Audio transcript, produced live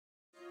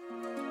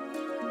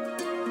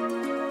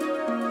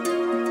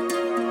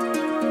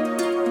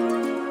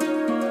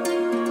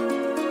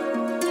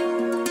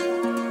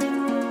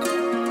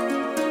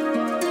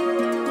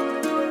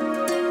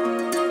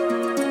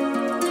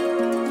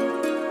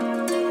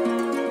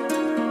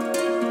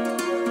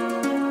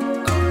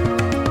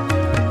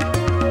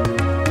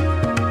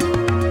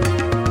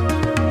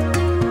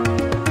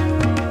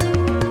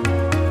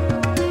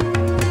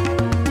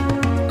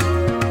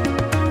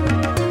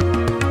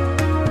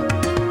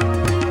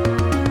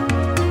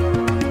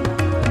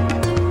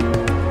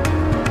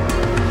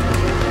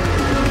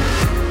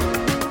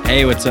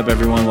Hey, what's up,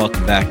 everyone?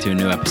 Welcome back to a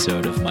new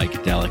episode of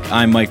Micadelic.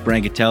 I'm Mike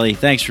Brancatelli.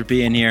 Thanks for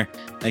being here.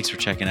 Thanks for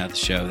checking out the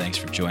show. Thanks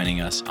for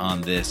joining us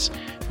on this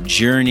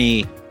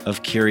journey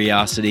of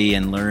curiosity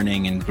and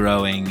learning and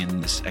growing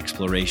and this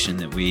exploration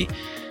that we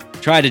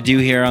try to do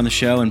here on the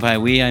show. And by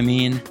we, I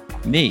mean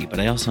me,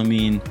 but I also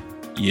mean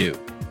you.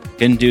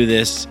 Couldn't do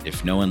this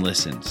if no one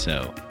listened.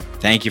 So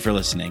thank you for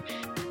listening.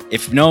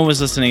 If no one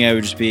was listening, I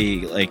would just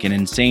be like an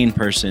insane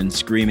person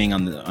screaming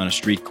on a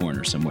street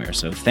corner somewhere.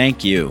 So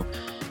thank you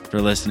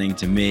for listening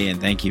to me,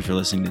 and thank you for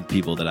listening to the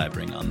people that I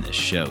bring on this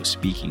show.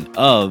 Speaking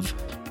of,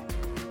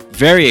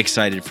 very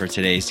excited for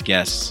today's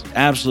guests.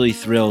 Absolutely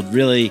thrilled.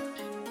 Really,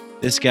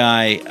 this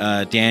guy,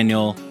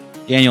 Daniel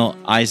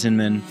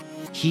Eisenman,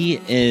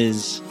 he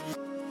is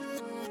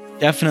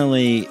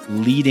definitely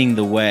leading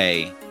the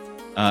way,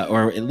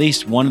 or at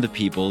least one of the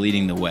people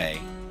leading the way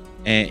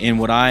in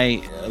what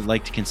I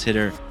like to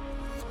consider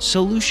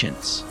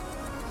solutions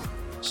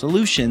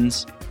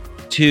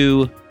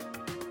to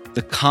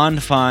the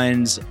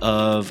confines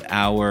of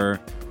our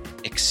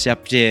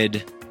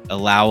accepted,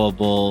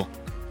 allowable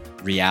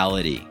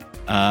reality.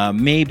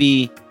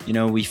 Maybe,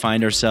 we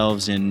find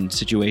ourselves in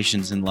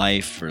situations in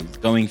life or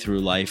going through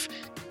life,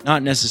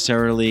 not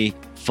necessarily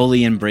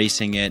fully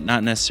embracing it,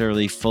 not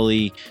necessarily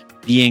fully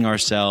being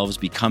ourselves,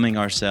 becoming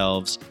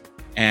ourselves.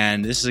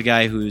 And this is a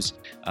guy who's,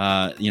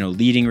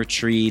 leading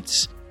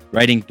retreats,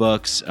 writing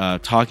books,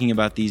 talking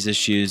about these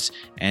issues,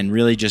 and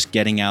really just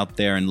getting out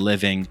there and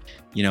living,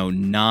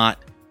 not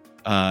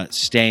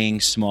staying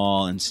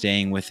small and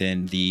staying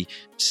within the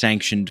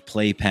sanctioned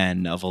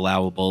playpen of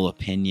allowable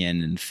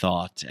opinion and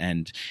thought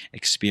and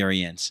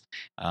experience,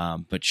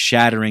 but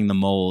shattering the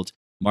mold,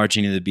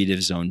 marching to the beat of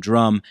his own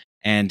drum,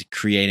 and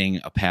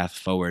creating a path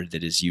forward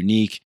that is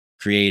unique,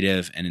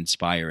 creative, and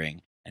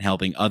inspiring, and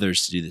helping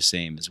others to do the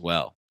same as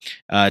well.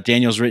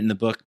 Daniel's written the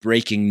book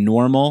Breaking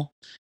Normal,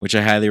 which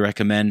I highly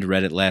recommend.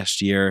 Read it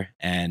last year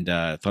and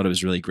thought it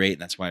was really great.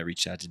 And that's why I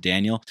reached out to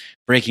Daniel.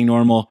 Breaking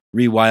Normal,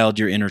 Rewild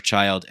Your Inner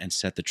Child and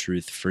Set the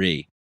Truth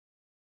Free.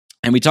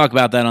 And we talk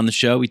about that on the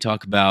show. We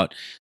talk about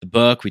the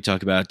book. We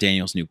talk about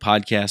Daniel's new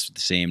podcast with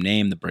the same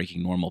name, the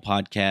Breaking Normal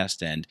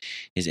podcast, and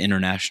his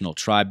international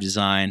tribe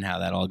design, how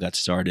that all got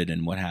started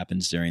and what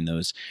happens during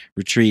those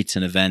retreats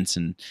and events.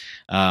 And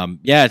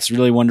it's a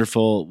really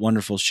wonderful,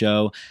 wonderful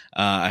show.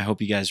 I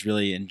hope you guys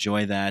really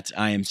enjoy that.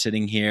 I am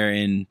sitting here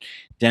in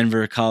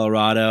Denver,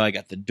 Colorado. I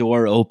got the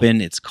door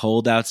open. It's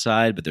cold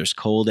outside, but there's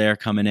cold air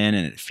coming in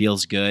and it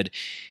feels good.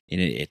 And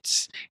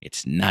it's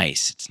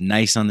nice. It's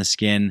nice on the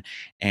skin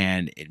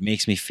and it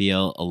makes me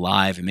feel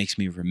alive. It makes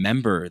me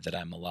remember that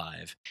I'm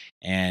alive.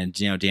 And,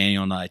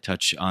 Daniel and I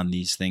touch on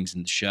these things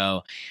in the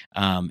show.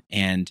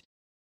 And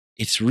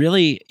it's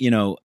really,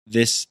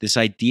 this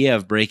idea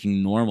of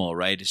breaking normal,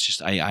 right? It's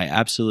just, I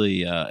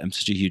absolutely am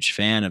such a huge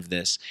fan of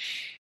this,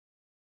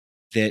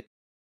 that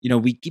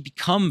we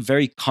become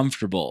very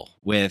comfortable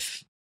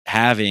with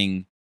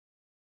having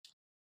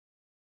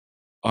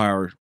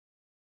our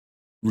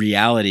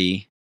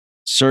reality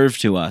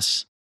served to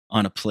us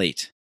on a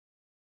plate.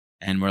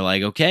 And we're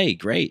like, okay,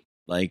 great.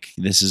 Like,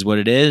 this is what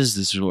it is.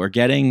 This is what we're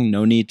getting.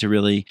 No need to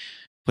really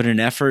put in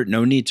effort.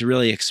 No need to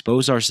really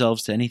expose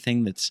ourselves to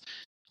anything that's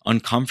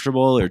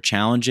uncomfortable or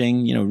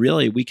challenging.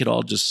 Really, we could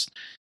all just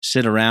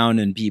sit around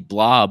and be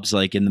blobs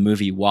like in the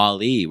movie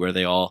WALL-E, where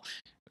they all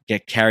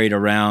get carried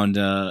around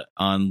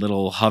on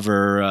little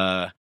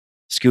hover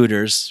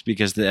scooters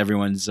because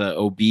everyone's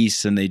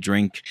obese and they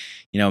drink,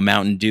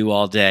 Mountain Dew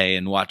all day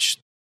and watch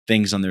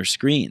things on their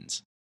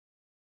screens.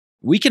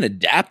 We can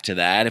adapt to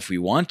that if we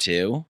want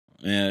to.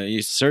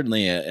 It's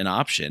certainly an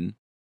option.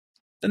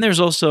 Then there's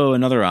also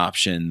another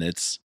option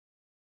that's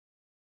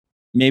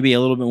maybe a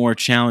little bit more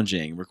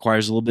challenging,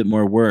 requires a little bit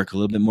more work, a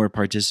little bit more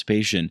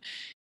participation.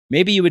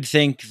 Maybe you would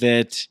think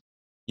that,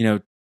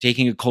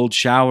 taking a cold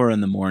shower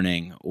in the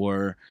morning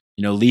or,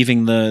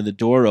 leaving the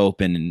door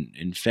open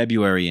in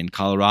February in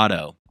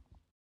Colorado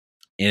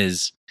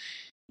is,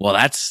 well,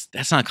 that's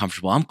not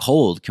comfortable. I'm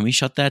cold. Can we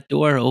shut that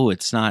door? Oh,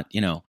 it's not,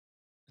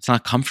 it's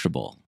not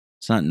comfortable.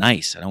 It's not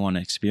nice. I don't want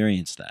to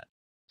experience that.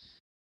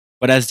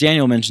 But as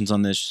Daniel mentions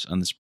on this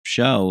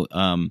show,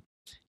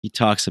 he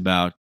talks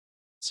about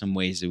some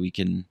ways that we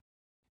can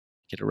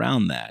get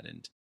around that,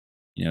 and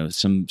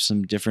some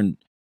different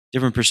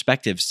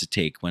perspectives to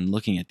take when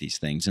looking at these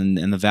things, and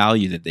the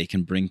value that they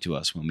can bring to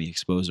us when we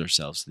expose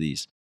ourselves to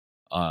these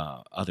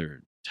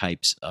other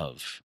types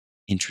of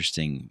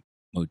interesting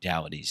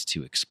modalities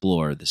to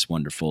explore this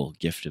wonderful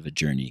gift of a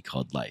journey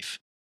called life.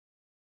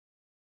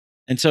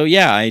 And so,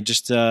 I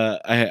just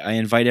I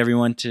invite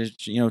everyone to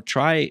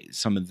try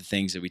some of the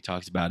things that we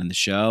talked about in the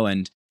show,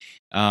 and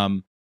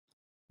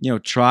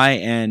try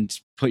and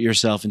put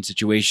yourself in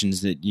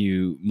situations that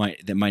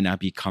might not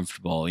be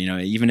comfortable.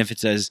 Even if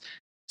it's as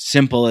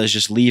simple as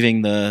just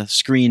leaving the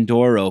screen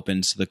door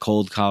open so the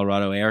cold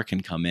Colorado air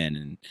can come in,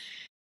 and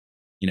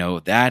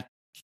that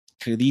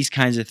these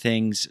kinds of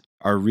things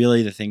are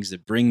really the things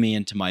that bring me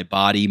into my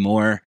body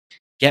more,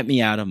 get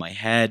me out of my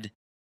head,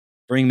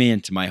 bring me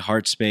into my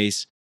heart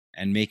space,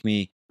 and make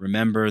me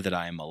remember that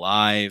I am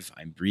alive,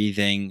 I'm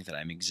breathing, that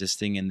I'm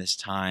existing in this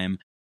time,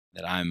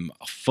 that I'm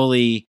a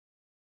fully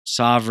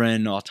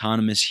sovereign,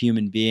 autonomous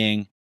human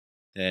being,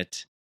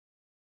 that,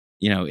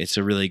 it's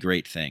a really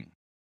great thing.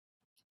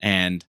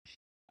 And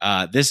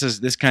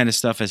this kind of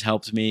stuff has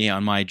helped me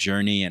on my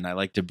journey, and I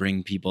like to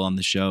bring people on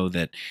the show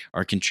that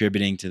are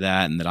contributing to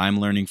that and that I'm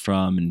learning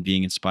from and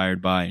being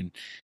inspired by, and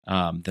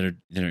that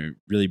are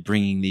really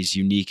bringing these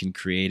unique and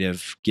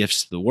creative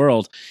gifts to the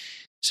world.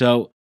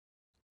 So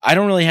I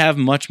don't really have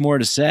much more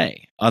to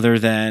say other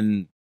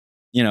than,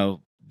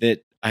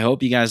 that I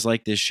hope you guys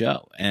like this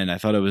show, and I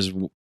thought it was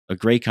a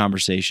great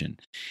conversation.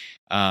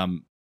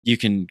 You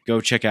can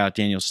go check out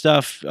Daniel's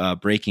stuff,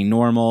 Breaking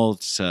Normal.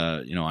 It's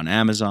on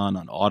Amazon,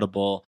 on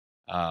Audible,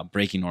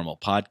 Breaking Normal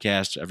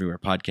podcast, everywhere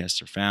podcasts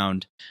are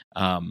found.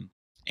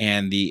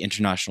 And the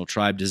International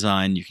Tribe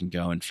Design, you can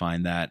go and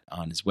find that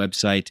on his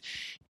website.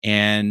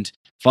 And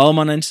follow him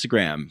on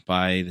Instagram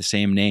by the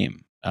same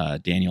name,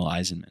 Daniel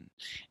Eisenman.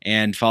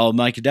 And follow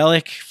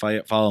Micadelic,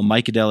 follow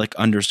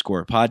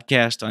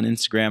Micadelic_podcast on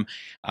Instagram.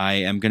 I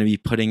am going to be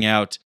putting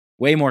out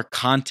way more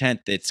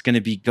content that's going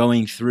to be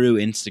going through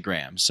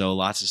Instagram. So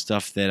lots of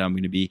stuff that I'm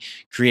going to be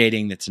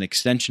creating that's an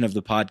extension of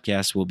the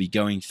podcast will be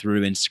going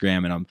through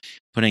Instagram, and I'm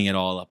putting it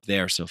all up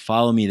there. So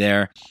follow me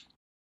there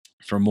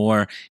for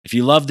more. If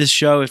you love this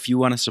show, if you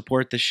want to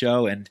support the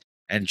show and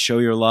show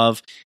your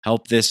love,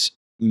 help this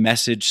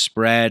message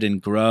spread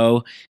and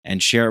grow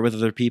and share it with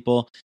other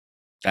people,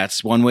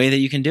 that's one way that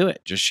you can do it.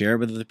 Just share it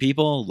with other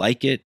people,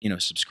 like it,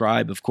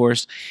 subscribe, of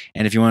course.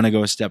 And if you want to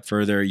go a step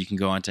further, you can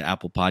go onto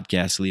Apple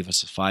Podcasts, leave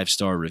us a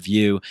 5-star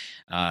review.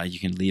 You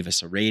can leave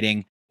us a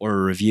rating or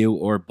a review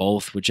or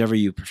both, whichever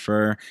you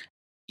prefer.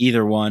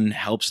 Either one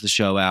helps the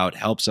show out,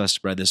 helps us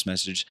spread this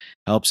message,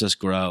 helps us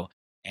grow,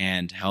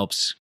 and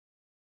helps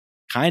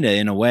kind of,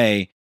 in a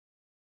way,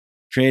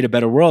 create a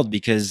better world,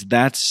 because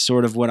that's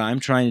sort of what I'm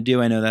trying to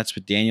do. I know that's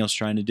what Daniel's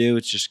trying to do.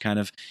 It's just kind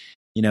of,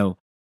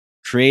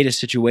 create a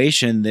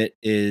situation that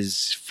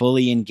is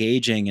fully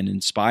engaging and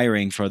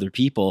inspiring for other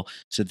people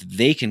so that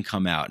they can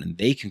come out and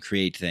they can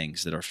create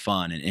things that are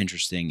fun and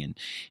interesting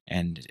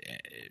and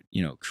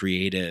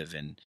creative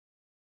and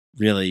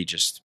really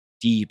just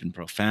deep and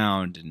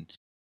profound and,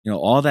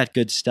 all that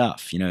good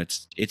stuff.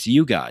 It's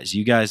you guys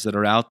that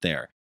are out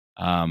there.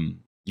 I'm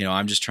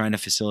just trying to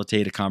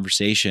facilitate a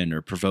conversation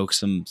or provoke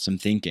some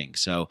thinking.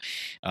 So,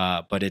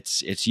 but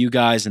it's you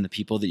guys and the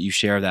people that you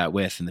share that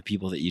with and the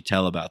people that you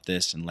tell about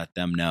this and let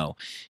them know,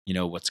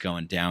 what's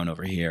going down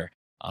over here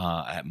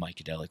at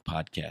Micadelic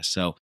Podcast.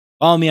 So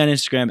follow me on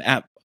Instagram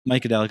at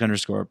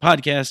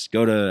Micadelic_podcast.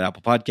 Go to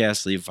Apple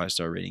Podcasts, leave a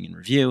 5-star rating and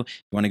review.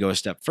 If you want to go a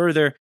step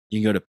further, you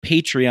can go to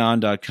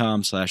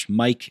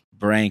patreon.com/MikeBrank,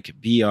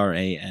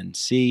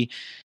 BRANC,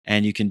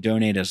 and you can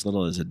donate as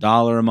little as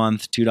 $1 a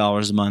month,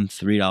 $2 a month,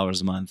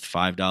 $3 a month,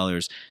 $5,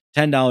 $10, $50,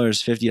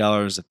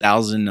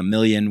 $1,000, $1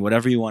 million,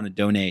 whatever you want to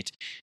donate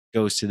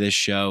goes to this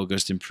show,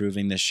 goes to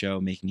improving this show,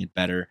 making it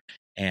better,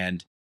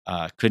 and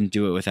couldn't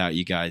do it without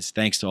you guys.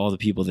 Thanks to all the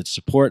people that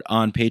support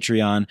on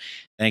Patreon.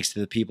 Thanks to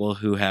the people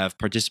who have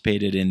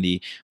participated in the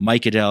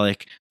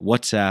Micadelic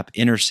WhatsApp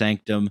Inner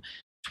Sanctum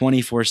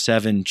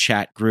 24/7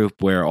 chat group,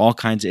 where all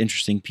kinds of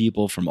interesting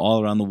people from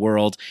all around the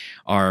world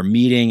are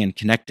meeting and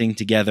connecting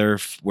together.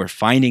 We're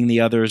finding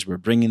the others, we're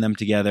bringing them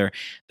together.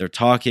 They're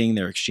talking,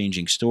 they're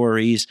exchanging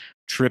stories,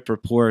 trip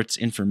reports,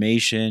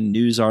 information,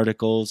 news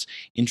articles,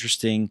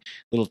 interesting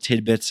little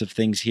tidbits of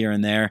things here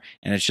and there.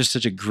 And it's just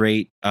such a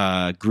great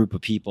group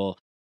of people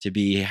to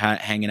be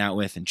hanging out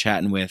with and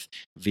chatting with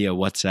via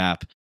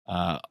WhatsApp.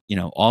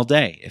 All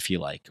day if you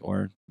like,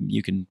 or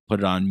you can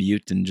put it on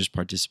mute and just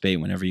participate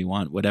whenever you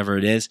want, whatever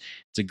it is.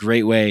 It's a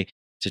great way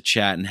to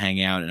chat and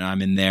hang out. And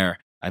I'm in there.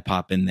 I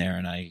pop in there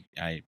and I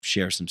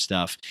share some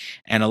stuff.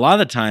 And a lot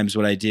of the times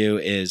what I do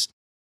is,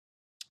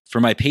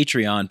 for my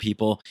Patreon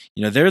people,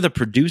 they're the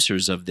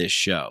producers of this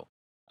show.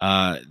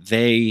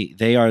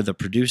 They are the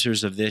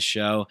producers of this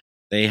show.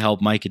 They help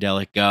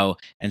Micadelic go.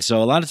 And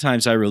so a lot of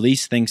times I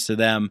release things to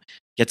them,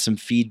 get some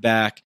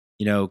feedback,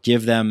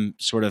 give them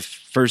sort of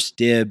first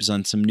dibs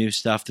on some new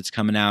stuff that's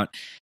coming out.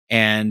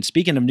 And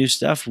speaking of new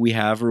stuff, we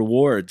have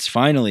rewards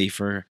finally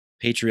for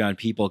Patreon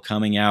people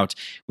coming out.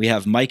 We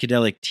have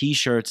Micadelic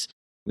t-shirts,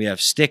 we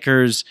have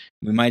stickers,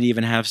 we might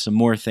even have some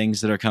more things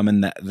that are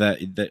coming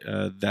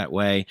that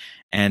way.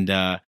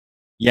 And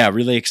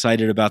really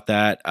excited about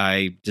that.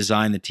 I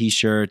designed the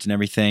t-shirts and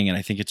everything, and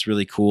I think it's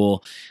really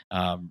cool.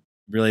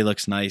 Really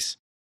looks nice.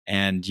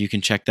 And you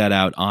can check that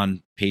out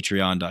on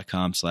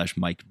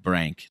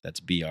patreon.com/MikeBrank. That's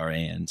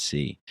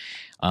BRANC.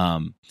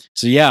 I'm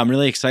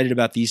really excited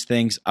about these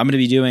things. I'm going to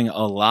be doing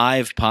a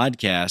live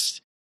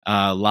podcast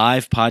at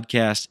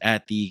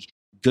the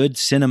Good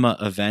Cinema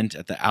event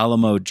at the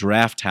Alamo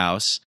Draft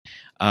House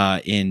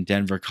in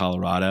Denver,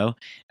 Colorado.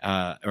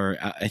 Or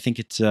I think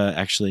it's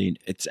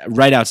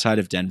right outside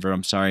of Denver.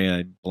 I'm sorry,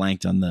 I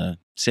blanked on the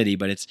city,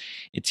 but it's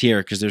here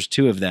because there's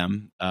two of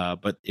them.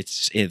 But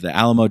it's the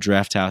Alamo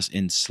Draft House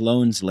in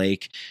Sloan's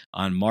Lake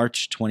on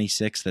March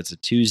 26th. That's a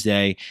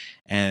Tuesday,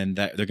 and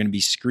they're going to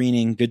be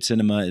screening. Good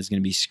Cinema is going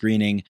to be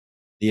screening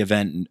the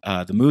event,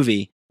 the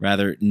movie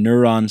rather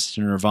Neurons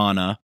to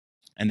Nirvana.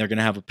 And they're going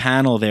to have a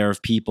panel there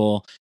of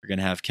people. We're going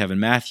to have Kevin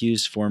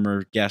Matthews,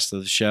 former guest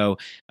of the show,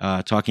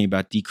 talking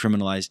about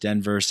Decriminalize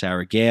Denver.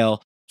 Sarah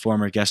Gale,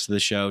 former guest of the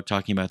show,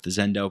 talking about the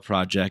Zendo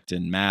Project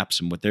and MAPS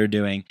and what they're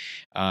doing.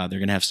 They're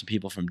going to have some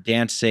people from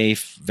Dance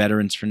Safe,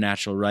 Veterans for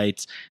Natural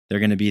Rights. They're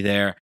going to be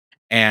there.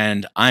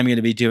 And I'm going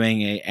to be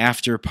doing a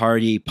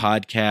after-party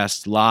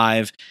podcast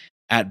live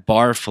at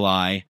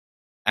Barfly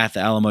at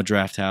the Alamo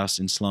Drafthouse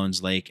in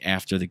Sloan's Lake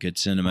after the Good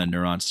Cinema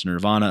Neurons to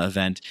Nirvana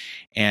event.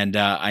 And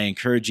I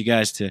encourage you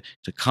guys to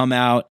come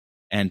out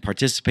and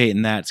participate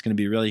in that. It's going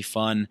to be really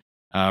fun.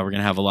 We're going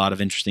to have a lot of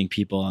interesting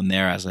people on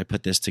there as I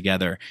put this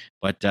together.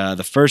 But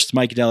the first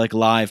Micadelic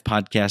Live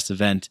podcast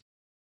event,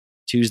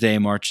 Tuesday,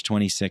 March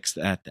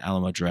 26th at the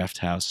Alamo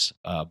Drafthouse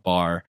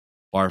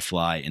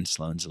Barfly in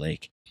Sloan's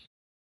Lake.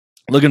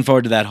 Looking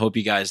forward to that. Hope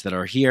you guys that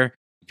are here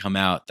come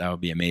out. That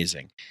would be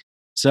amazing.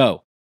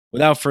 So,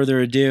 without further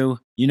ado,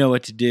 you know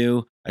what to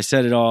do. I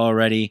said it all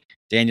already.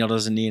 Daniel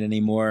doesn't need any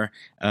more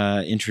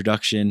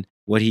introduction.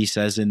 What he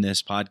says in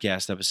this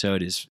podcast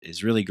episode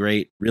is really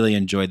great. Really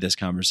enjoyed this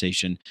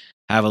conversation.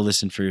 Have a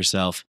listen for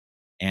yourself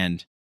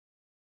and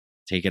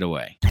take it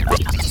away.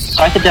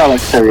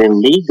 Psychedelics are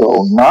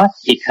illegal not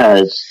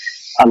because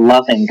a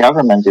loving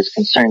government is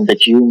concerned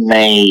that you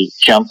may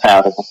jump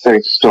out of a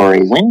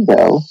third-story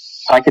window.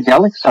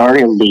 Psychedelics are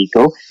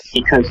illegal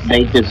because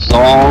they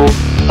dissolve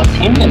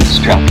opinion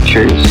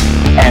structures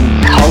and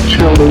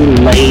culturally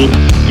laid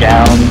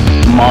down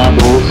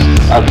models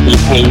of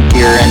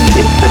behavior and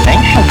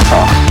information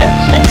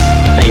processing.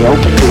 They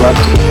open you up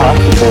to the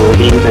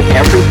possibility that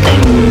everything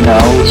you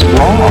know is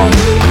wrong.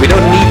 We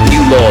don't need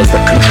new laws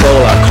that control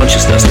our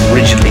consciousness and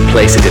rigidly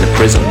place it in a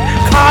prison.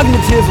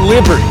 Cognitive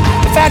liberty.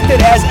 The fact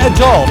that as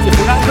adults, if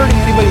we're not hurting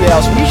anybody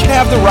else, we should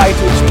have the right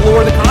to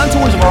explore the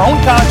contours of our own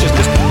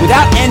consciousness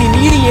without any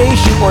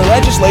mediation or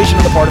legislation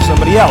on the part of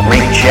somebody else.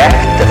 Reject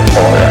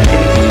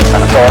authority.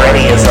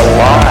 Authority is a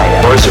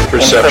lie. Or is it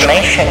perception?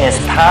 Information is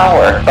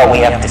power, but we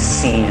have to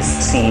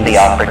seize the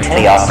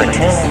opportunity.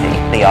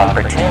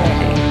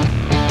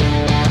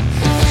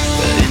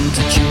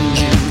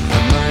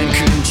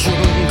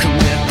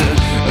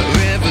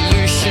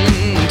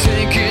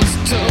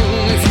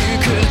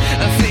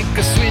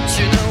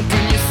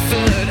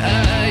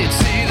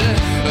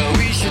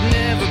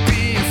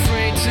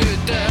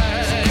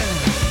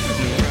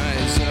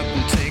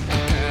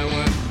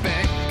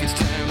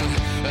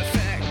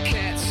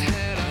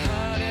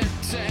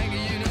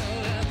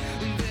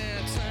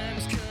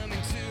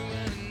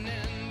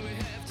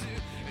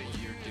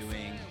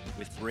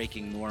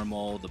 Breaking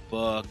Normal, the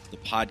book, the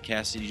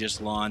podcast that you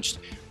just launched,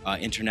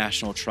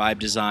 International Tribe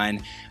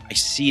Design. I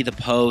see the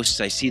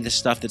posts, I see the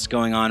stuff that's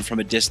going on from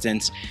a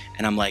distance,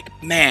 and I'm like,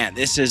 man,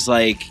 this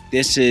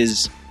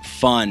is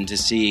fun to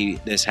see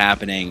this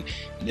happening.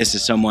 This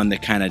is someone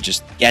that kind of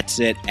just gets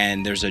it,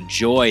 and there's a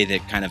joy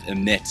that kind of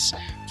emits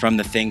from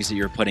the things that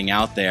you're putting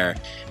out there,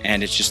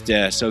 and it's just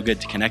so good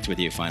to connect with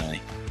you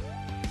finally.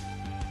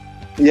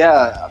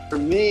 Yeah, for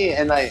me,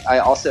 and I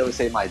also would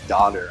say my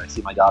daughter, I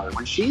see my daughter,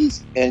 when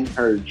she's in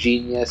her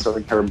genius or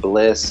in her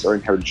bliss or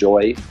in her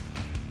joy,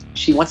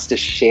 she wants to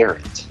share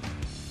it.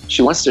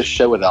 She wants to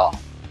show it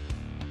off.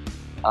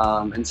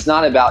 And it's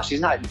not about,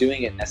 she's not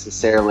doing it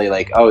necessarily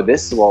like, oh,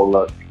 this will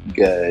look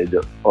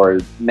good, or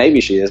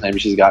maybe she is, maybe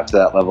she's got to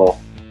that level.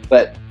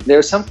 But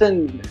there's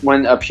something,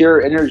 when a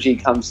pure energy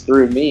comes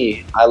through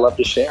me, I love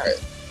to share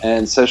it.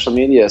 And social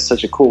media is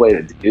such a cool way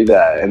to do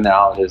that. And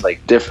now there's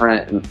like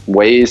different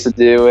ways to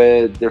do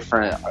it,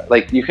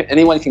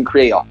 anyone can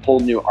create a whole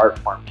new art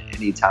form at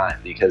any time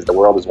because the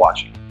world is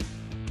watching.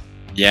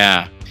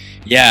 Yeah.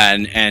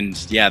 And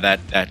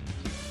that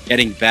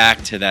getting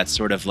back to that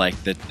sort of like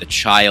the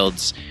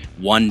child's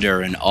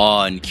wonder and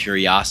awe and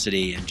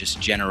curiosity and just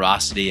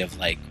generosity of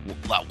like,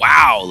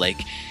 wow,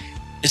 like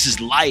this is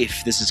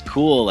life. This is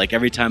cool. Like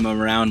every time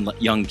I'm around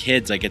young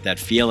kids, I get that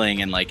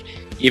feeling. And like,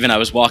 even I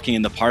was walking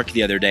in the park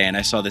the other day and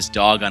I saw this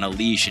dog on a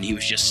leash and he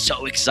was just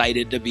so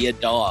excited to be a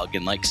dog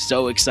and like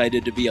so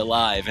excited to be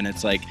alive. And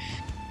it's like,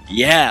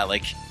 yeah,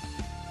 like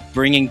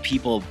bringing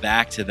people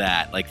back to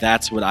that. Like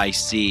that's what I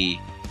see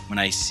when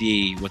I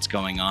see what's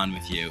going on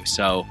with you.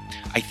 So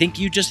I think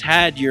you just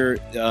had your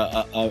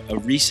a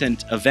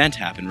recent event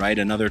happen, right?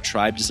 Another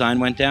Tribe Design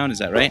went down. Is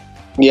that right?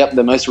 Yep.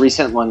 The most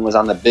recent one was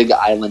on the Big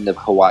Island of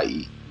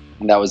Hawaii.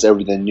 And that was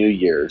over the New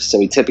Year's. So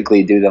we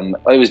typically do them.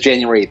 It was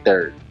January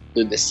 3rd.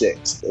 Through the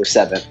 6th or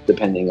 7th,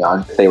 depending on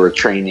if they were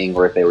training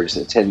or if they were just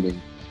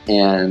attending.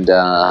 And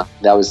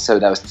that was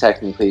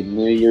technically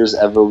New Year's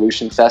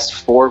Evolution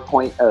Fest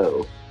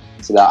 4.0.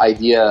 So the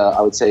idea,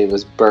 I would say,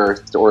 was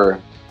birthed, or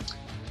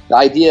the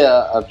idea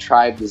of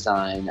tribe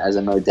design as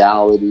a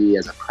modality,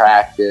 as a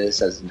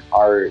practice, as an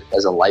art,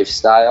 as a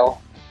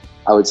lifestyle,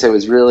 I would say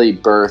was really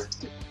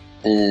birthed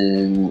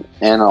in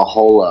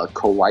Anahola,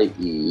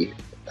 Kauai,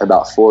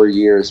 about 4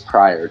 years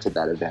prior to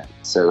that event.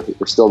 So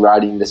we're still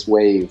riding this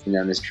wave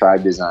known as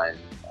Tribe Design.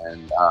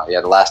 And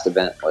the last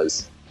event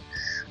was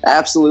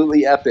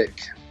absolutely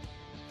epic.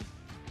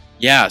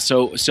 Yeah.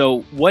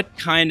 So what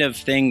kind of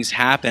things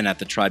happen at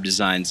the Tribe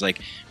Designs?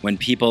 Like when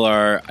people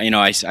are,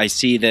 I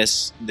see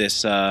this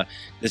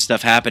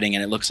stuff happening,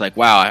 and it looks like,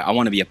 wow, I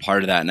want to be a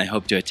part of that, and I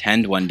hope to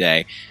attend one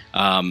day.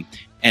 And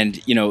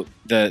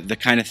the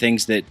kind of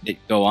things that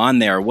go on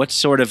there. What's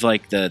sort of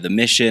like the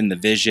mission, the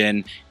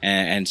vision,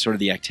 and sort of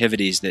the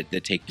activities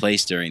that take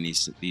place during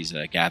these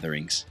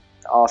gatherings?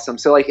 Awesome.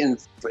 So like,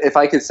 if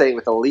I could say it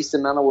with the least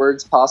amount of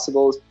words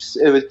possible,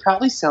 it would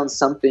probably sound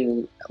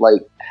something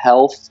like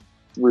health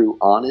through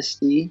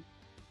honesty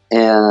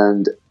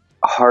and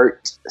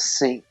heart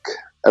sync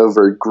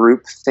over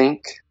group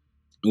think.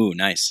 Ooh,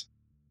 nice.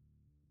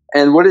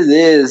 And what it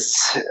is,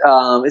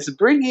 it's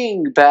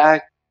bringing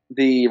back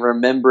the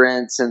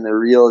remembrance and the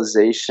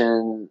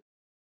realization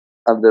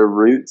of the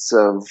roots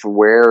of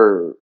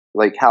where,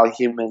 like, how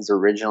humans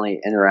originally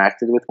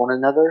interacted with one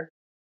another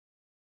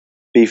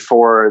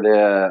before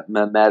the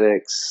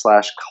memetics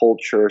 /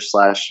 culture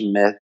 /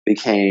 myth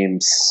became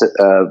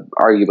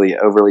arguably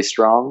overly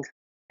strong.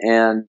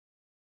 And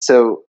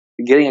so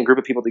getting a group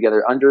of people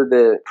together under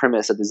the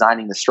premise of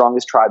designing the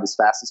strongest tribe as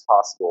fast as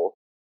possible,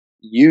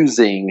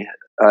 using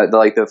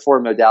the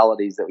 4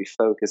 modalities that we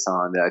focus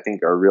on that I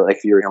think are real. Like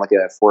if you're going to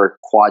look at 4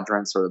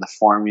 quadrants or the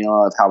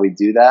formula of how we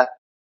do that,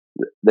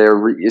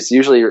 it's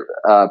usually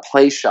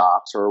play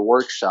shops or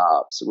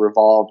workshops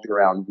revolved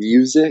around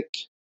music,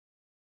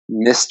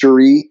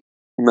 mystery,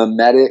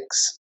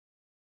 memetics,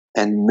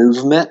 and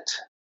movement.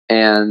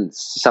 And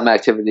a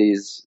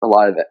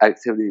lot of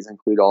activities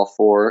include all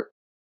 4.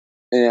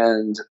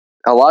 And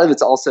a lot of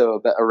it's also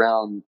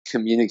around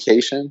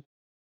communication,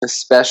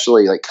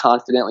 especially like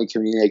confidently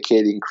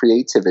communicating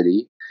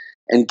creativity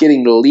and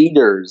getting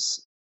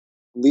leaders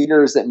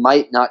that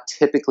might not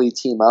typically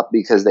team up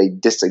because they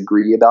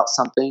disagree about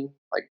something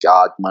like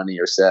God, money,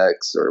 or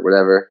sex or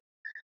whatever.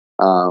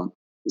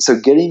 So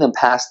getting them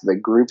past the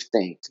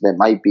groupthink that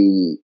might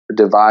be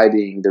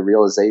dividing the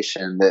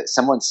realization that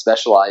someone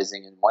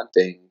specializing in one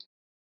thing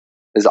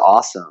is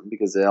awesome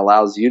because it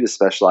allows you to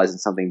specialize in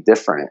something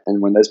different. And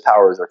when those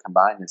powers are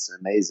combined, it's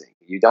amazing.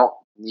 You don't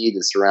need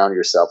to surround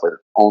yourself with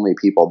only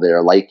people that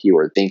are like you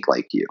or think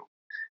like you.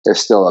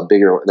 There's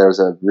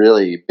a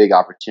really big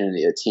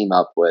opportunity to team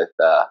up with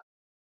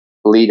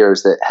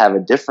leaders that have a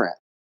different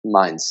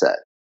mindset.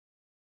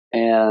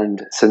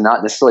 And so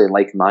not necessarily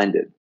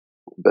like-minded,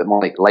 but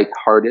more like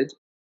like-hearted.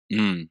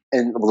 And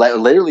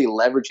literally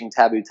leveraging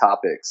taboo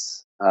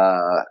topics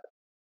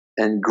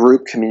and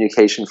group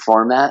communication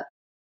format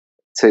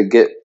to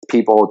get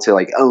people to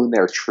like own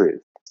their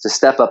truth, to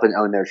step up and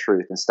own their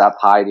truth and stop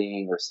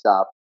hiding or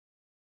stop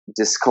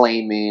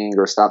disclaiming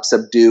or stop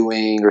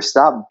subduing or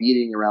stop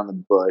beating around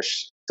the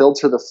bush,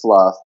 filter the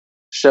fluff,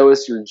 show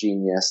us your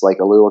genius like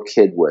a little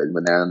kid would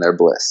when they're in their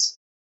bliss.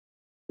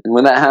 And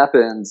when that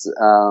happens,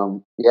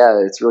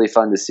 it's really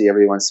fun to see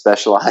everyone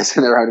specialize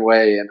in their own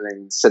way and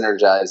then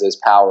synergize those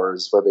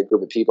powers with a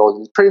group of people.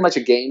 It's pretty much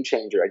a game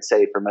changer, I'd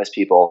say, for most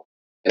people.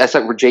 That's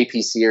like where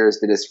J.P. Sears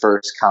did his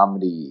first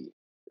comedy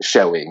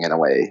showing in a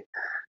way.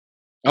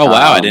 Oh,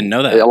 wow. I didn't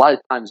know that. A lot of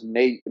times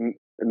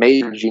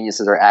major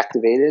geniuses are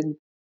activated,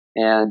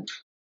 and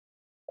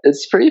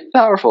it's pretty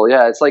powerful.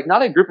 Yeah, it's like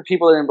not a group of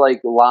people that are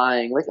like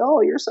lying, like,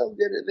 oh, you're so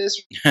good at this,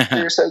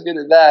 you're so good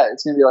at that.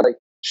 It's going to be like,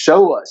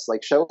 show us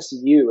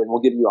you, and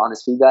we'll give you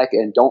honest feedback,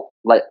 and don't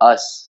let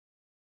us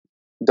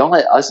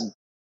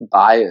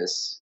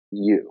bias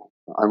you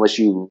on what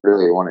you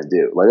really want to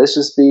do. Let us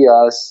just be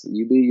us,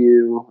 you be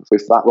you.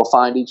 We'll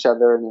find each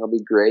other, and it'll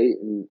be great,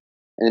 and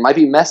it might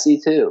be messy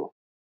too.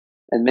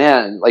 And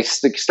man, like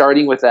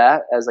starting with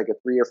that as like a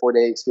 3 or 4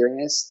 day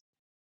experience,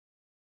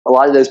 a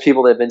lot of those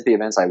people that have been to the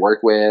events I work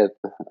with,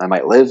 I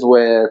might live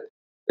with,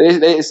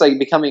 it's like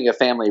becoming a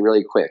family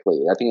really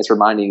quickly. I think it's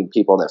reminding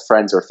people that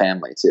friends are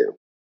family too.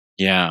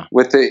 Yeah.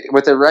 With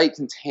the right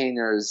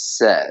containers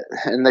set,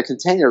 and the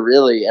container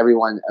really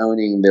everyone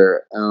owning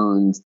their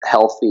own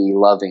healthy,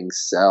 loving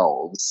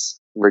selves,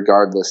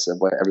 regardless of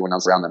what everyone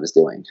else around them is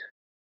doing.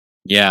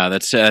 Yeah,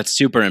 that's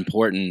super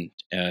important,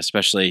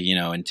 especially,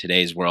 in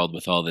today's world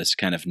with all this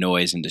kind of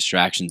noise and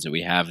distractions that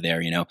we have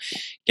there,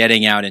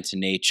 getting out into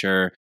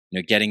nature,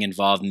 getting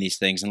involved in these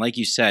things. And like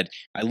you said,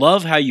 I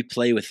love how you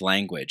play with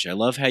language. I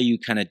love how you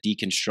kind of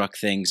deconstruct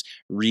things,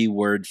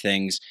 reword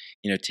things,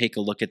 take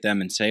a look at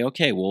them and say,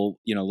 okay, well,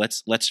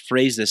 let's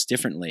phrase this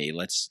differently.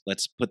 Let's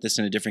put this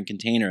in a different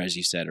container, as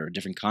you said, or a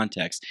different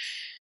context.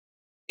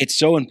 It's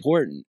so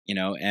important,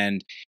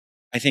 and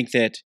I think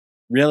that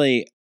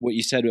really what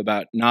you said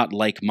about not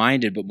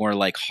like-minded, but more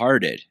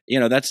like-hearted,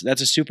 that's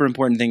a super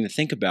important thing to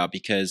think about,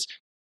 because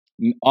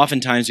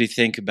oftentimes we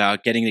think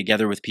about getting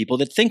together with people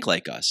that think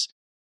like us.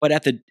 But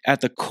at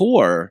the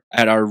core,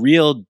 at our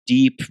real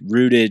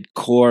deep-rooted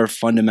core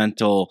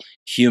fundamental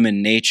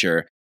human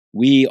nature,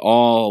 we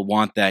all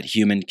want that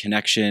human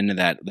connection,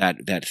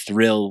 that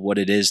thrill, what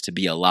it is to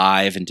be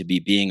alive and to be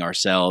being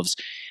ourselves.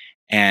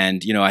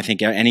 And I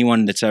think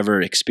anyone that's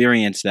ever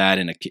experienced that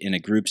in a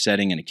group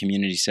setting, in a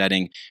community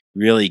setting,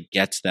 really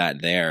gets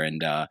that there.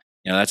 And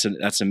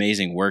that's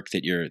amazing work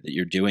that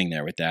you're doing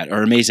there with that,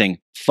 or amazing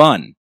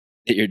fun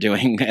that you're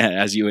doing,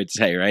 as you would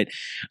say, right?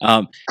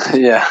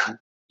 Yeah.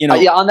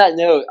 Yeah. On that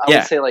note, I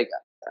would say like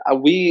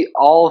we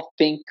all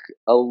think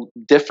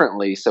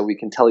differently, so we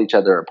can tell each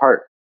other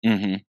apart.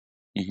 Mm-hmm.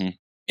 Mm-hmm.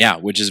 Yeah,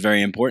 which is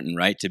very important,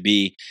 right? To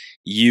be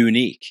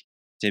unique,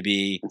 to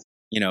be,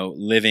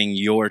 living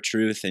your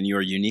truth and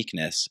your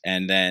uniqueness,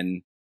 and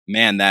then,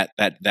 man, that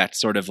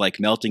sort of like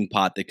melting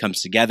pot that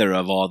comes together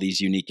of all these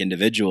unique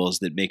individuals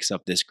that makes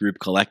up this group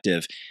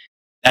collective.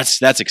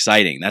 That's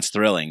exciting. That's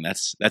thrilling.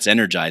 That's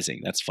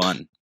energizing. That's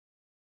fun.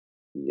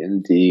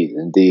 Indeed.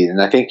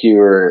 And I think you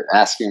were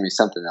asking me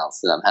something else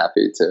that I'm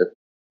happy to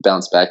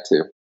bounce back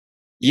to.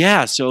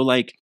 Yeah. So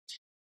like,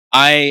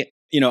 I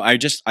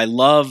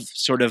love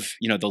sort of,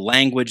 the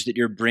language that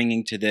you're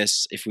bringing to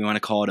this, if we want to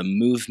call it a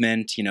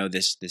movement,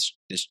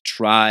 this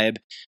tribe.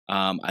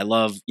 I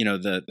love,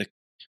 the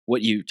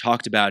what you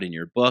talked about in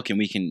your book, and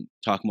we can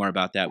talk more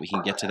about that. We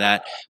can get to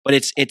that, but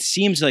it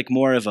seems like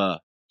more of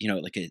a,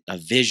 like a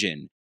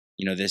vision,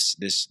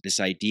 this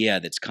idea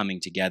that's coming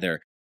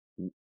together,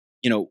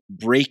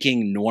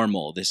 breaking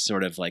normal, this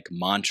sort of like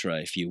mantra,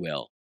 if you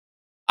will.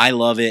 I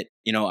love it.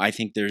 I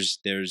think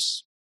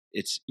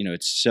it's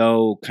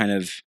so kind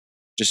of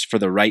just for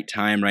the right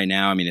time right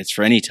now. I mean, it's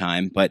for any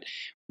time, but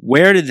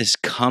where did this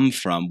come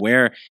from?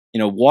 Where,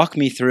 walk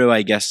me through,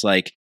 I guess,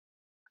 like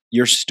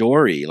your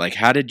story. Like,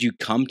 how did you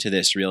come to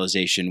this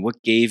realization?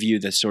 What gave you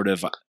the sort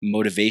of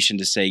motivation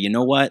to say, you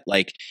know what,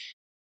 like,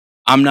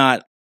 I'm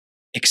not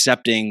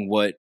accepting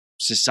what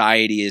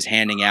society is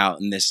handing out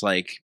in this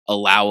like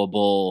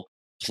allowable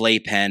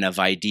playpen of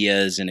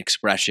ideas and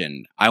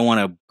expression. I want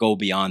to go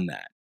beyond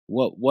that.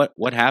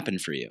 What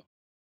happened for you?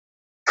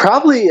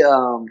 Probably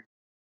a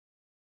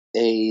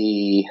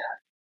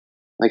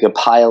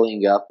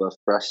piling up of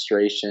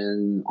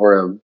frustration or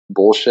a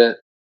bullshit,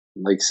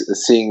 like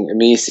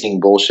seeing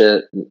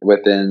bullshit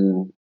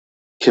within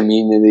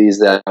communities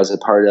that I was a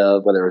part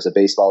of, whether it was a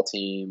baseball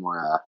team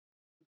or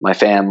my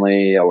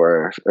family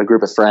or a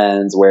group of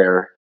friends,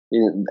 where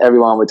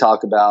everyone would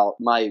talk about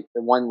Mike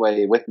one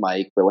way with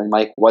Mike, but when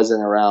Mike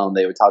wasn't around,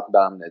 they would talk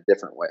about him in a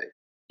different way.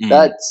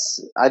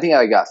 I think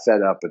I got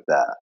fed up with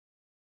that.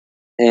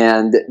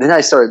 And then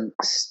I started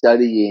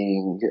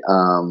studying,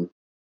 oh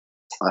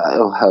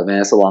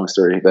man, it's a long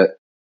story, but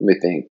let me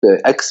think.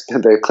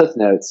 The Cliff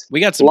Notes. We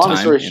got some long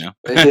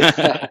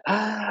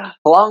time,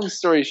 Long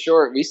story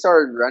short, we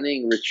started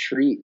running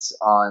retreats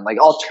on like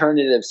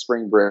alternative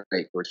spring break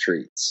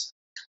retreats.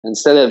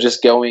 Instead of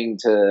just going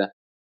to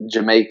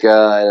Jamaica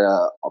at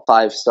a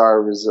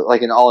 5-star resort,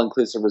 like an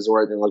all-inclusive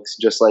resort that looks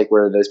just like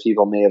where those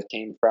people may have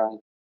came from,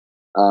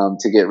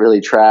 to get really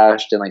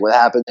trashed and like what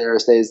happened there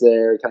stays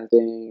there kind of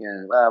thing,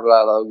 and blah,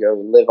 blah, blah,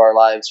 go live our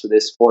lives for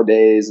this 4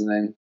 days and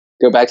then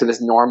go back to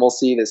this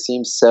normalcy that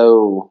seems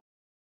so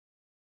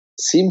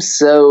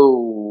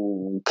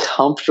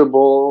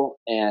comfortable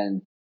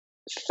and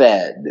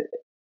fed.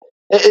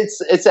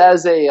 It's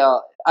as a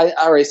all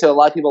right. So a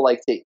lot of people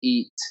like to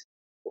eat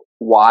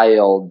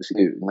wild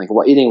food. Like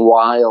eating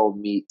wild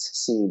meat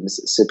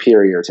seems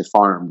superior to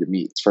farmed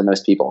meats for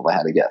most people, if I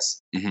had to guess.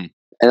 Mm-hmm.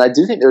 And I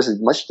do think there's a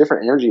much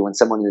different energy when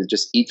someone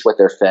just eats what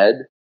they're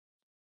fed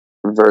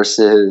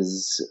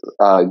versus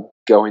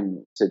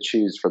going to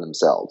choose for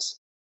themselves.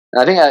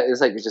 And I think it was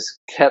like it just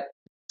kept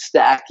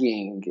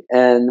stacking.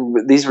 And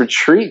these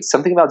retreats,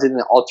 something about doing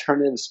an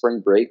alternative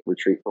spring break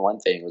retreat for one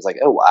thing was like,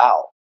 oh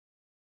wow,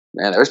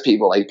 man, there's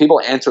people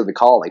answered the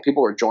call. Like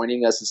people were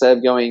joining us instead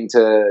of going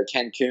to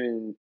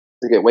Cancun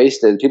to get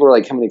wasted. People were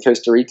like coming to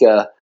Costa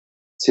Rica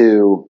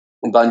to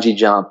bungee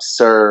jump,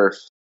 surf,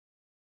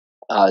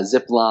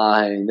 zip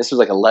line. This was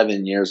like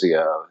 11 years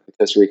ago.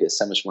 Costa Rica is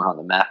so much more on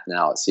the map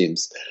now, it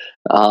seems.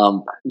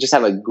 Just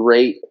have a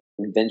great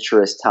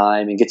adventurous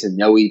time and get to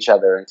know each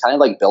other and kind of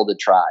like build a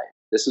tribe.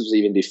 This was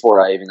even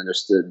before I even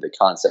understood the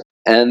concept.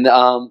 And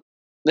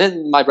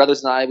then my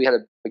brothers and I, we had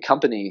a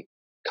company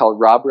called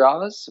Rob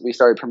Roz. We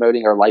started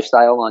promoting our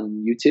lifestyle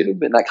on YouTube,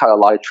 and that caught a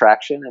lot of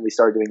traction. And we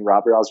started doing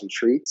Rob Roz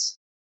retreats.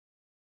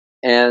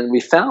 And we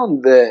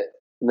found that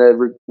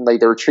the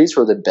retreats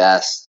were the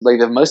best, like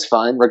the most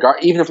fun.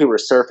 Even if we were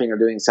surfing or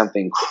doing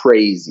something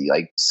crazy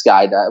like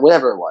skydive,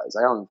 whatever it was.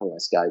 I don't know if we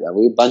went skydive.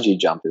 We bungee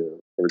jumped at a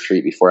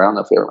retreat before. I don't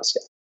know if we ever went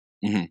skydiving.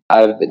 Mm-hmm. I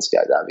haven't been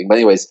skydiving, but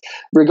anyways,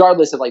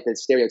 regardless of like the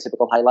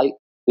stereotypical highlight,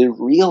 the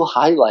real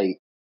highlight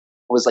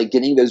was like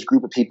getting those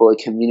group of people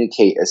to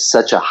communicate at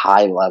such a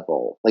high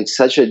level, like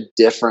such a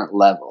different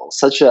level,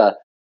 such a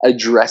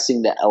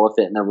addressing the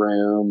elephant in the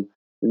room,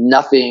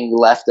 nothing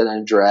left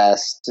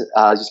unaddressed,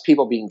 just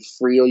people being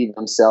freely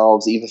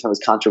themselves, even if it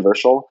was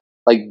controversial.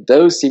 Like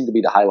those seem to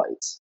be the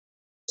highlights.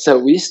 So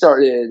we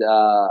started,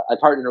 I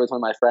partnered with one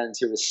of my friends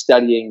who was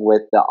studying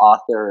with the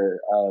author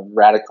of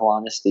Radical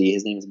Honesty.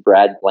 His name is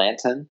Brad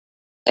Blanton.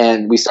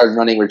 And we started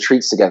running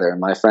retreats together. And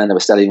my friend that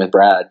was studying with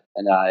Brad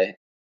and I,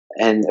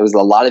 and it was a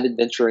lot of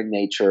adventure in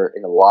nature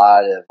and a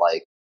lot of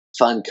like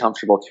fun,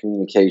 comfortable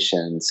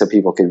communication so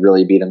people could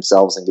really be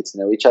themselves and get to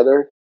know each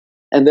other.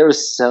 And there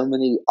was so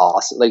many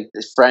awesome, like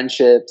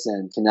friendships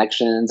and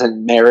connections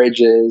and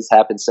marriages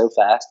happened so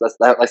fast.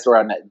 That's where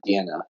I met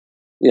Deanna.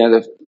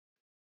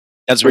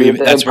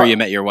 That's where you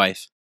met your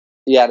wife.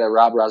 Yeah, at a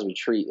Rob Ross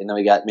retreat, and then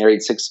we got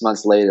married 6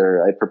 months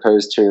later. I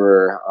proposed to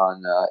her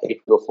on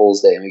April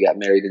Fool's Day, and we got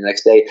married the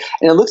next day.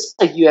 And it looks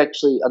like you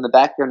actually, on the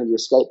background of your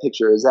Skype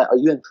picture, are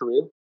you in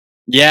Peru?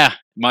 Yeah,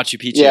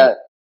 Machu Picchu. Yeah,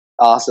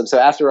 awesome. So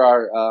after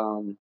our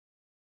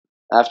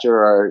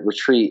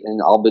retreat in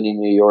Albany,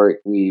 New York,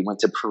 we went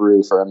to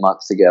Peru for a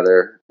month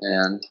together,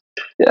 and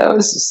yeah, it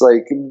was just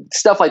like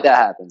stuff like that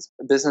happens.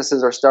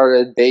 Businesses are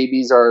started,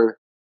 babies are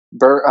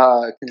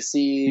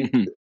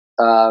conceived.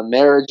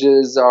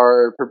 Marriages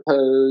are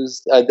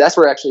proposed. That's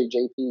where actually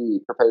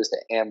JP proposed to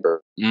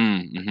Amber.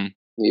 Mm-hmm.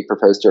 He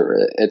proposed to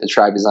her at the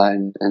Tribe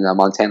Design in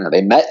Montana.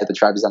 They met at the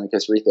Tribe Design in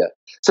Costa Rica.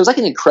 So it's like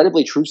an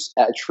incredibly true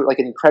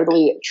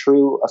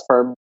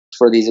affirm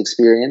for these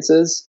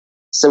experiences.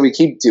 So we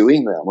keep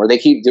doing them, or they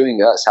keep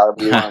doing us,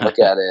 however you want to look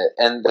at it.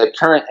 And the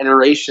current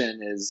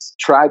iteration is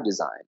Tribe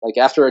Design. Like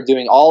after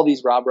doing all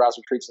these Rob Rouse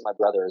retreats with my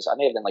brothers, I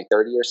may have been like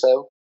 30 or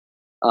so.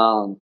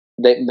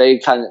 They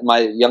kind of,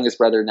 my youngest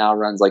brother now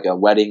runs like a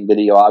wedding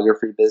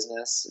videography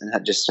business and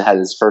just had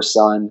his first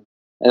son.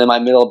 And then my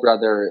middle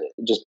brother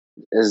just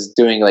is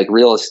doing like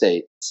real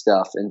estate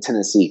stuff in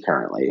Tennessee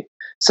currently.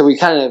 So we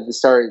kind of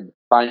started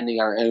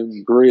finding our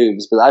own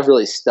grooves, but I've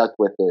really stuck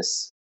with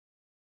this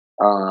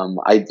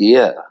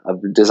idea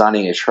of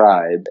designing a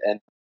tribe.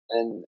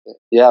 And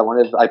yeah,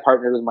 I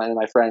partnered with one of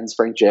my friends,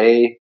 Frank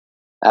J,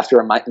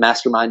 after a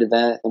mastermind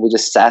event, and we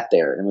just sat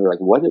there and we were like,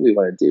 what do we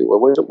want to do? Or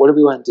what do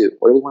we want to do?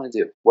 What do we want to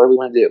do? What do we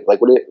want to do?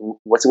 Like, what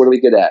are we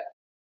good at?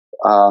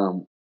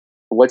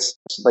 What's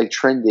like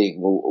trending?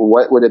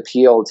 What would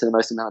appeal to the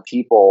most amount of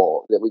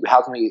people?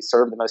 How can we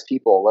serve the most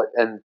people?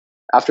 And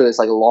after this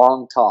like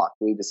long talk,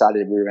 we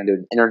decided we were going to do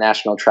an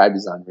international tribe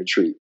design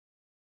retreat.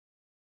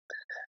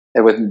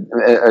 And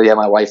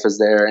my wife was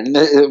there, and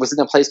it was in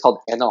a place called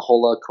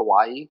Anahola,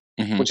 Kauai,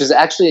 which is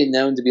actually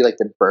known to be like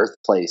the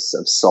birthplace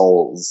of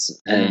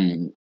souls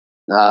and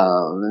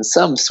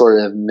some sort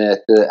of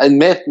myth. And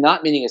myth,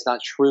 not meaning it's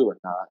not true or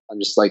not. I'm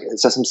just like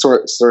it's just some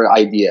sort of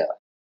idea.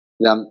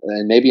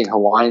 And maybe in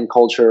Hawaiian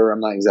culture, I'm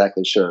not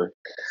exactly sure.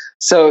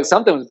 So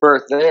something was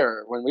birthed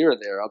there when we were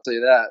there. I'll tell you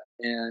that.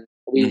 And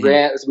we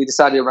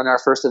decided to run our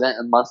first event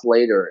a month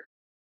later.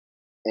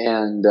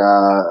 And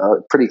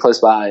pretty close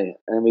by,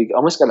 and we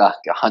almost got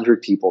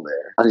 100 people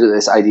there under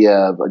this idea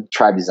of a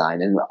tribe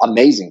design, and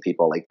amazing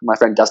people like my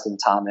friend Dustin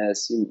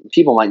Thomas.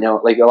 People might know,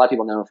 like a lot of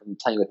people know him from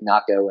playing with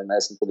Nako and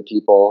Medicine for the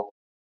People.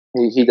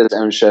 He does his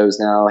own shows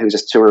now. He was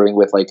just touring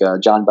with like a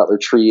John Butler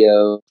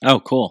Trio. Oh,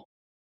 cool.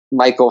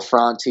 Michael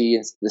Franti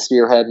and the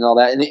Spearhead and all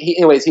that. And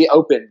he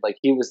opened, like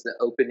he was the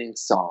opening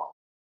song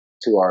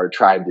to our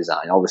tribe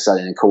design all of a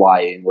sudden in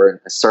Kauai, and we're in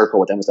a circle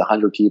with almost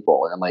 100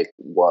 people, and I'm like,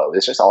 whoa,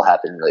 this just all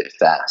happened really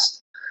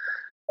fast.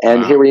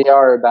 And here we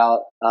are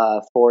about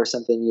 4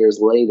 something years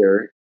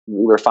later.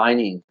 We're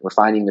refining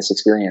this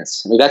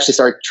experience. And we've actually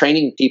started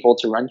training people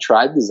to run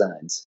tribe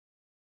designs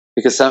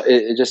because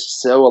it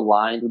just so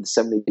aligned with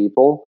so many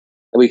people,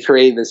 and we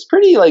created this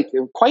pretty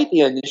quite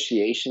the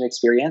initiation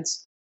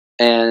experience.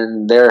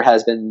 And there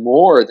has been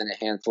more than a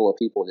handful of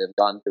people that have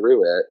gone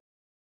through it.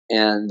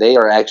 And they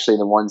are actually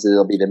the ones that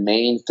will be the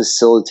main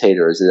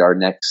facilitators at our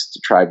next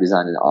tribe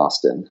design in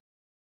Austin.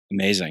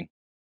 Amazing.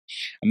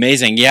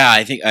 Yeah,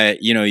 I think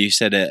you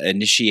said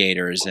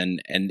initiators, and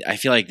I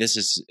feel like this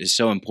is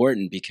so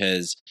important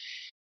because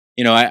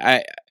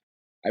I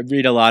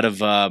read a lot of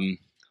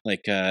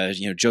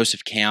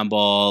Joseph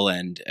Campbell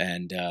and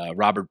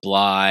Robert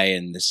Bly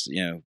and this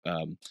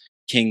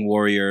king,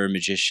 warrior,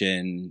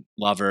 magician,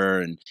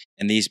 lover, and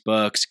these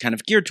books kind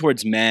of geared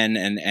towards men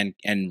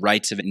and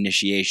rites of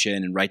initiation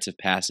and rites of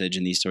passage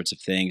and these sorts of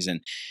things. And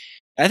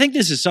I think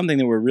this is something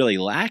that we're really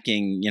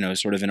lacking,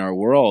 sort of in our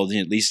world,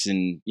 at least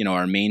in,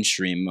 our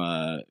mainstream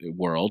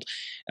world,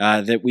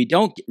 that we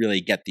don't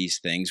really get these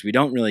things. We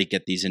don't really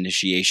get these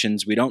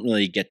initiations. We don't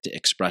really get to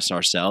express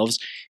ourselves,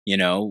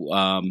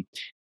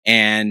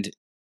 and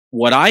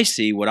what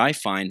I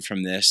find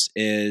from this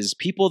is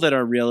people that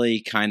are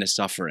really kind of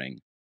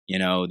suffering.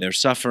 They're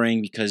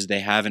suffering because they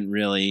haven't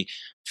really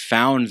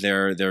found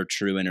their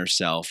true inner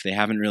self. They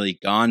haven't really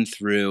gone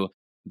through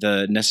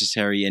the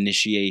necessary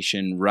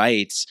initiation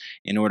rites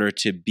in order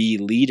to be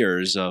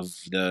leaders of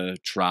the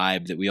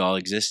tribe that we all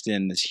exist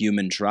in, this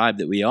human tribe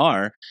that we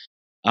are.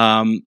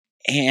 And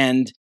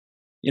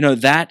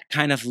that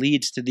kind of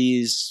leads to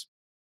these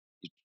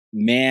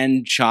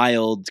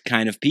man-child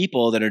kind of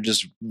people that are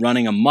just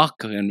running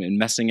amok and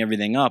messing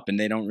everything up, and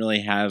they don't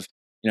really have,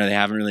 they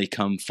haven't really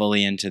come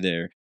fully into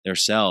their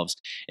selves.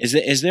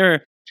 Is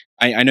there?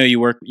 I know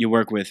you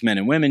work with men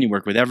and women. You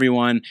work with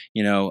everyone.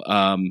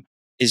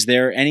 Is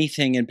there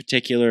anything in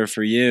particular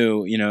for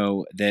you?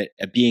 That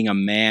being a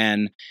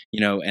man,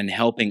 and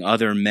helping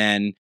other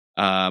men,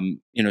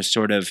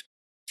 sort of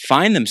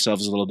find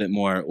themselves a little bit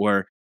more,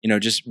 or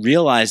just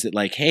realize that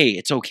like, hey,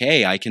 it's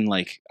okay. I can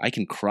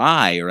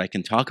cry, or I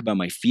can talk about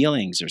my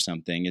feelings or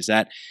something. Is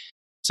that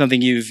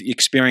something you've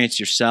experienced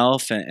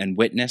yourself and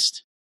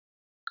witnessed?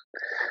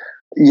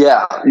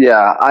 Yeah.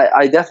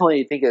 I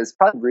definitely think it's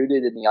probably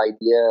rooted in the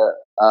idea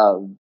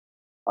of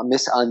a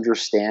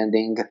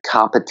misunderstanding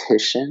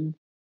competition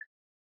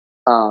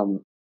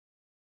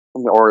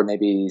Or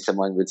maybe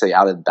someone would say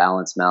out of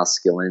balance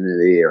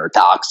masculinity or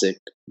toxic.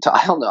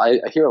 I don't know.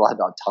 I hear a lot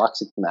about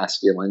toxic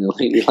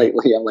masculinity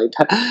lately. I'm like,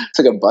 it's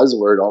like a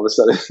buzzword all of a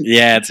sudden.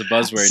 Yeah, it's a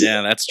buzzword.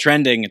 Yeah, that's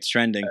trending. It's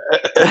trending.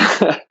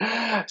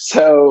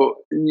 So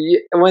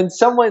when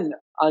someone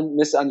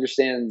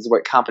misunderstands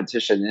what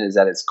competition is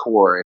at its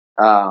core,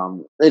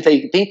 if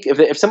they think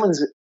if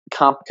someone's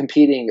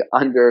competing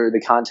under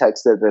the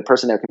context that the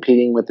person they're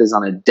competing with is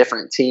on a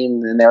different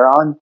team than they're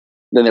on,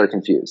 then they're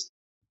confused,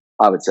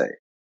 I would say.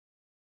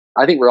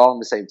 I think we're all on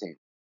the same team.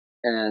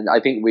 And I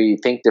think we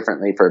think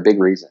differently for a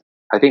big reason.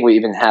 I think we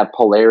even have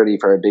polarity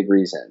for a big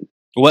reason.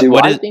 What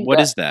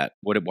is that?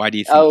 Why do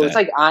you think that? It's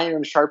like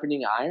iron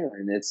sharpening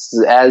iron. It's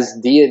as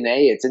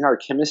DNA. It's in our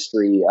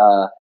chemistry.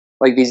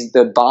 Like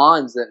the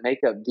bonds that make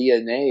up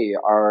DNA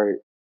are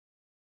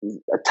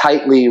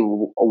tightly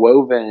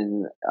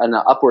woven in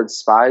an upward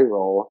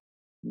spiral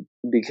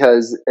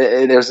because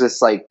there's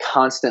this like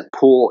constant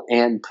pull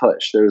and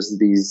push.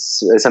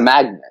 It's a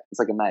magnet. It's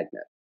like a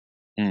magnet.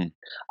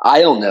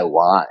 I don't know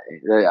why.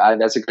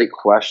 That's a great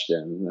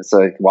question. It's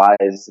like, why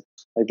is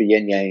like the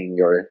yin yang,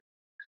 or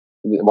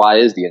why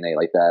is DNA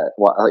like that?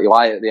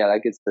 Why? Yeah, that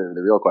gets to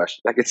the real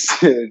question.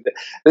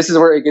 This is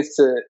where it gets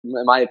to,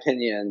 in my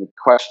opinion,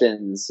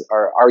 questions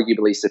are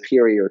arguably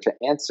superior to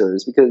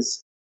answers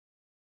because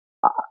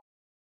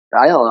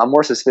I don't know. I'm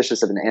more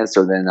suspicious of an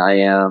answer than I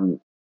am.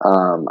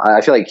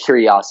 I feel like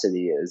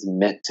curiosity is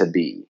meant to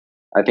be.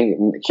 I think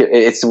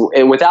it's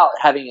without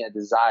having a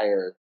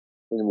desire.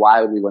 And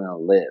why would we want to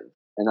live?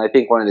 And I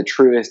think one of the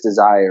truest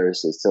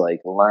desires is to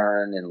like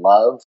learn and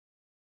love.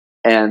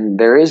 And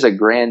there is a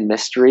grand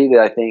mystery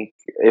that I think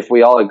if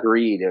we all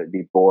agreed, it would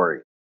be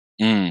boring.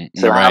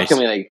 So how can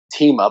we like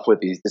team up with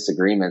these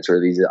disagreements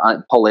or these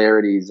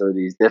polarities or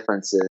these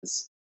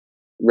differences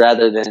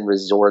rather than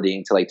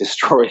resorting to like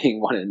destroying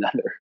one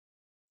another?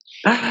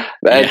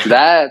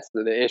 That's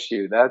the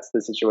issue. That's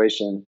the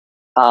situation.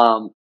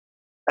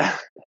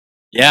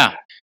 Yeah.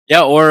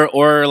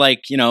 Or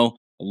like,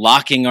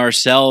 locking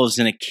ourselves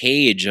in a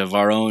cage of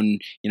our own,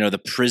 the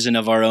prison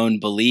of our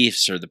own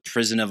beliefs or the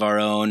prison of our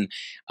own,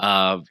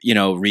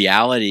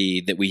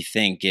 reality that we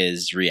think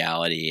is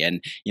reality.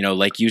 And,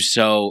 like you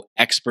so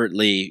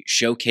expertly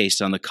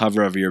showcased on the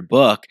cover of your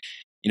book,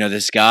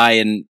 this guy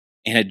in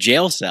a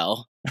jail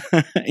cell,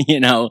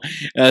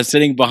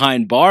 sitting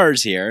behind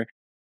bars here.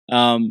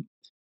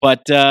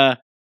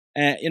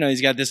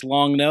 He's got this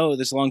long nose,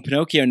 this long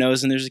Pinocchio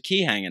nose, and there's a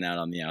key hanging out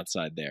on the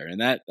outside there. And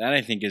that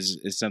I think is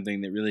something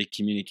that really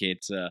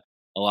communicates a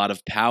lot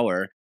of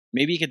power.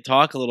 Maybe you could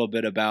talk a little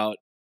bit about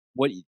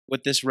what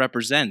this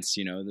represents,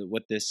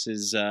 what this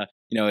is,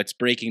 it's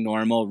breaking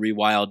normal,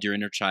 rewild your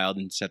inner child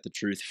and set the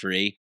truth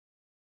free.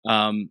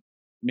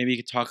 Maybe you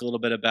could talk a little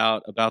bit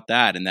about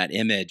that and that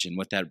image and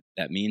what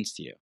that means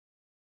to you.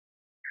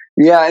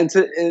 Yeah, and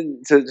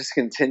to just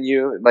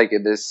continue, like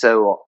it is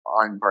so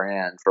on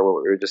brand for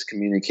what we were just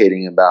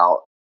communicating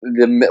about.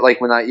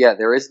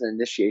 There is an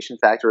initiation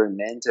factor in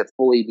men to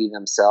fully be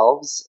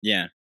themselves.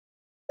 Yeah,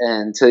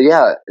 and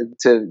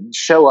to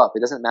show up. It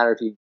doesn't matter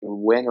if you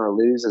win or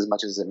lose as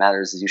much as it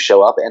matters as you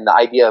show up. And the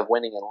idea of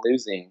winning and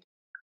losing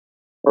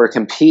or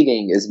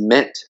competing is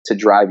meant to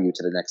drive you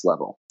to the next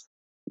level.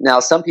 Now,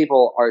 some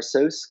people are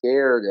so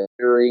scared of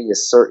hearing a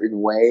certain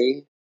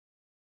way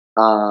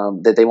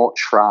that they won't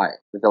try,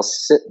 that they'll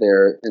sit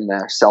there in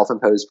their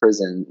self-imposed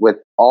prison with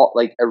all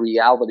like a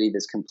reality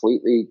that's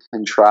completely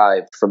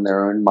contrived from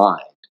their own mind.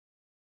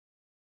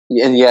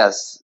 And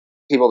yes,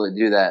 people that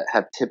do that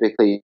have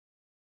typically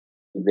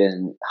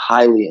been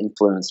highly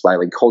influenced by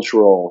like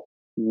cultural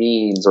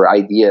memes or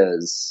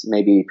ideas,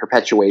 maybe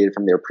perpetuated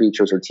from their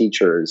preachers or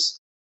teachers,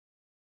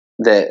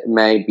 that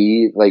may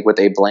be like what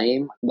they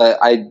blame. But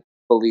I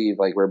believe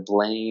like where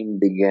blame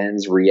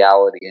begins,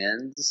 reality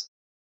ends.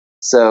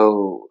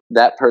 So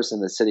that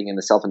person that's sitting in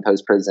the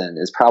self-imposed prison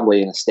is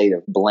probably in a state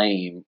of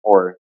blame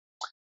or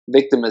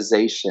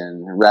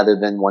victimization rather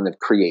than one of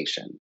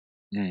creation.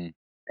 And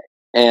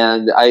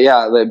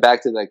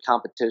back to the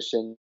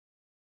competition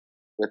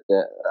with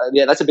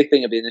that's a big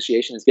thing of the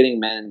initiation, is getting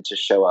men to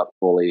show up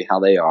fully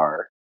how they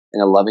are in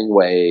a loving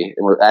way,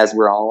 and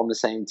we're all on the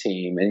same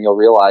team. And you'll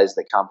realize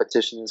that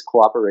competition is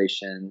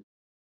cooperation,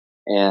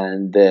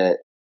 and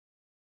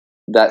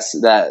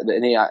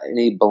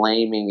any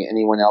blaming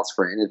anyone else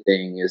for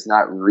anything is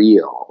not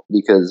real,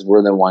 because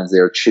we're the ones that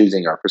are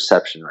choosing our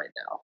perception right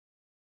now.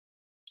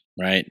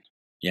 Right.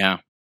 Yeah.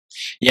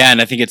 Yeah.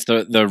 And I think it's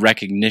the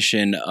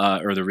recognition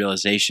or the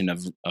realization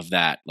of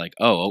that, like,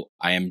 oh,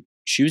 I am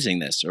choosing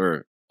this,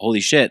 or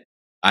holy shit,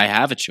 I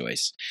have a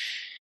choice.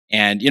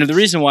 And, the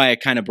reason why I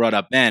kind of brought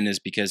up men is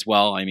because,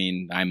 well, I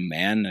mean, I'm a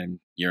man and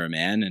you're a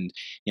man. And,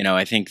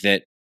 I think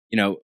that,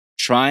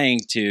 trying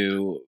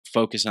to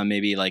focus on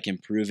maybe like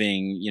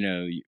improving,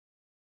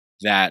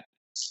 that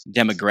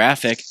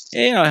demographic,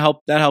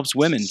 that helps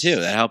women too.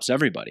 That helps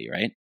everybody,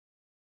 right?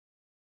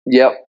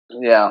 Yep.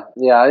 Yeah.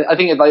 I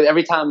think like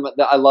every time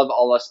I love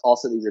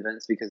also these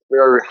events because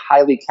we're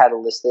highly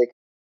catalytic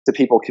to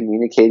people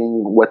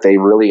communicating what they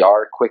really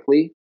are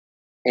quickly.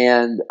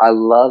 And I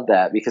love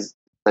that because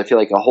I feel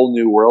like a whole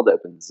new world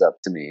opens up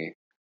to me.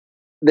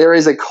 There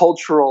is a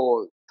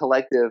cultural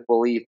collective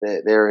belief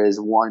that there is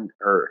one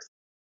Earth,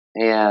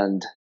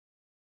 and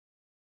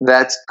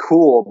that's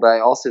cool. But I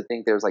also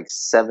think there's like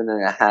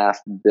 7.5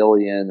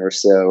 billion or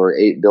so, or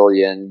 8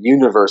 billion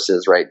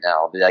universes right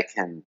now that I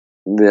can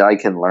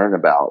learn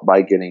about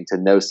by getting to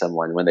know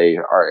someone when they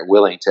are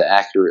willing to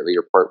accurately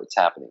report what's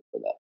happening for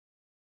them.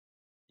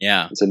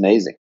 Yeah. It's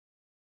amazing.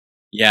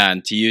 Yeah.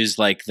 And to use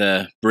like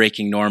the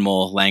breaking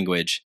normal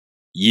language,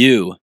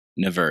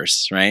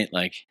 universe, right?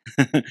 Like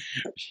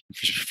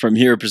from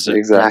your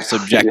Exactly.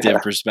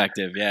 subjective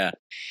perspective. Yeah.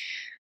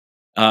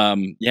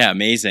 Yeah.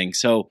 Amazing.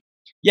 So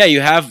yeah,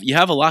 you have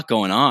a lot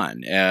going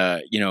on.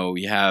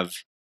 You have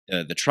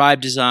the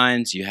tribe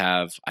designs. You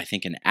have, I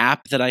think, an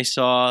app that I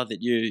saw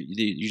that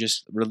you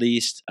just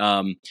released.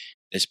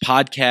 This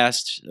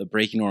podcast, the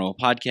Breaking Normal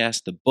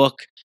podcast, the book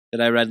that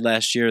I read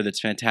last year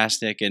that's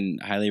fantastic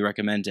and highly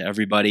recommend to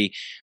everybody.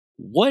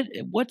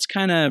 What's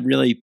kind of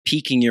really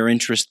piquing your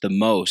interest the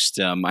most?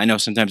 I know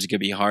sometimes it could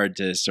be hard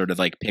to sort of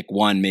like pick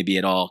one. Maybe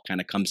it all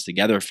kind of comes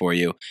together for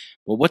you.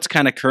 But what's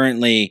kind of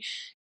currently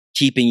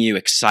keeping you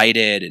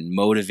excited and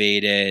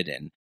motivated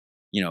and,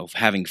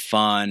 having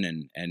fun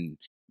and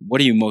what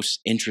are you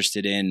most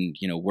interested in,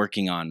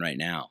 working on right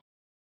now?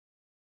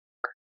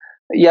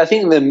 Yeah, I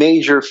think the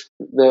major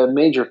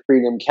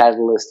freedom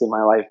catalyst in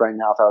my life right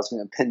now, if I was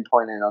going to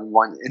pinpoint it on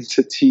one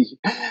entity,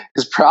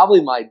 is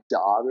probably my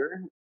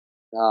daughter.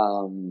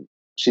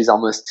 She's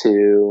almost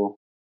 2.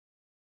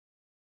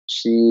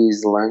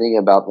 She's learning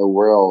about the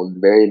world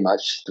very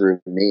much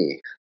through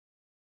me.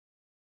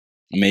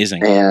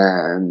 Amazing.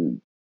 And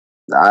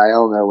I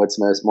don't know what's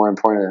more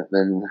important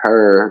than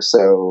her.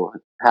 So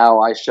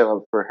how I show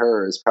up for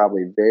her is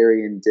probably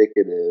very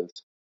indicative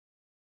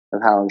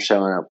of how I'm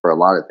showing up for a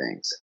lot of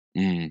things,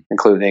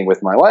 including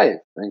with my wife,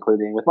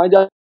 including with my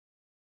dog,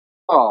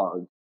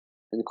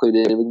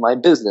 including with my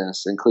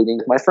business, including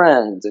with my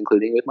friends,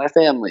 including with my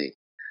family,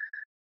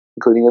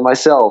 including with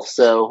myself.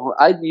 So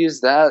I'd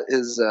use that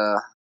as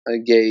a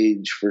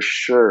gauge for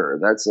sure.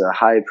 That's a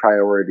high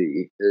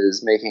priority,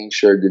 is making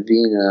sure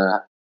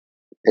Davina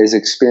is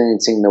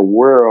experiencing the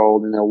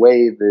world in a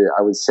way that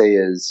I would say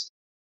is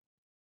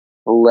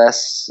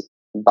less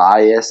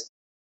biased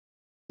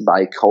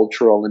by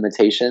cultural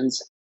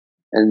limitations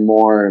and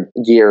more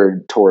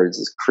geared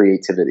towards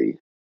creativity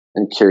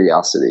and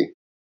curiosity.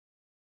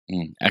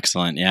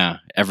 Excellent. Yeah.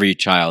 Every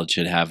child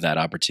should have that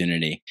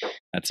opportunity.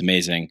 That's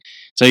amazing.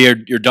 So your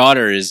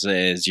daughter is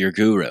your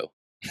guru.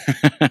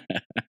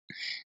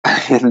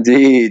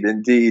 Indeed.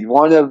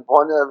 One of,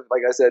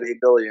 like I said, 8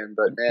 billion,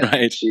 but man,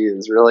 right. She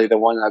is really the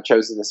one I've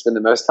chosen to spend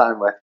the most time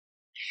with.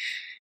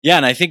 Yeah.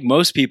 And I think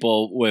most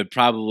people would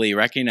probably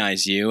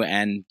recognize you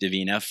and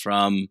Davina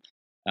from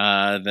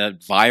the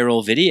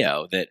viral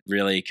video that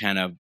really kind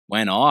of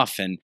went off,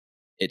 and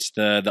it's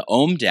the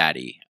Om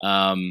Daddy.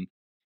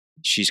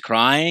 She's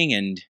crying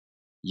and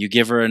you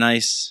give her a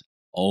nice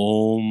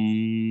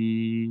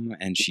Om,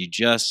 and she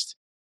just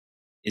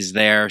is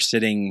there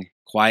sitting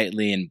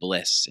quietly in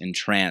bliss,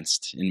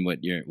 entranced in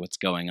what's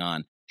going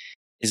on.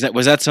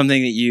 Was that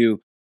something that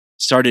you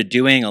started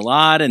doing a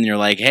lot and you're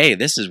like, hey,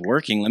 this is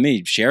working, let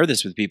me share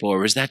this with people? Or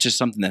was that just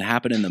something that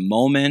happened in the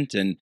moment?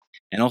 And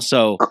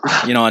also,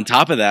 on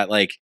top of that,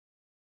 like,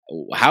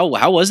 how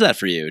was that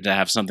for you to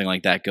have something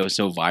like that go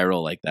so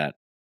viral like that?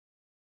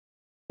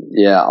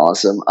 Yeah,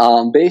 awesome.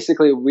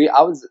 Basically, my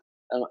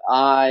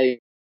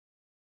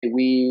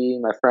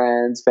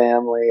friends,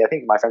 family, I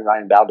think my friend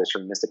Ryan Baldus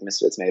from Mystic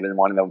Misfits may have been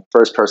one of the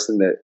first person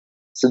that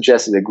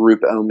suggested a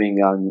group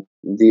oming on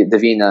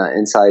Davina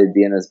inside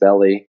Deanna's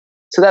belly.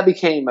 So that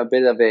became a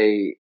bit of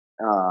a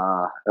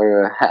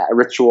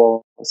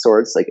ritual of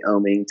sorts, like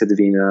oming to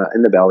Davina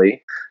in the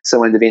belly. So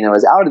when Davina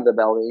was out of the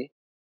belly,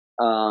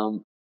 I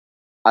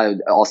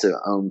would also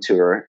om to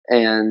her.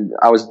 And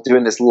I was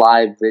doing this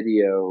live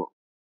video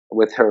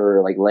with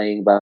her, like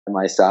laying by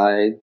my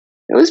side.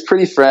 It was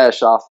pretty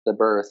fresh off the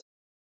birth,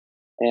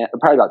 and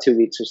probably about 2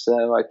 weeks or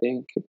so, I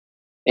think.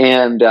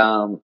 And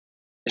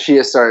she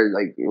just started,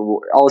 like,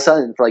 all of a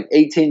sudden, for like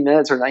 18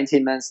 minutes or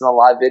 19 minutes in the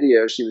live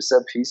video, she was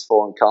so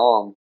peaceful and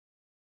calm.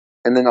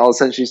 And then all of a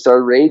sudden, she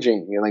started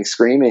raging and like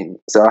screaming.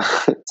 So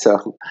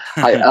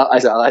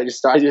I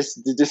just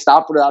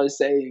stopped what I was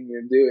saying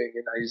and doing,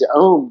 and I just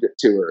owned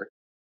to her.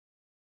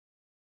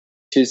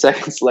 2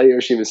 seconds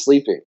later, she was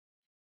sleeping.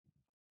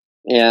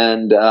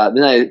 And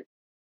then I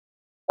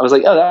was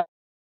like, oh, that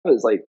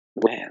was like,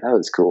 man, that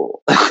was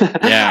cool.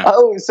 Yeah.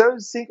 Oh, so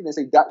synchronous.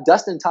 Like,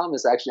 Dustin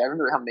Thomas, actually, I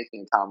remember him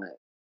making a comment.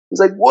 He's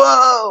like,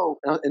 whoa!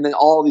 And then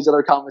all these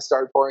other comments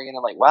started pouring in.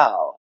 I'm like,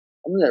 wow,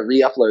 I'm going to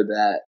re-upload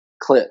that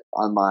clip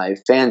on my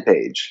fan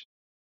page.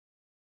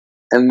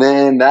 And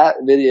then that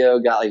video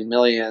got like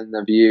millions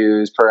of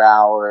views per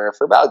hour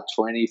for about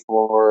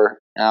 24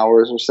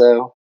 hours or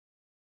so.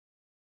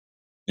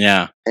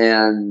 Yeah.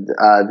 And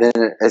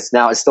then it's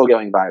still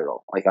going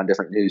viral, like on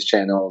different news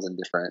channels and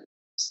different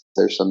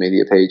social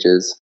media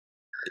pages.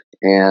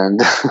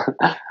 And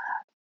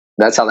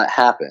that's how that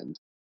happened.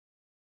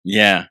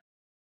 Yeah.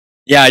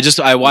 Yeah,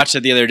 I watched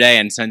it the other day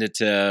and sent it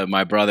to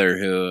my brother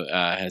who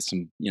has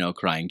some,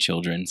 crying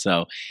children.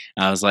 So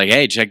I was like,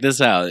 "Hey, check this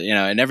out!"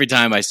 And every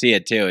time I see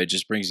it too, it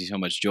just brings me so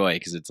much joy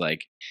because it's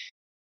like,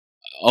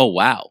 "Oh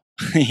wow,"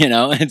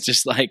 It's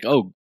just like,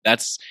 "Oh,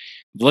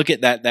 look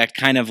at that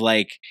kind of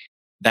like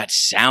that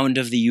sound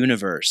of the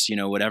universe,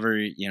 whatever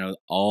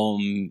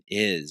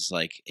is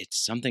like.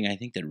 It's something I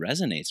think that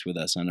resonates with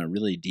us on a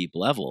really deep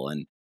level,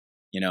 and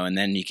and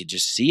then you could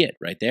just see it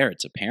right there.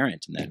 It's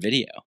apparent in that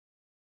video."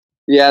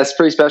 Yeah, it's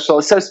pretty special.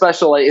 It's so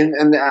special, like,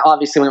 and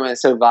obviously when it went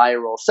so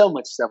viral, so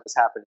much stuff was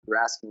happening. You were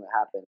asking what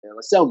happened. There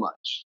was so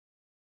much.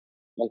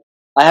 Like,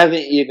 I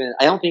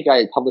don't think I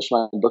had published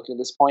my book at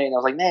this point, and I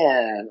was like,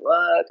 man,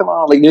 come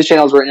on. Like, news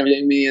channels were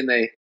interviewing me, and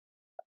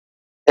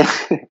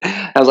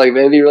I was like,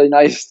 man, it'd be really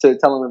nice to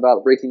tell them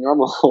about Breaking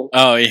Normal.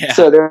 Oh, yeah.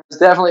 So there was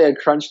definitely a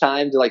crunch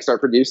time to, like,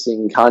 start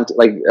producing content,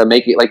 like,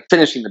 making, like,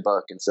 finishing the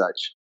book and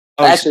such.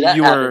 Oh, actually, so that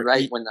happened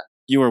right when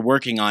you were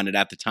working on it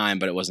at the time,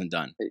 but it wasn't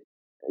done.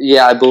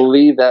 Yeah, I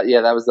believe that. Yeah,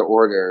 that was the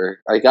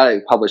order. I got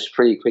it published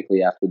pretty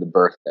quickly after the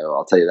birth, though.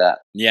 I'll tell you that.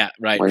 Yeah,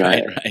 right. When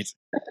I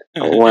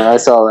I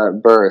saw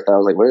that birth, I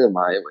was like, "What am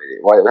I waiting?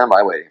 Why am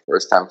I waiting for?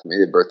 It's time for me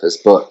to birth this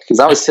book,"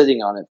 because I was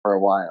sitting on it for a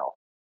while.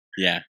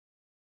 Yeah.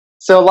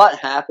 So a lot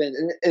happened,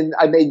 and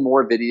I made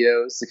more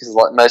videos because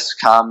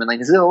most common, like,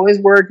 does it always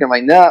work? I'm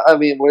like, no. I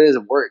mean, what does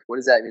it work? What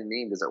does that even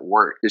mean? Does it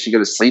work? Does she go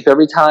to sleep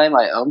every time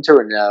I owned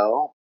her?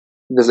 No.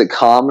 Does it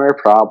calm her?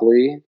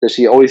 Probably. Does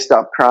she always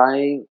stop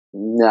crying?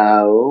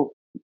 No.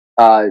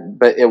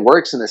 But it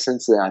works in the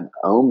sense that I'm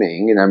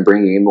oming and I'm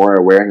bringing more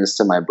awareness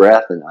to my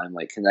breath and I'm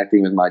like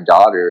connecting with my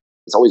daughter.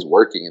 It's always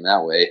working in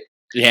that way.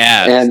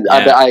 Yeah. And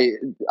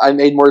I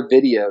made more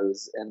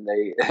videos and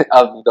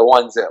of the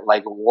ones that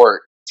like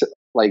worked.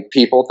 Like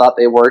people thought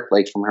they worked,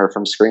 like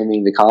from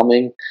screaming to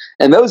calming,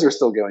 and those are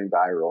still going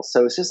viral.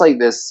 So it's just like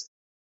this.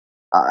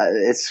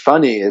 It's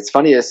funny. It's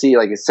funny to see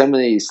like so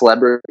many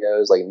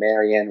celebrities, like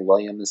Marianne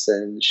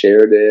Williamson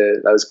shared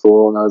it. That was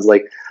cool, and I was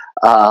like,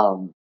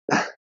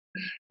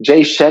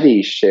 Jay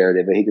Shetty shared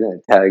it, but he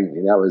didn't tag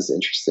me. That was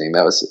interesting.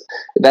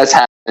 That's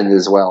happened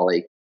as well.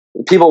 Like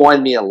people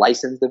wanted me to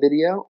license the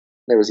video.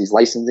 There was these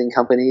licensing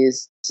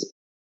companies,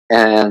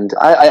 and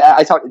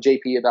I talked to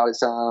JP about it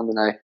some,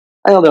 and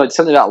I don't know. It's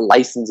something about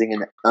licensing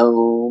an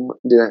ohm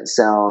didn't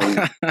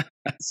sound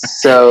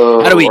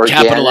so. How do we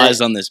organic.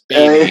 Capitalize on this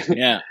baby?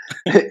 Yeah,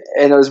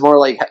 and it was more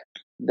like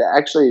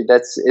actually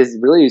it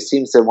really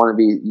seems to want to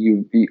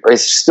be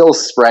it's still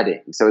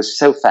spreading. So it's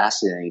so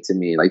fascinating to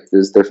me. Like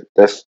there's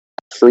the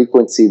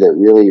frequency that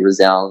really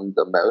resounds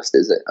the most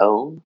is an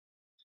ohm.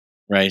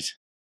 Right.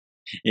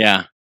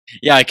 Yeah.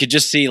 Yeah, I could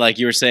just see, like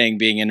you were saying,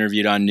 being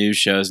interviewed on news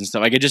shows and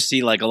stuff. I could just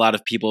see, like, a lot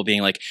of people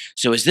being like,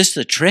 so is this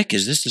the trick?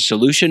 Is this the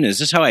solution? Is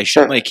this how I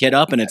shut my kid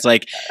up? And it's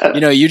like,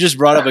 you just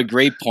brought up a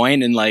great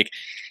point and, like,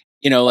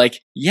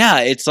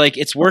 yeah, it's like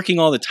it's working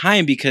all the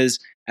time because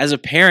as a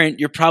parent,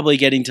 you're probably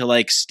getting to,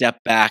 like,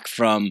 step back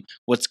from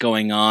what's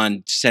going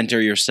on,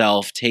 center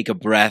yourself, take a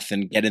breath,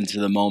 and get into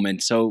the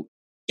moment. So,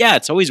 yeah,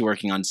 it's always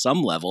working on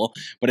some level,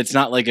 but it's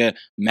not like a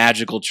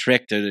magical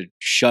trick to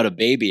shut a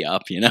baby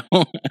up,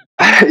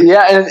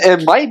 Yeah, and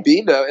it might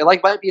be though. It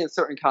might be in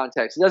certain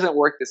contexts. It doesn't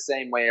work the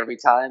same way every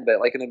time, but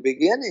like in the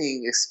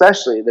beginning,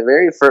 especially the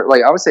very first,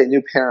 like I would say,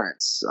 new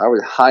parents, I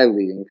would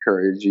highly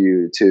encourage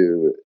you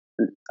to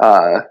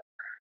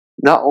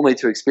not only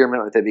to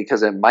experiment with it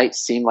because it might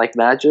seem like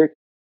magic,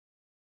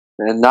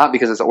 and not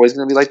because it's always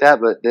going to be like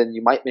that, but then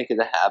you might make it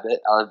a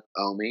habit of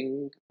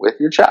oming with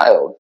your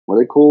child. What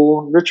a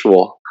cool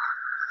ritual.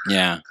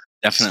 Yeah,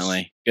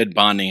 definitely. Good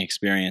bonding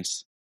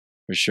experience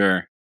for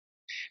sure.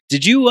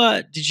 Did you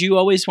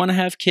always want to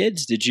have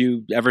kids? Did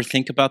you ever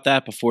think about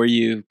that before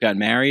you got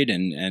married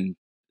and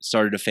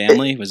started a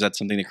family? Was that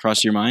something that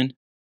crossed your mind?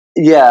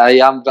 Yeah,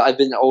 I've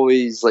been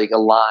always like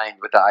aligned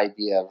with the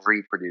idea of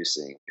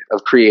reproducing,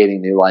 of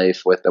creating new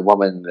life with the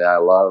woman that I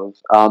love.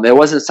 It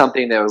wasn't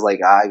something that was like,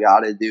 I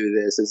gotta do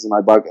this. This is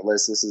my bucket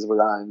list. This is what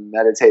I'm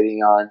meditating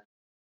on.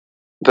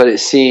 But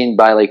it's seen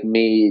by like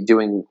me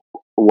doing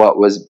what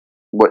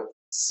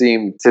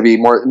seemed to be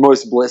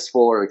most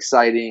blissful or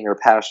exciting or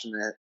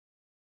passionate,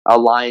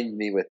 aligned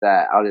me with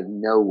that out of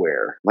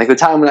nowhere. Like the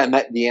time when I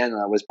met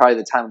Deanna was probably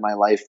the time of my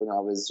life when I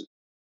was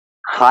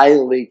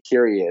highly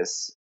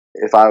curious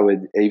if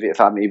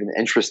I'm even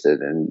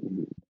interested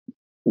in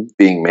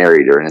being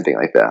married or anything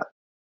like that.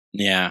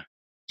 Yeah.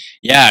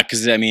 Yeah,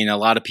 because I mean, a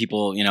lot of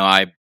people,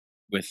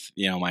 with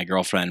my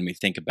girlfriend, we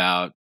think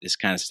about this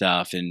kind of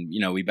stuff, and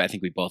I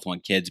think we both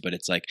want kids, but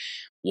it's like,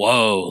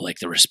 whoa, like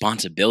the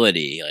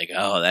responsibility, like,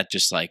 oh, that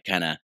just like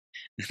kind of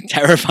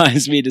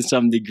terrifies me to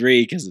some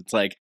degree because it's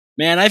like,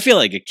 man, I feel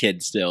like a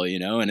kid still,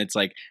 and it's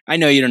like, I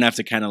know you don't have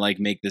to kind of like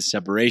make this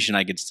separation.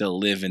 I could still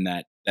live in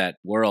that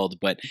world,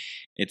 but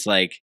it's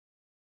like,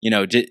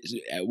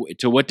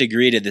 to what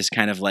degree did this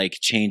kind of like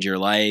change your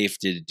life?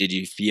 Did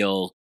you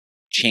feel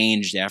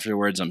changed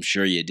afterwards? I'm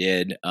sure you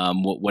did.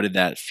 What did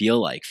that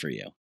feel like for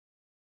you?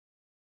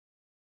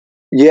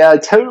 Yeah, a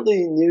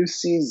totally new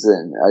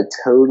season,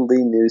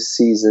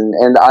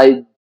 and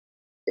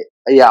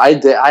Yeah, I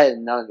did. I had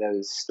none of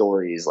those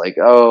stories. Like,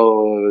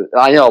 oh,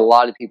 I know a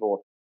lot of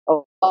people. A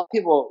lot of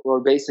people were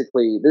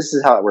basically. This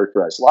is how it worked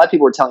for us. A lot of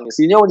people were telling us,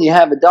 when you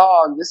have a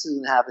dog, this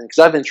isn't happening.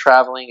 Because I've been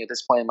traveling at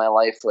this point in my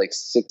life for like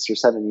 6 or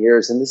 7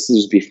 years, and this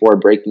is before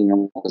Breaking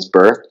Normal was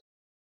birthed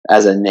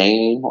as a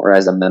name or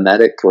as a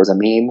mimetic or as a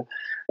meme.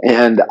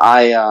 And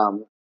I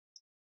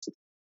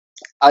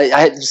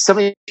had so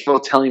many people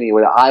telling me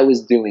what I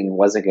was doing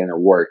wasn't going to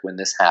work when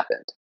this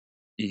happened.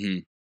 Mm-hmm.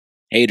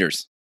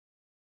 Haters.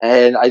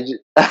 And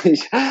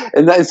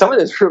and then some of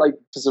this were like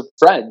just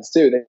friends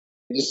too. They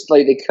just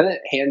like they couldn't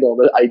handle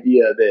the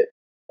idea that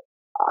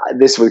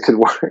this could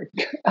work.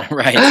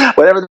 Right.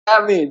 Whatever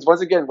that means.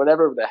 Once again,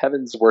 whatever the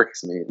heavens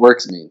works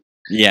me.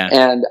 Yeah.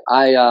 And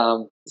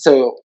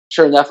so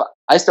sure enough,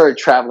 I started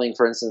traveling.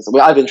 For instance,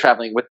 I've been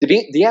traveling with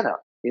Deanna.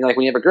 Like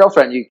when you have a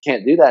girlfriend, you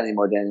can't do that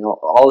anymore, Daniel.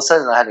 All of a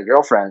sudden, I had a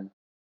girlfriend,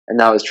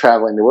 and I was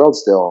traveling the world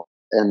still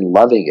and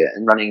loving it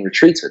and running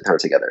retreats with her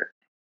together.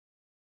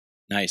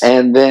 Nice.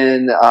 And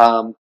then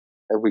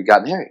we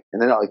got married,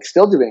 and then like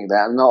still doing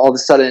that. And all of a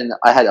sudden,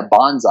 I had a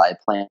bonsai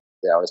plant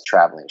that I was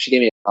traveling. She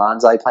gave me a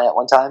bonsai plant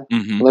one time.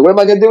 Mm-hmm. I'm like, what am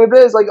I going to do with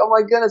this? Like, oh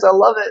my goodness, I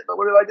love it, but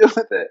what do I do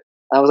with it?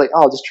 And I was like,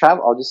 oh, I'll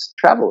just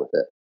travel with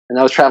it. And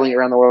I was traveling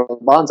around the world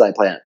with a bonsai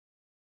plant.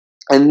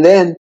 And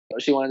then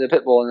she wanted a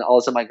pit bull, and all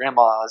of a sudden my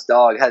grandma's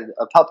dog had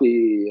a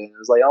puppy, and it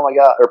was like, oh my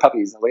god, or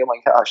puppies. And I was like, oh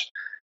my gosh,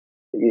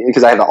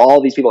 because I have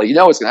all these people like,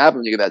 what's going to happen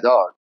when you get that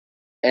dog.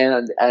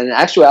 And in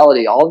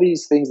actuality, all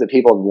these things that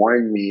people had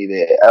warned me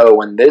that,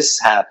 when this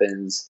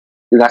happens,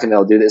 you're not going to be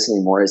able to do this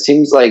anymore. It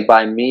seems like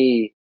by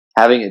me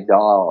having a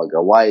dog,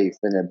 a wife,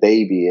 and a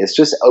baby, it's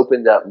just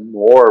opened up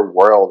more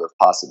world of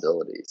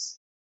possibilities.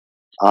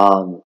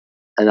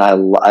 And I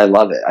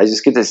love it. I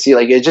just get to see,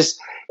 like,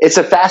 it's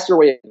a faster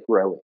way of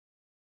growing.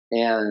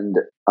 And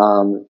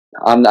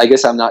I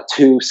guess I'm not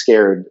too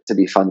scared to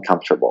be fun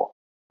comfortable.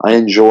 I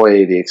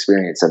enjoy the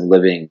experience of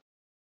living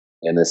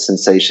and the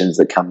sensations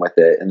that come with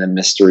it and the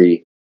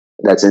mystery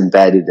that's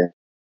embedded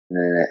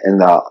in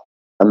the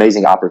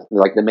amazing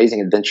the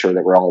amazing adventure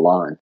that we're all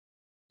on.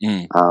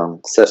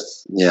 So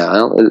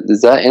yeah,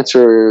 does that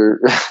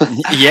answer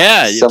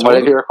somewhat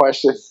of your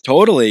question?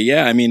 Totally.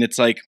 Yeah. I mean, it's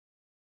like,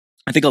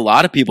 I think a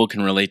lot of people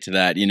can relate to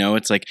that.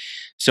 It's like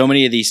so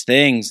many of these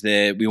things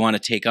that we want to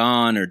take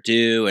on or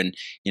do, and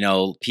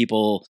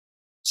people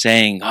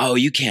saying, oh,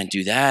 you can't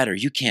do that, or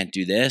you can't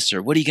do this,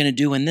 or what are you going to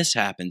do when this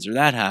happens or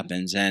that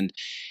happens? And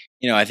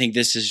I think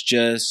this is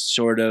just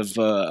sort of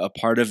a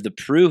part of the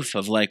proof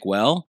of like,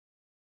 well,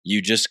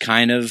 you just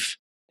kind of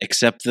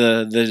accept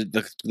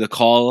the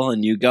call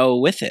and you go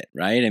with it,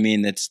 right? I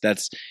mean,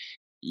 that's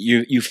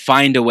you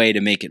find a way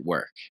to make it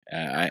work.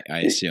 I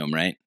assume,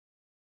 right?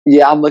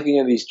 Yeah, I'm looking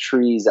at these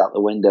trees out the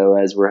window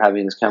as we're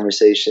having this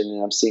conversation,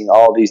 and I'm seeing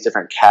all these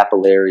different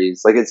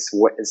capillaries. Like it's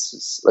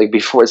like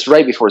it's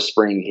right before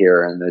spring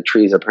here, and the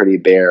trees are pretty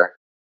bare.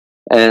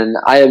 And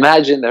I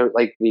imagine that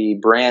like the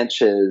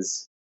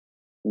branches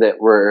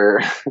that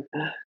were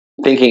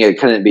thinking it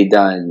couldn't be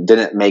done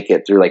didn't make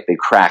it through like the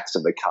cracks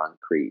of the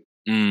concrete,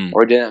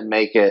 or didn't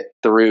make it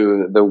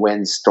through the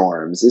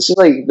windstorms. It's just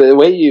like the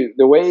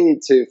way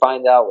to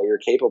find out what you're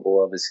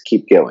capable of is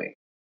keep going.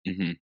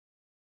 Mm-hmm.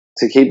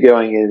 To keep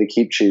going and to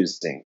keep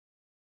choosing.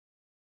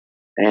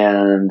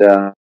 And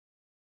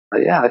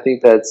I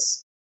think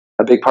that's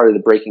a big part of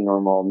the Breaking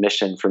Normal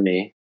mission for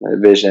me. My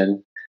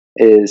vision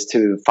is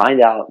to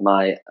find out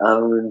my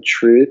own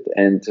truth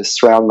and to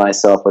surround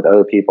myself with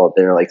other people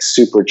that are like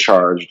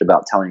supercharged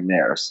about telling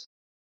theirs.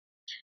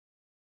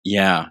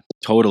 Yeah,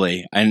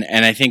 totally.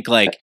 And I think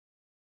like,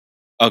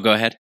 oh, go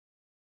ahead.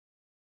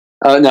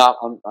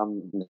 No,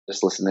 I'm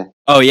just listening.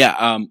 Oh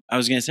yeah. I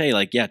was gonna say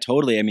like, yeah,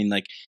 totally. I mean,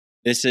 like,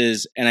 this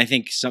is, and I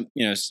think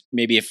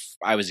maybe if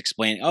I was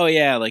explaining, oh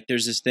yeah, like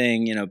there's this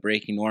thing,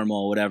 Breaking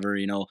Normal, whatever,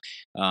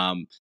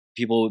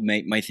 people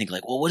might think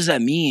like, well, what does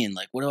that mean?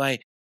 Like, what do I,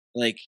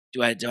 like,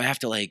 do I have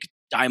to like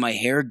dye my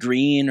hair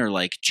green or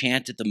like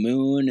chant at the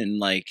moon and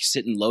like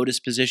sit in lotus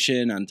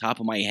position on top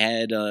of my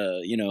head,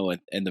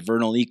 and the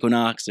vernal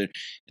equinox?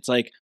 It's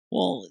like,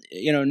 well,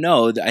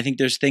 no, I think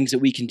there's things that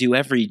we can do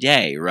every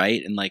day.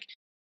 Right. And like,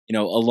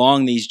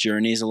 along these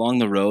journeys, along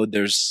the road,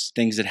 there's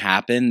things that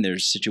happen,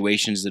 there's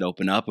situations that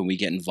open up and we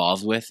get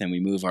involved with and we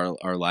move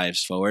our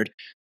lives forward.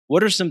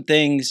 What are some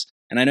things,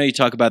 and I know you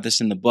talk about this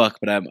in the book,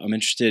 but I'm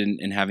interested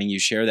in having you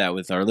share that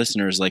with our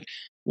listeners. Like,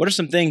 what are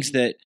some things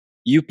that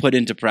you put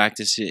into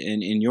practice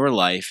in your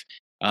life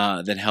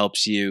that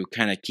helps you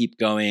kind of keep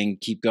going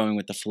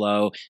with the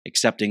flow,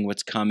 accepting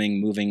what's coming,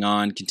 moving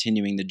on,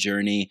 continuing the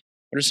journey?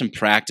 What are some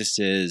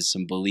practices,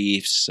 some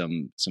beliefs,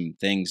 some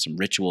things, some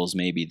rituals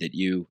maybe that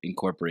you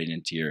incorporate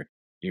into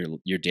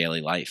your daily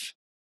life?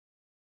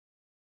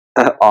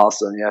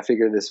 Awesome. Yeah, I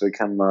figured this would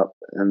come up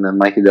in the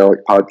Mycadelic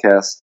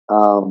podcast.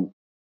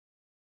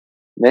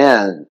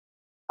 Man,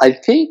 I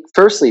think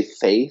firstly,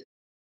 faith.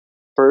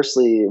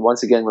 Firstly,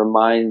 once again,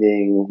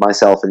 reminding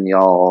myself and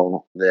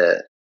y'all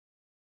that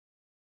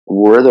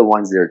we're the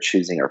ones that are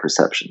choosing our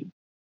perception.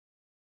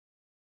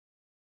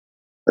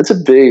 That's a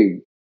big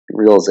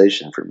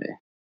realization for me.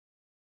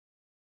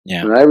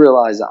 Yeah. And I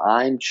realize that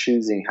I'm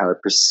choosing how to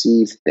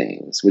perceive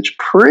things, which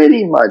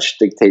pretty much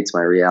dictates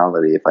my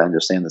reality, if I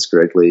understand this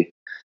correctly.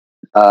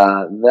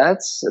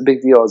 That's a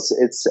big deal.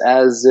 It's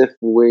as if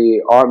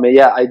we are.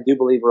 Yeah, I do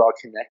believe we're all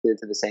connected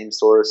to the same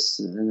source,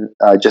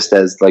 just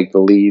as like the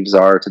leaves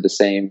are to the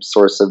same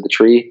source of the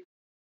tree.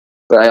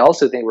 But I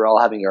also think we're all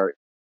having our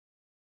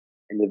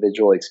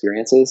individual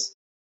experiences,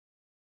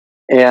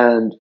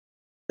 and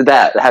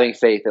that having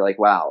faith that like,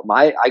 wow,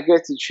 I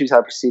get to choose how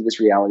to perceive this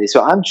reality.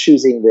 So I'm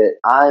choosing that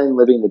I'm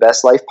living the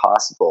best life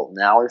possible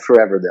now and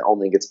forever. That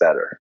only gets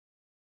better.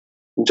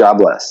 God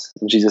bless.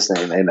 In Jesus'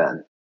 name,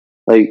 amen.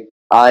 Like,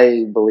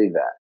 I believe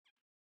that.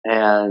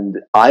 And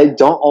I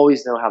don't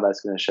always know how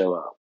that's going to show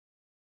up.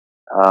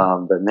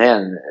 But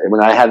man,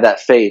 when I have that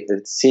faith,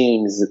 it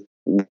seems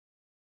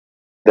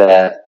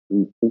that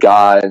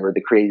God or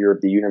the creator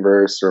of the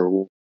universe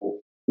or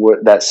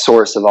that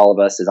source of all of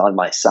us is on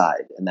my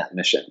side in that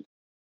mission.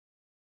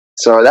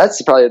 So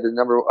that's probably the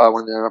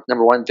one of the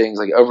number one things,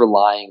 like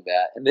overlying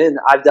that. And then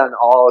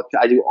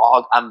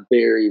I'm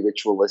very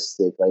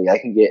ritualistic. Like I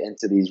can get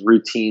into these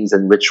routines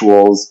and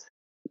rituals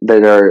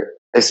that are,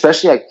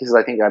 especially because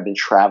I think I've been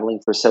traveling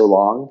for so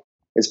long.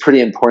 It's pretty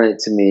important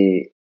to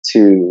me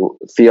to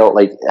feel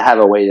like have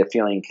a way of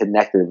feeling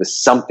connected with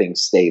something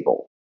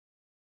stable.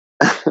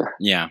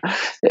 Yeah.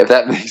 If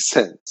that makes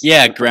sense.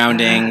 Yeah.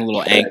 Grounding, a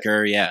little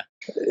anchor. Yeah.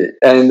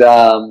 And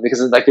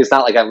because like it's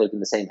not like I've lived in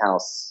the same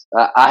house.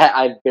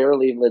 I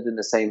barely lived in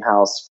the same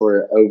house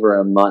for over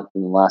a month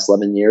in the last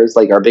 11 years.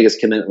 Like our biggest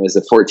commitment was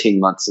the 14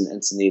 months in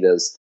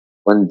Encinitas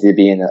when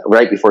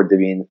right before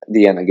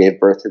Deanna gave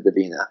birth to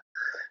Davina.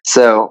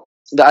 So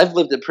I've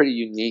lived a pretty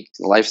unique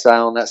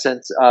lifestyle in that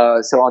sense.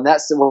 So on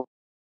that,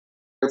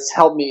 it's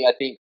helped me, I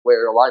think,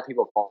 where a lot of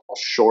people fall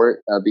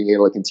short of being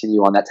able to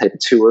continue on that type of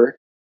tour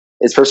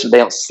is first they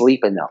don't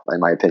sleep enough, in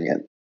my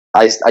opinion.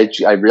 I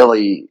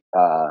really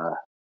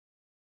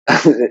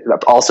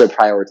also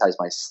prioritize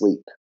my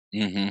sleep.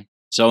 Mm-hmm.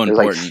 So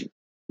important.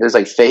 There's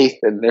like faith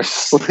and there's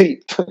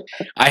sleep.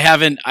 I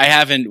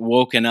haven't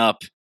woken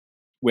up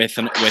with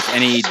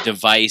any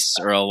device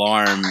or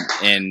alarm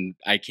in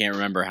I can't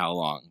remember how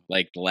long,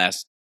 like the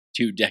last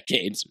 2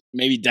 decades,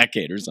 maybe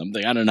decade or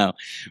something. I don't know,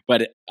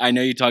 but I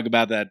know you talk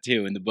about that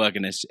too in the book,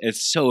 and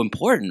it's so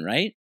important,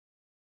 right?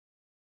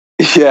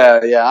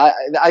 Yeah.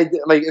 I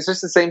like it's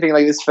just the same thing.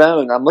 Like this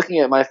phone, I'm looking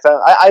at my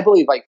phone. I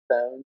believe like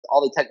phones,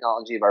 all the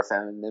technology of our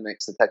phone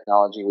mimics the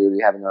technology we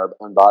already have in our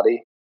own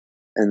body.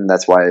 And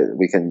that's why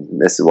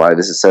this is why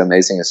this is so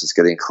amazing. It's just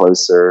getting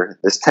closer.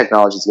 This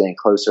technology is getting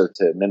closer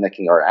to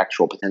mimicking our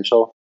actual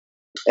potential.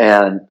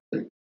 And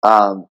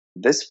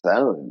this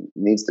phone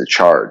needs to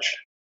charge.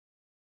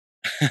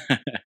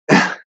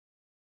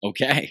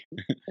 Okay.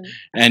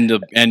 And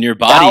your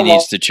body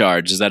needs to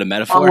charge. Is that a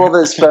metaphor?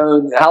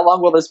 How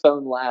long will this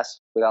phone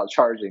last without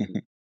charging?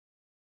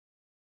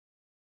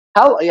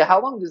 How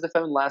long does the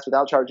phone last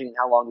without charging? And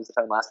how long does the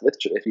phone last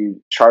if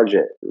you charge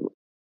it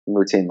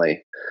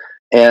routinely?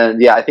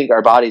 And yeah, I think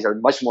our bodies are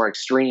much more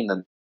extreme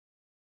than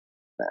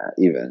that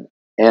even.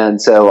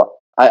 And so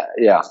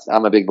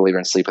I'm a big believer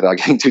in sleep without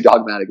getting too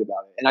dogmatic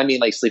about it. And I mean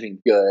like sleeping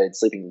good,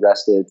 sleeping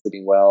rested,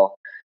 sleeping well.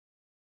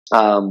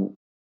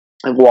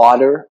 And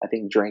water, I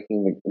think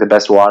drinking the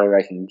best water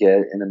I can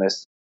get in the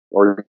most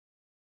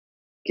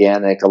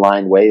organic,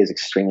 aligned way is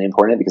extremely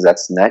important because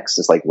that's next.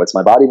 It's like, what's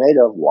my body made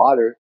of?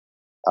 Water.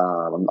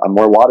 I'm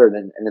more water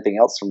than anything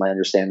else from my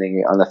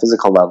understanding on the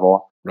physical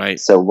level. Right.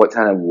 So what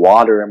kind of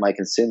water am I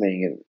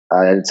consuming?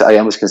 I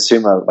almost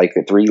consume like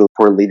 3 or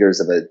 4 liters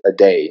of a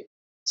day.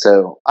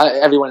 So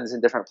everyone is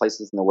in different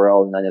places in the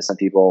world. And I know some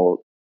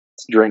people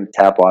drink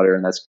tap water,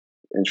 and that's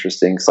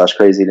interesting /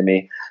 crazy to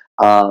me.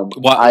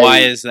 Why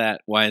is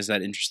that? Why is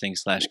that interesting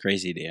 /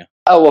 crazy to you?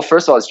 Oh, well,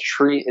 first of all,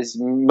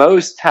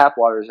 most tap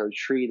waters are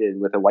treated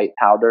with a white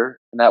powder.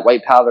 And that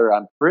white powder,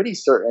 I'm pretty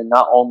certain,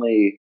 not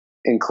only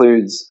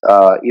includes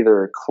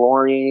either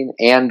chlorine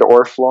and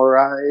or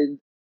fluoride,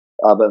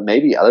 but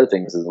maybe other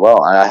things as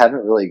well. I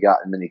haven't really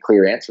gotten many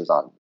clear answers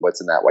on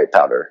what's in that white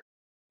powder,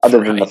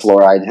 other than the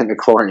fluoride and the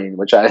chlorine,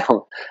 which I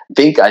don't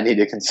think I need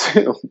to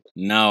consume.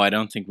 No, I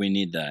don't think we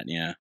need that.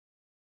 Yeah,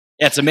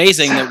 it's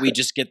amazing that we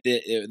just get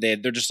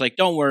they're just like,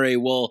 don't worry,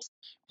 we'll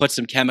put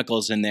some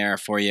chemicals in there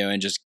for you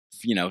and just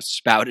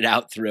spout it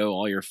out through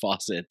all your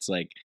faucets.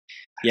 Like,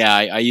 yeah,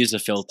 I use a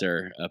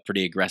filter, a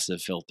pretty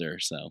aggressive filter,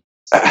 so.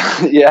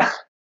 Yeah.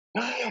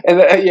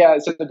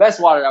 And so the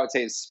best water I would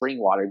say is spring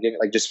water. Give it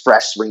like just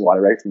fresh spring water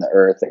right from the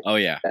earth. Oh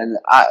yeah.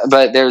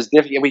 But there's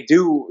different. We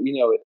do,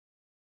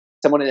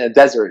 someone in a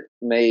desert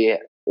it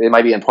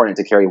might be important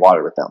to carry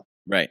water with them.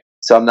 Right.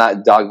 So I'm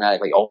not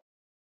dogmatic like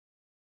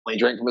only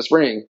drink from a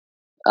spring.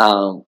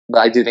 But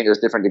I do think there's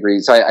different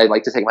degrees. So I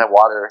like to take my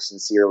water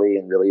sincerely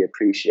and really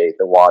appreciate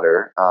the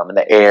water. And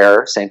the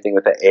air, same thing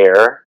with the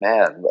air.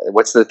 Man,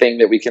 what's the thing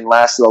that we can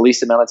last the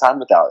least amount of time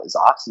without is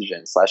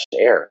oxygen /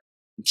 air.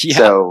 Yeah,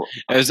 so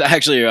it was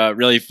actually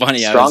really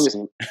funny. I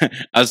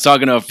was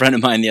talking to a friend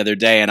of mine the other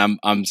day, and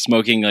I'm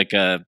smoking like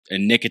a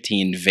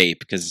nicotine vape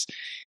because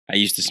I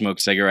used to smoke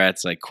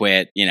cigarettes. I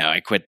quit. I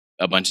quit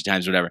a bunch of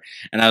times, whatever.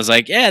 And I was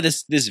like, yeah,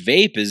 this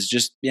vape is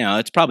just,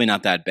 it's probably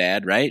not that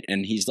bad, right?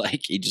 And he's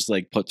like, he just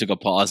like took a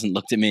pause and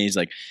looked at me. He's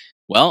like,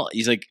 well,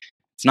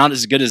 it's not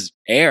as good as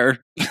air,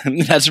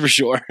 that's for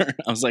sure.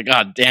 I was like,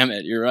 oh, damn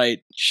it, you're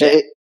right.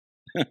 Shit.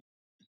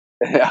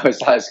 I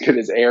was not as good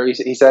as air.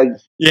 He said,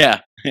 Yeah.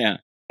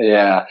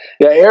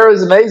 Air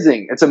is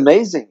amazing. It's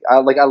amazing. I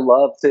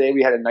love today.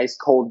 We had a nice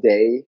cold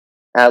day.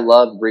 And I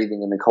love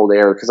breathing in the cold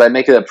air because I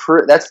make it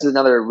that's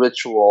another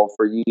ritual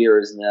for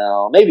years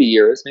now, maybe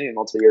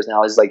multiple years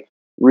now, is like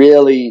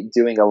really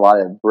doing a lot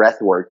of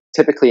breath work,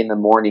 typically in the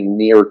morning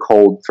near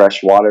cold,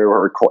 fresh water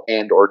or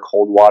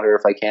cold water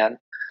if I can.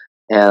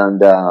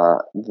 And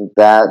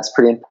that's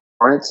pretty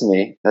important to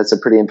me. That's a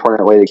pretty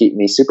important way to keep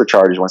me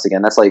supercharged once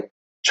again. That's like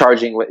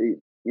charging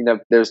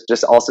there's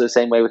just also the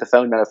same way with the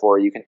phone metaphor.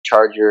 You can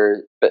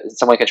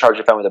someone can charge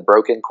your phone with a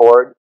broken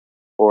cord,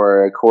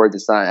 or a cord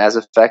that's not as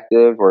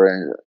effective,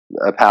 or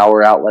a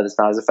power outlet that's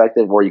not as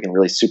effective, or you can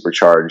really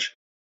supercharge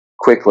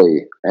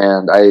quickly.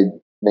 And I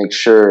make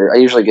sure I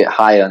usually get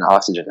high on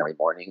oxygen every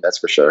morning. That's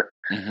for sure.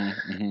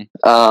 And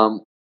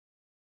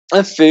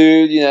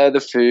food,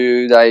 the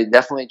food I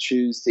definitely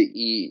choose to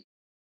eat.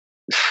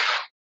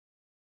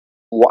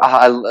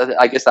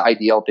 I guess the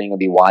ideal thing would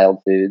be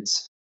wild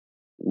foods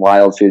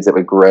that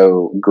would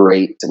grow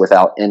great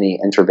without any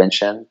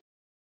intervention.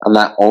 I'm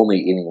not only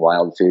eating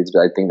wild foods, but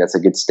I think that's a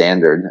good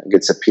standard, a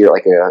good superior,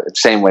 like a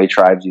same way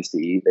tribes used to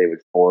eat. They would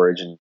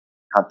forage and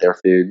hunt their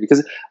food,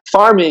 because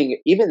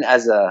farming, even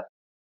as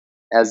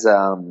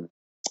an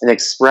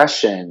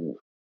expression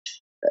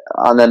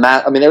on the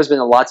map. I mean, there's been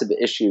lots of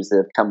issues that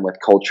have come with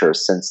culture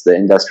since the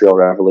Industrial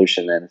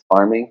Revolution and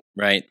farming.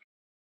 Right.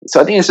 So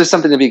I think it's just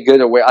something to be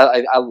good aware.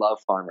 I love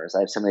farmers.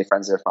 I have so many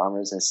friends that are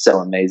farmers, and it's so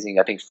amazing.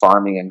 I think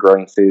farming and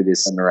growing food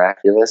is so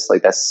miraculous.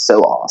 Like, that's so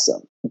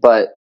awesome.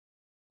 But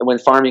when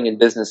farming and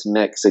business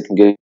mix, it can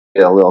get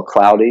a little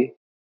cloudy.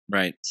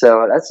 Right.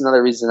 So that's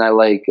another reason I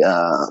like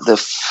the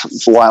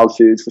wild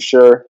foods for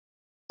sure.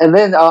 And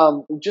then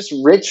just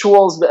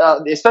rituals,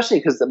 especially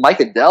because the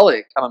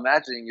mycadelic, I'm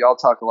imagining y'all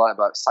talk a lot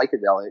about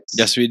psychedelics.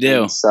 Yes, we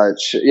do. And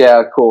such.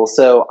 Yeah, cool.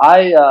 So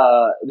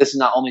this is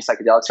not only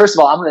psychedelics. First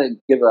of all, I'm going to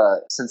give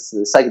since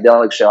the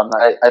psychedelic show,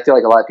 I feel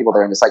like a lot of people that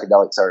are into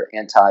psychedelics are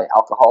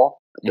anti-alcohol.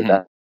 Mm-hmm.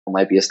 That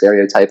might be a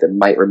stereotype that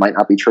might or might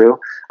not be true.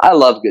 I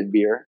love good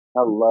beer.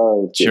 I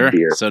love good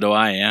beer. So do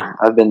I, yeah.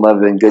 I've been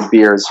loving good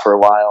beers for a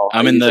while.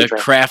 I'm in the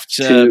craft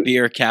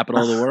beer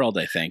capital of the world,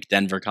 I think.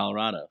 Denver,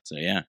 Colorado. So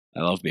yeah,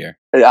 I love beer.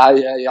 Yeah,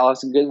 y'all have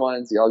some good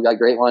ones. Y'all got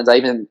great ones. I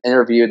even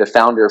interviewed the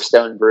founder of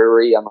Stone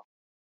Brewery on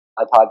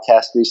my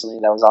podcast recently.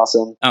 That was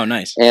awesome. Oh,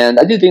 nice. And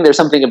I do think there's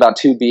something about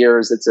 2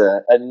 beers. It's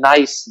a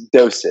nice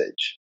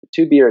dosage.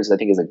 2 beers, I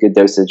think, is a good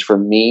dosage for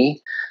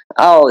me.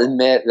 I'll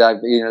admit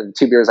that the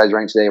 2 beers I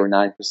drank today were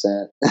 9%.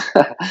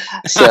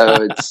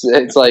 So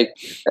it's like,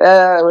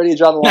 where do you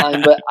draw the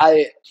line? But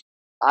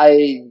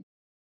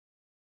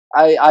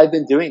I've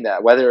been doing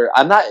that. Whether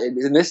I'm not,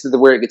 and this is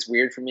where it gets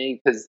weird for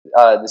me, because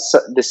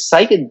the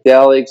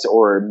psychedelics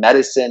or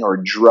medicine or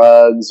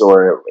drugs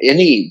or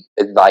any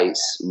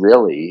advice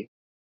really.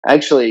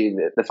 Actually,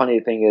 the funny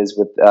thing is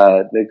with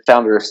the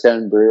founder of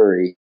Stone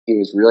Brewery, he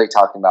was really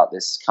talking about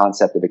this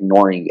concept of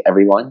ignoring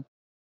everyone,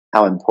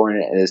 how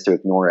important it is to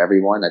ignore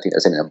everyone. I think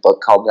there's even a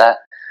book called that.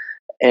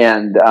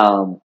 And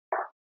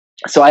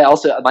so I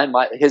also,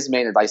 his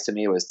main advice to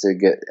me was to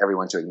get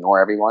everyone to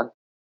ignore everyone.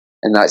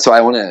 And so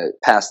I want to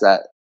pass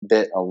that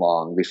bit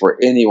along before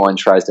anyone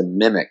tries to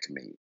mimic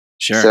me.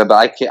 Sure. So,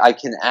 but I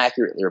can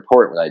accurately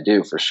report what I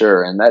do for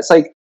sure. And that's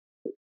like,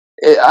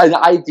 an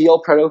ideal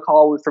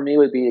protocol for me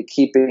would be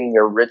keeping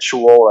a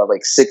ritual of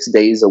like 6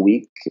 days a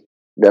week.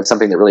 That's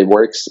something that really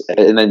works.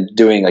 And then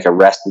doing like a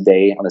rest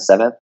day on the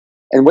 7th.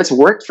 And what's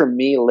worked for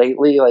me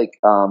lately, like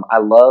I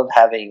love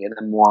having in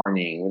the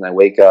morning when I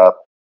wake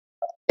up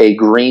a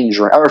green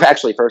drink, or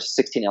actually first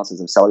 16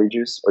 ounces of celery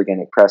juice,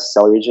 organic pressed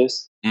celery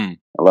juice. I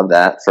love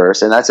that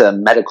first. And that's a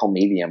medical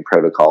medium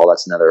protocol.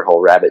 That's another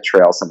whole rabbit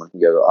trail. Someone can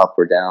go up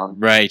or down.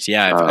 Right.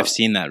 Yeah. I've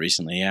seen that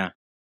recently. Yeah.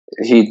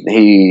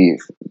 He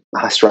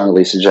I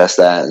strongly suggest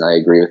that, and I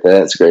agree with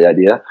it. It's a great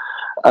idea.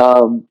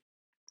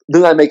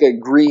 Then I make a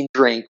green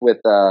drink with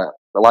a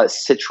lot of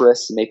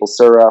citrus, maple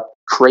syrup,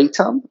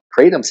 kratom.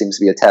 Kratom seems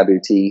to be a taboo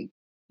tea.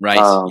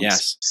 Right.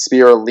 Yes.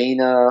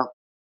 Spirulina,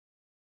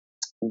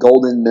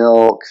 golden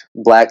milk,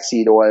 black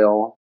seed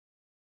oil.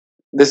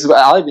 This is what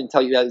I'll even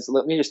tell you guys.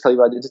 Let me just tell you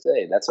what I did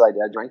today. That's what I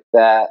did. I drank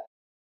that.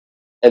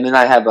 And then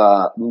I have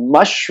a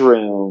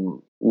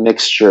mushroom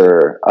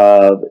mixture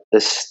of the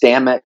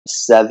Stamets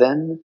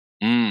 7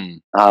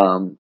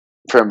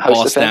 from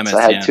Host Defense.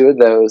 I had 2 of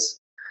those.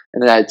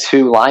 And then I had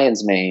 2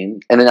 lion's mane.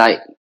 And then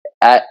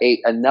I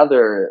ate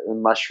another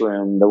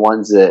mushroom, the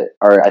ones that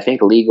are, I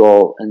think,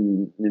 legal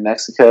in New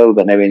Mexico,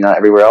 but maybe not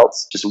everywhere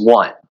else. Just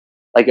one.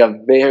 Like a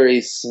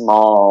very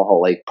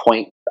small, like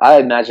I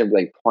imagine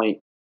like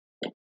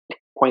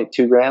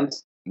 0.2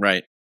 grams.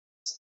 Right.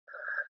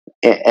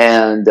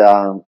 And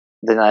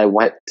then I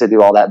went to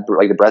do all that,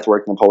 like the breath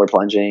work and the polar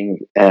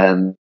plunging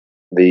and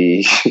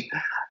the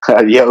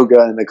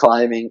yoga and the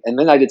climbing. And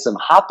then I did some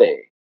hape.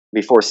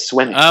 before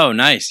swimming. Oh,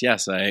 nice.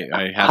 Yes, I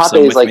have Hape some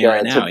is with like me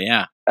right now.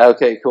 Yeah.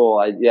 Okay,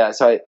 cool.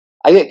 So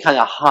I get kind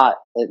of hot.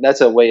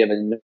 That's a way of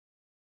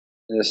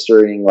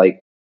administering like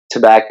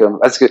tobacco.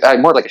 That's good.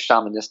 More like a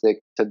shamanistic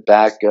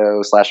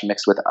tobacco /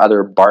 mixed with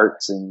other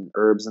barks and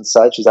herbs and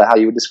such. Is that how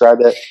you would describe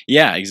it?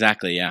 Yeah,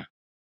 exactly. Yeah.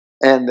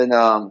 And then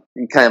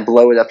you kind of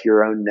blow it up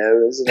your own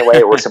nose in a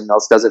way, or someone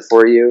else does it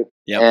for you.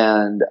 Yep.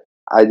 And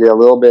I did a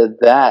little bit of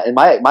that, and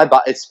my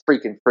body, it's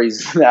freaking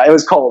freezing. It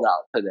was cold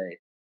out today,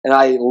 and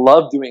I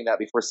love doing that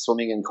before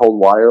swimming in cold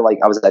water. Like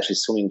I was actually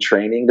swimming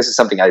training. This is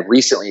something I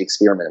recently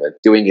experimented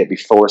with, doing it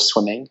before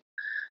swimming,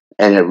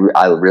 and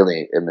I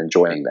really am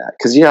enjoying that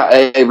because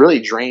it really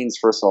drains,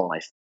 first of all, my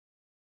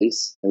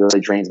face. It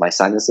really drains my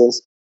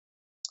sinuses,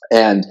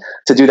 and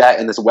to do that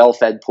in this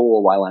well-fed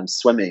pool while I'm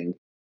swimming,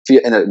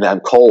 and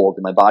I'm cold,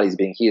 and my body's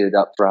being heated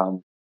up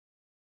from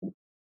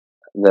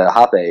the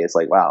hape, it's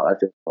like, wow,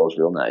 that feels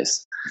real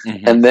nice.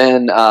 Mm-hmm. And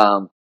then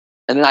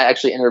I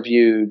actually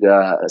interviewed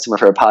someone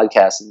for a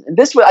podcast, and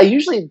this way I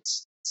usually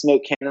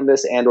smoke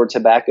cannabis and or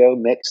tobacco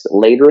mixed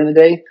later in the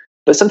day,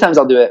 but sometimes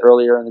I'll do it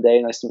earlier in the day,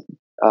 and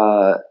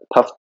I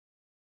puffed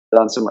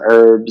on some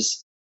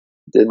herbs,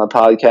 did my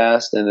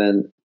podcast, and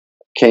then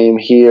came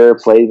here,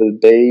 played with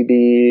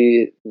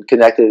baby,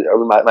 connected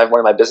over one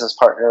of my business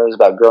partners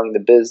about growing the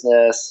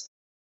business.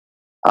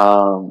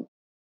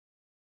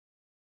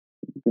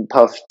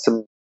 Puffed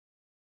some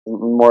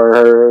more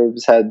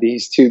herbs, had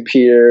these 2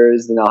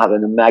 beers, then I'll have a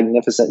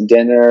magnificent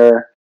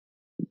dinner.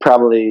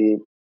 Probably,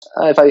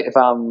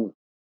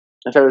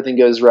 if everything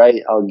goes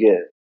right, I'll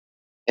get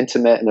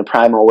intimate in a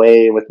primal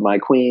way with my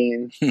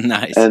queen.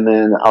 Nice. And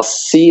then I'll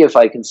see if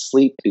I can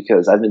sleep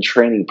because I've been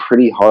training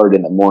pretty hard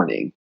in the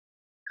morning.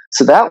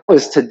 So that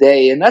was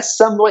today, and that's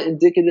somewhat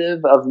indicative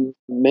of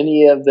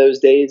many of those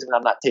days when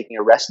I'm not taking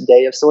a rest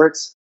day of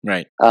sorts.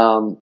 Right.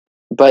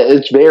 But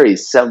it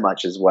varies so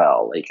much as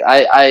well. Like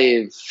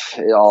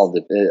it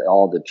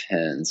all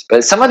depends.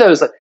 But some of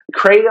those, like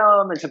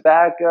kratom and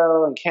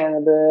tobacco and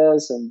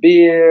cannabis and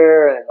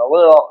beer and a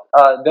little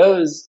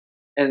those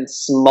in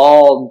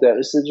small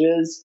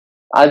dosages,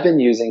 I've been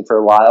using for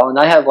a while, and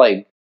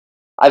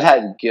I've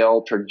had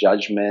guilt or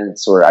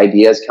judgments or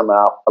ideas come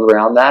out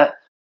around that.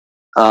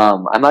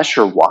 I'm not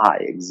sure why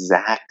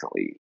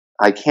exactly.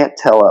 I can't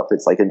tell if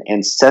it's like an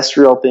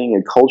ancestral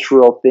thing, a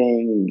cultural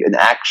thing, an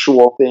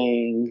actual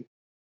thing.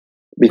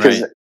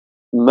 Because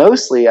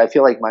mostly I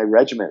feel like my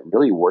regimen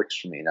really works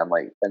for me,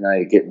 and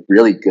I get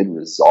really good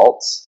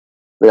results.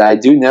 But I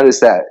do notice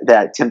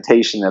that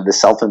temptation of the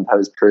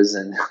self-imposed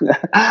prison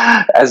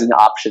as an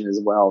option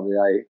as well that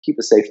I keep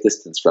a safe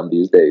distance from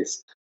these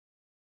days.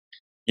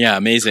 Yeah,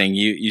 amazing.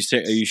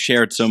 You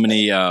shared so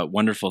many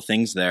wonderful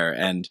things there,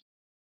 and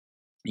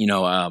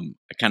I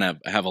kind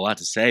of have a lot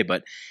to say,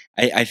 but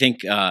I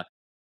think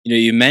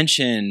you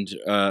mentioned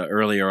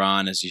earlier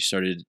on as you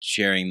started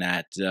sharing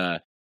that.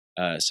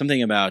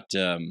 Something about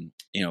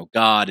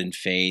God and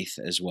faith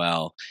as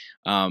well,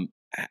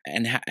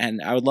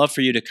 and I would love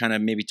for you to kind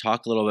of maybe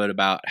talk a little bit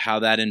about how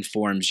that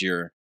informs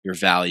your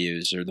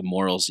values or the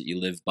morals that you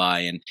live by,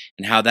 and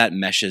how that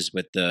meshes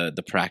with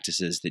the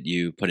practices that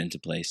you put into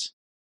place.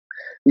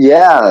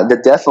 Yeah,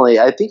 definitely.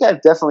 I think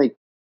I've definitely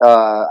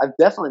I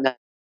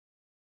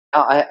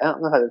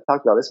don't know if I've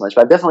talked about this much,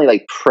 but I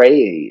definitely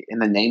pray in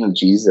the name of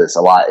Jesus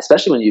a lot,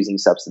 especially when using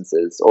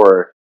substances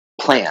or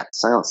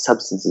plants. I know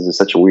substances is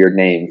such a weird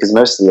name because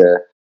most of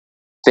the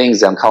things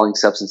that I'm calling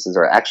substances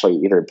are actually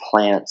either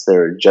plants that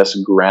are just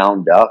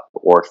ground up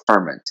or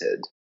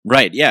fermented.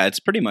 Right. Yeah. It's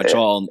pretty much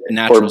all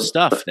natural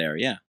stuff there.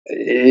 Yeah.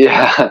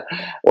 Yeah.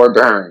 Or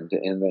burned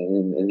and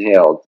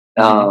inhaled.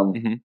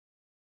 Mm-hmm.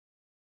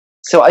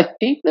 So I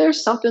think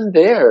there's something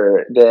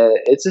there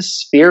that it's a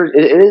spirit.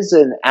 It is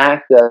an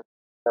act of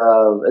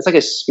it's like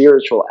a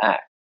spiritual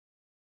act.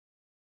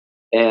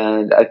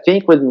 And I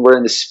think when we're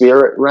in the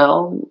spirit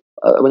realm,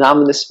 when I'm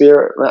in the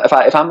spirit,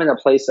 if I'm in a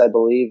place I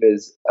believe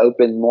is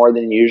open more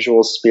than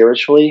usual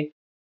spiritually,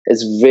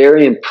 it's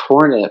very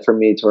important for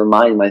me to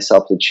remind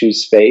myself to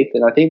choose faith.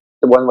 And I think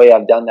the one way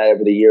I've done that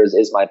over the years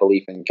is my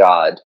belief in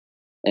God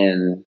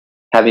and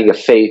having a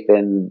faith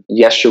in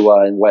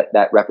Yeshua and what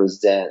that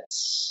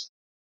represents.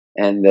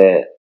 And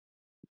that,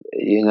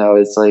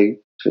 it's like,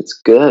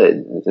 it's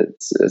good.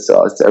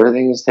 It's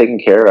everything's taken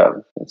care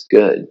of. It's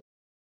good.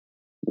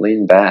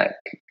 Lean back.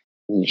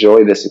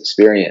 Enjoy this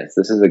experience.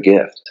 This is a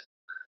gift.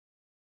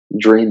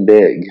 Dream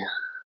big.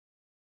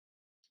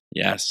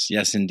 Yes,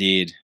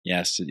 indeed.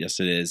 Yes,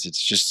 it is.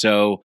 It's just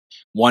so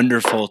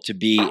wonderful to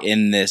be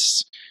in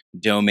this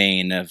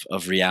domain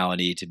of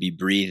reality, to be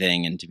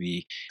breathing and to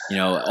be,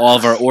 all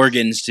of our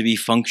organs to be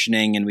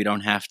functioning, and we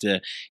don't have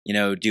to,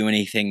 do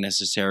anything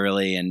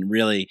necessarily. And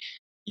really,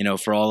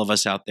 for all of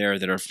us out there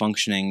that are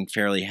functioning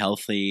fairly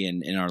healthy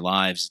in our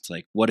lives, it's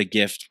like, what a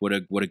gift, what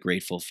a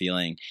grateful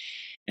feeling.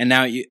 And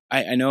now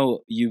I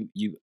know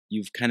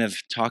you've kind of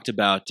talked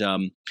about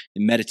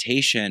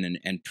meditation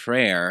and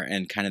prayer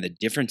and kind of the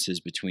differences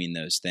between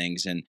those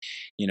things. And,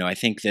 I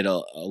think that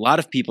a lot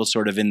of people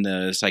sort of in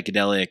the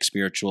psychedelic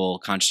spiritual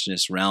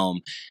consciousness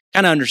realm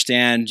kind of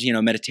understand,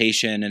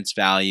 meditation and its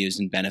values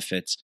and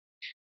benefits.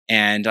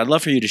 And I'd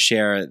love for you to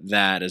share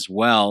that as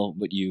well,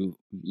 what you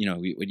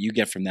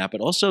get from that.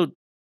 But also,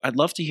 I'd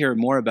love to hear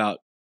more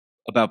about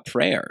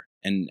prayer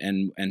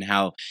and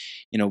how,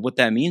 what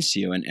that means to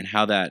you, and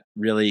how that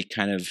really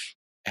kind of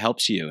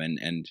helps you,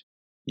 and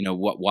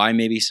why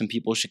maybe some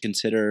people should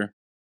consider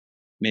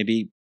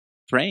maybe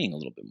praying a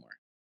little bit more.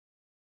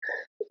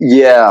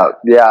 Yeah.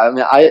 I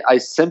mean, I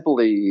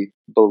simply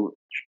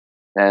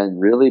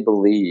really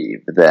believe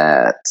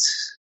that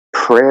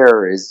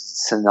prayer is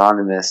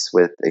synonymous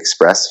with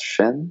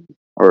expression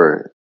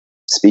or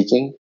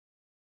speaking.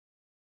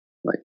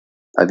 Like,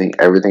 I think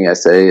everything I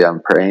say,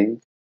 I'm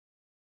praying.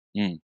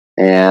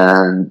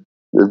 And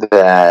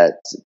that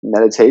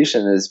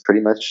meditation is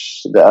pretty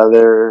much the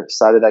other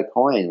side of that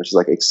coin, which is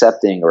like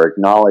accepting or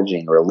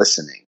acknowledging or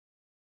listening.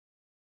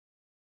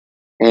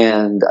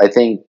 And I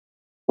think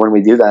when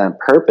we do that on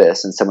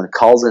purpose and someone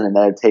calls in a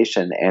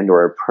meditation and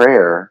or a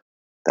prayer,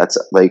 that's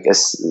like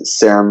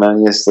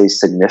ceremoniously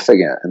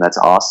significant, and that's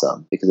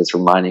awesome because it's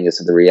reminding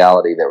us of the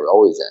reality that we're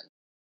always in.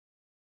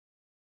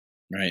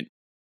 Right.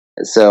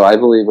 So I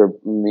believe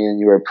me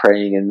and you are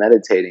praying and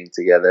meditating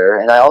together,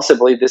 and I also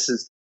believe this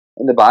is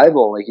in the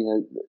Bible, like,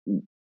 in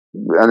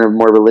a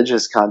more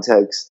religious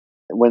context.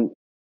 When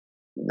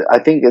I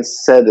think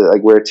it's said that,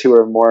 like, where two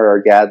or more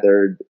are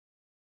gathered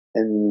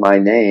in my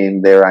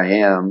name, there I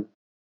am.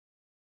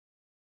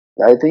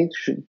 I think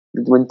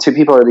when two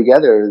people are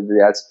together,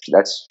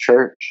 that's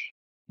church.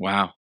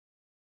 Wow.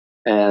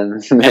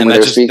 And man,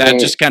 that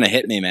just kind of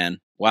hit me, man.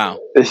 Wow.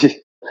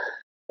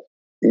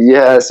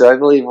 Yeah, so I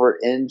believe we're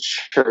in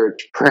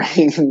church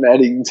praying and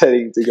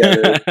meditating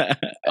together.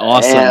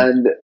 Awesome.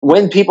 And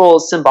when people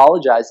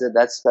symbologize it,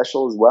 that's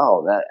special as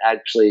well. That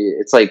actually,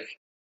 it's like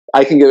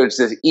I can go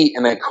just eat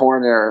in a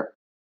corner.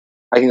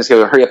 I can just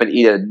go hurry up and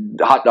eat a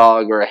hot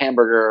dog or a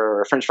hamburger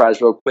or French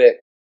fries real quick.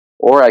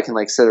 Or I can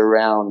like sit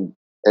around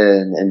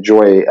and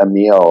enjoy a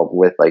meal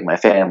with like my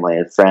family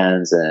and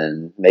friends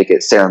and make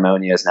it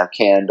ceremonious and have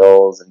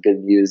candles and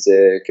good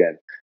music and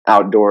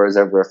outdoors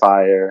over a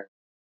fire.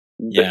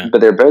 Yeah. But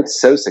they're both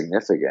so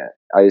significant.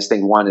 I just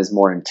think one is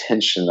more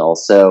intentional.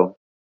 So,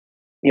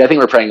 I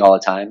think we're praying all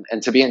the time.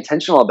 And to be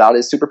intentional about it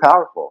is super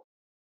powerful,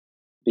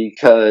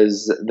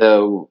 because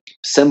the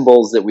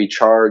symbols that we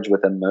charge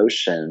with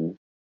emotion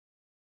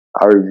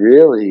are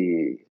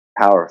really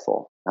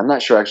powerful. I'm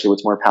not sure actually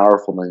what's more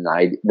powerful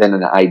than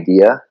an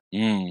idea.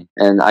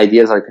 And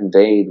ideas are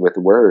conveyed with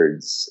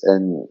words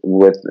and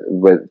with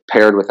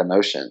paired with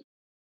emotion.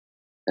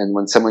 And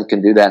when someone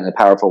can do that in a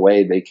powerful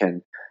way, they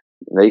can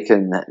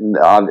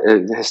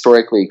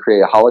historically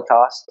create a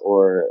Holocaust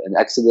or an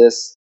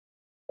Exodus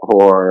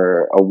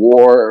or a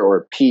war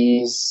or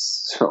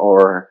peace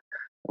or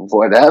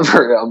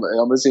whatever. It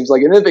almost seems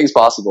like anything's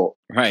possible.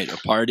 Right. A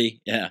party.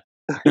 Yeah.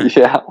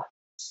 Yeah.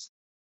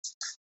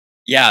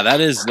 Yeah.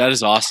 That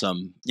is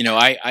awesome.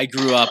 I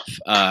grew up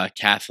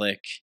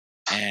Catholic,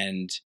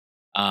 and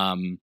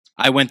I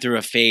went through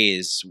a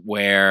phase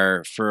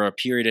where, for a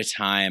period of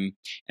time,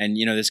 and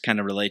this kind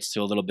of relates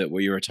to a little bit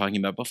what you were talking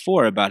about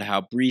before, about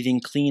how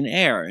breathing clean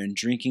air and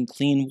drinking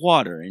clean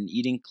water and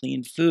eating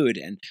clean food,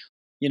 and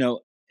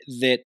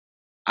that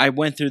I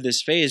went through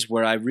this phase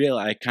where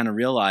I kind of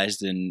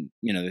realized, and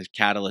the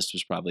catalyst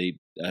was probably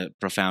a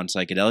profound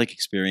psychedelic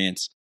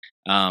experience.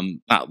 Well,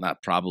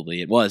 not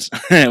probably, it was.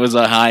 It was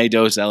a high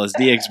dose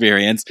LSD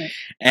experience,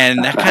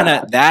 and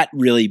that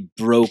really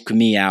broke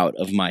me out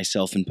of my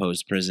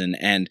self-imposed prison,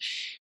 and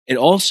it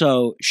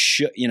also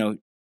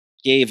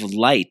gave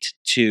light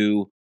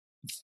to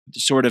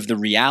sort of the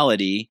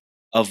reality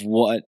of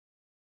what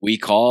we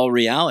call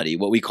reality,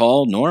 what we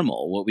call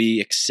normal, what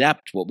we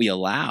accept, what we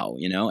allow,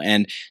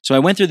 And so I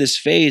went through this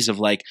phase of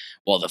like,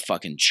 well, the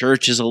fucking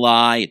church is a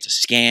lie. It's a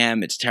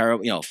scam. It's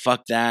terrible.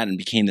 Fuck that. And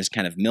became this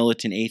kind of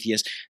militant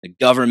atheist. The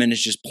government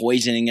is just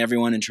poisoning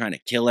everyone and trying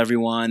to kill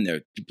everyone.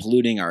 They're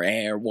polluting our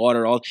air,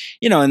 water, all,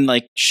 and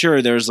like,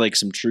 sure, there's like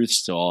some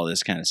truths to all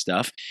this kind of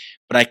stuff,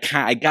 but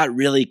I got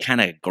really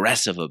kind of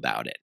aggressive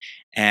about it.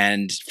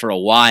 And for a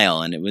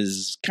while, and it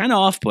was kind of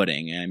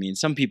off-putting. I mean,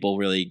 some people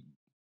really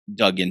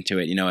dug into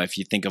it. If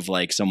you think of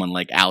like someone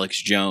like Alex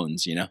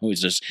Jones,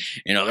 who's just,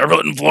 they're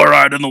putting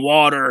fluoride in the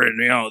water, and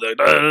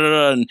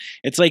and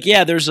it's like,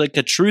 yeah, there's like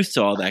a truth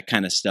to all that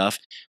kind of stuff,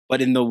 but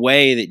in the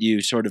way that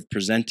you sort of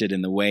present it,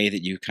 in the way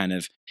that you kind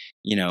of,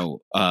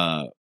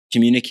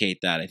 communicate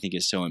that, I think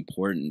is so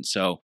important.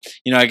 So,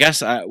 I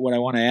guess what I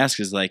want to ask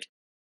is like,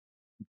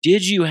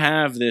 did you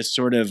have this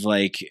sort of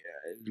like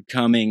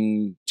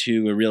coming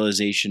to a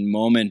realization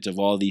moment of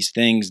all these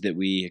things that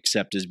we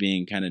accept as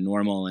being kind of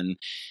normal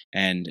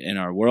and in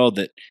our world,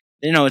 that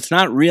it's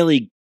not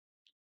really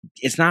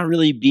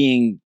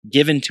being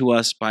given to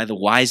us by the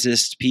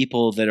wisest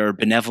people that are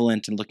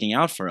benevolent and looking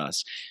out for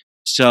us?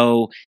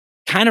 So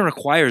kind of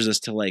requires us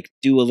to like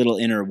do a little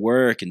inner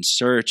work and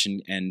search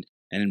and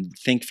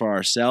think for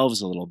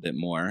ourselves a little bit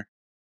more.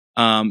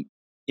 I'm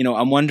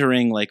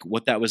wondering like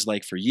what that was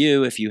like for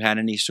you, if you had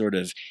any sort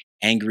of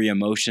angry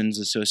emotions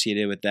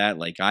associated with that,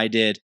 like I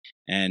did,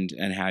 and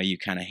how you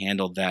kind of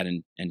handled that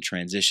and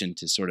transitioned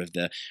to sort of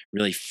the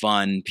really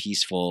fun,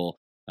 peaceful,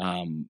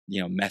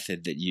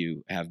 method that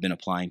you have been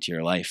applying to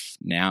your life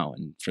now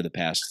and for the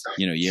past,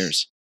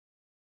 years.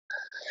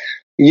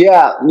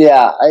 Yeah.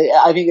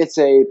 I think it's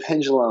a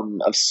pendulum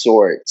of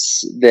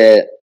sorts.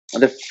 That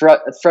the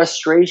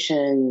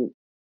frustration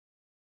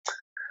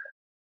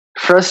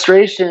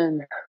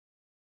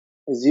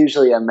is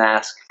usually a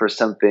mask for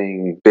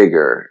something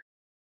bigger,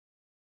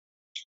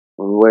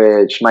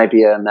 which might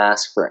be a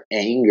mask for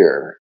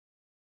anger,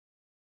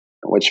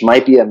 which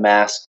might be a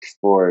mask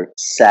for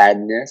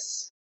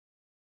sadness,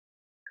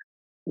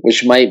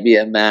 which might be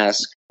a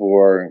mask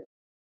for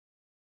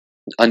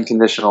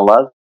unconditional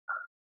love.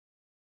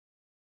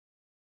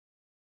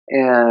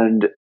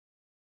 And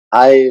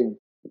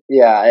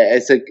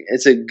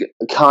it's a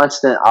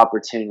constant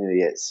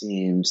opportunity, it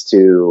seems,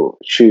 to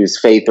choose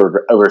faith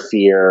over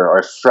fear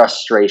or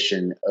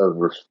frustration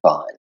over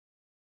fun.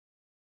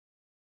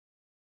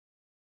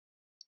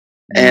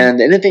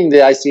 And anything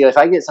that I see, if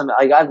I get something,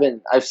 like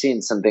I've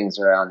seen some things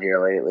around here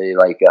lately,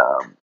 like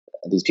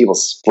these people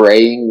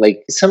spraying,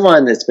 like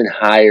someone that's been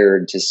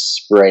hired to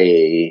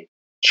spray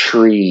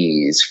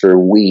trees for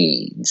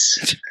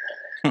weeds.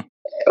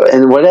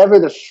 And whatever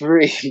the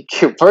freak,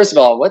 first of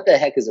all, what the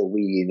heck is a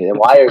weed? And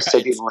why are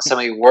so people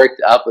suddenly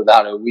worked up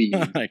about a weed?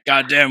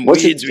 Goddamn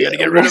weeds, we gotta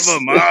get rid of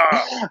them.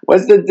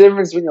 What's the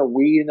difference between a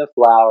weed and a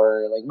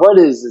flower? Like, what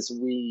is this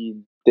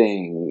weed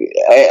thing?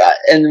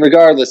 And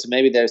regardless,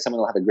 maybe there's someone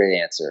who'll have a great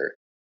answer.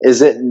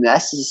 Is it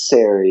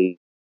necessary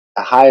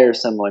to hire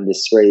someone to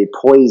spray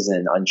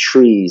poison on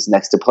trees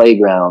next to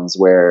playgrounds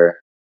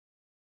where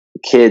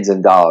kids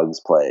and dogs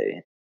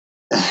play?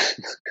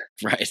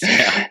 Right.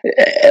 Yeah.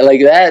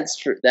 Like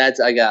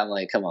I'm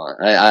like, come on.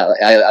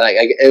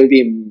 It would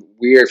be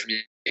weird for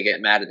me to get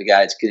mad at the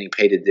guy that's getting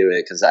paid to do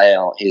it, because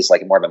he's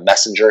like more of a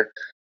messenger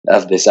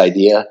of this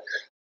idea.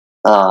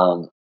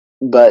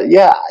 But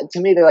yeah, to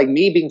me, they're like,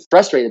 me being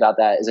frustrated about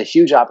that is a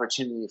huge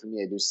opportunity for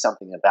me to do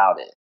something about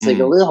it. It's like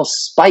a little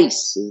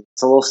spice.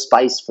 It's a little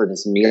spice for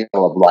this meal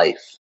of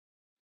life.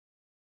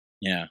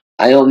 Yeah.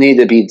 I don't need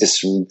to be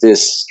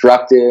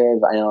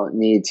destructive. I don't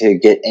need to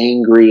get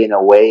angry in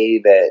a way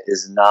that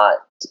is not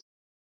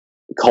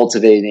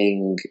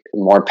cultivating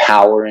more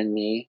power in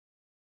me.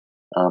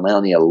 I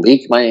don't need to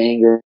leak my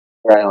anger.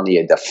 I don't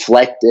need to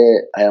deflect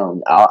it.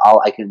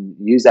 I can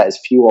use that as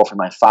fuel for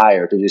my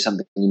fire to do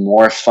something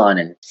more fun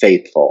and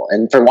faithful.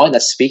 And for one,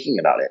 that's speaking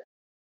about it,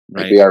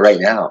 like we are right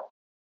now.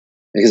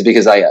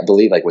 Because I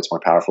believe, like, what's more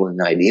powerful than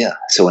an idea?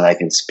 So when I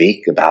can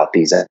speak about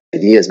these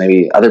ideas,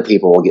 maybe other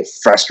people will get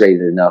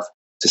frustrated enough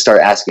to start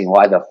asking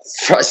why the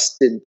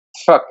frustrated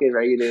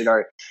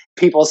are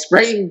people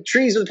spraying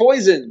trees with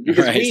poison,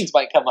 because weeds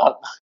might come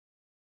up.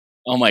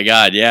 Oh my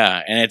God,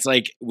 yeah. And it's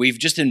like we've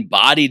just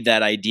embodied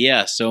that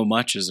idea so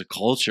much as a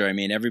culture. I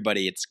mean,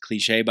 everybody, it's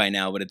cliche by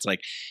now, but it's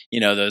like,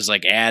 those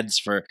like ads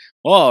for,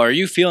 are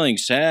you feeling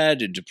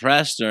sad or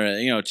depressed,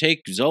 or,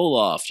 take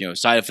Zoloft,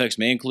 side effects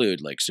may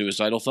include like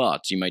suicidal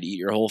thoughts. You might eat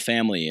your whole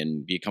family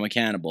and become a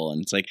cannibal.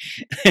 And it's like,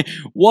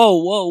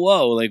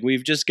 whoa. Like,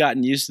 we've just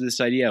gotten used to this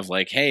idea of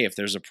like, hey, if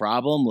there's a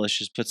problem, let's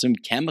just put some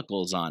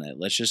chemicals on it.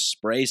 Let's just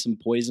spray some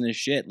poisonous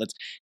shit. Let's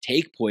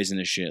take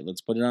poisonous shit.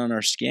 Let's put it on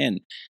our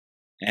skin.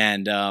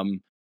 And,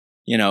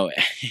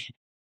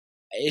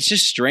 it's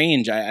just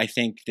strange. I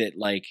think that,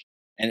 like,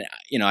 and,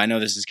 I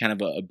know this is kind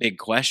of a big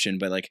question,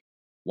 but like,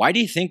 why do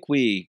you think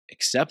we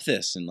accept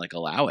this and like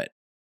allow it?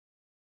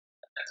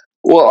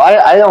 Well,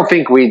 I don't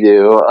think we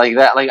do like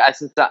that. Like, I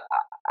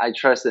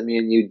trust that me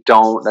and you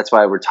don't. That's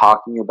why we're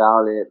talking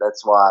about it.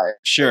 That's why.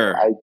 Sure.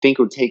 I think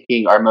we're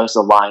taking our most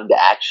aligned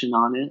action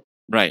on it.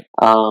 Right.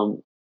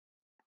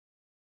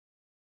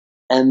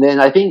 And then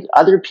I think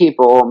other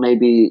people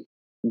maybe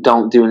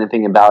don't do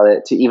anything about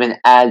it to even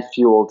add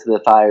fuel to the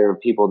fire of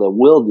people that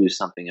will do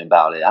something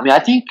about it. I mean, I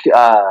think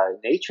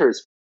nature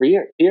is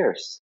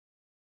fierce.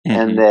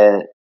 And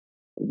that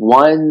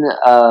one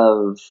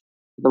of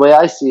the way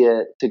I see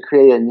it, to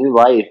create a new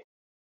life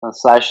 /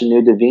 a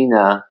new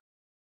Divina,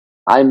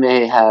 I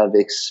may have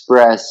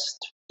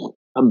expressed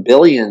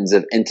billions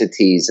of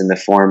entities in the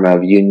form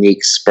of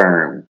unique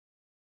sperm.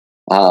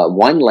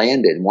 One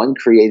landed, one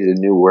created a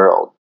new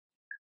world.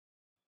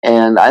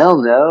 And I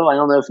don't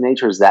know if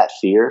nature is that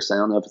fierce. I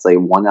don't know if it's like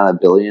 1 out of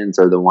billions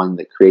or the one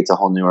that creates a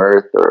whole new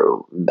earth,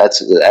 or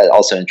that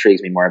also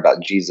intrigues me more about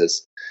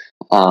Jesus.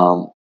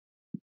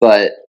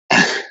 But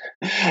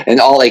and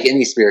all, like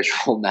any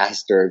spiritual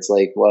master, it's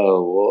like,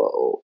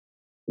 whoa.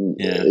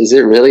 Yeah. Is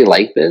it really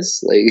like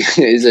this? Like,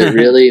 is it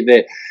really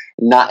that?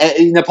 Not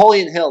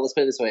Napoleon Hill. Let's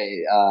put it this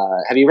way.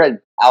 Have you read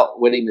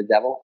Outwitting the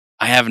Devil?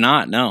 I have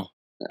not. No,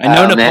 I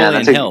know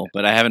Napoleon Hill,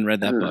 but I haven't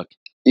read that book.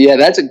 Yeah,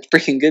 that's a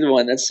freaking good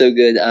one. That's so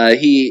good.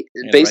 He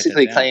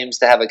basically claims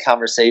to have a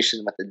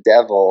conversation with the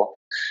devil,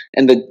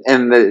 and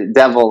the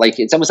devil, like,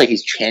 it's almost like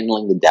he's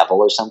channeling the devil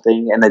or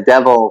something. And the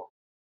devil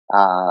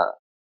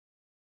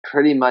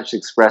pretty much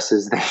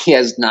expresses that he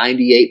has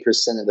 98%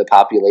 of the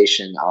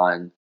population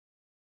on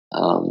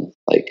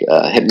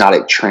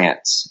hypnotic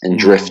trance and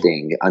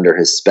drifting under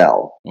his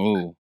spell.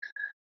 Ooh.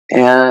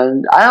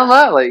 And I don't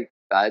know, like,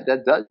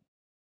 that does.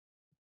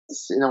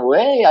 In a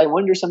way, I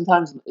wonder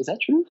sometimes, is that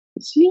true?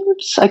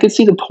 I can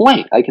see the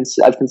point.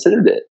 I've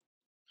considered it.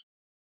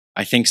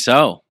 I think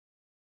so.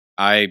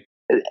 I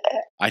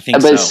think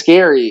But so. it's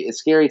scary. It's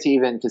scary to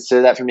even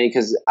consider that for me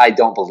because I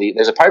don't believe.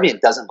 There's a part of me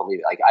that doesn't believe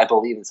it. Like I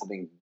believe in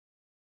something.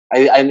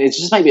 It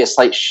just might be a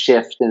slight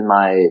shift in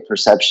my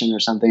perception or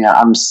something.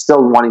 I'm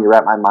still wanting to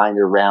wrap my mind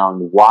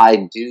around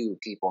why do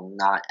people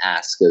not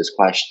ask those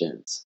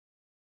questions?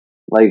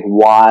 Like,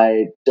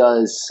 why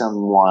does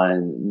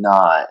someone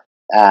not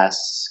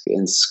ask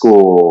in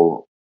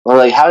school? Or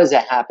like, how does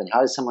that happen?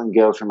 How does someone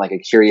go from like a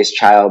curious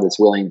child that's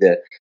willing to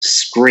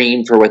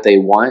scream for what they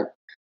want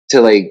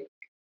to like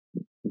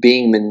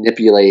being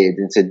manipulated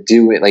into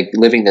do it, like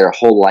living their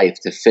whole life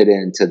to fit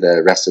into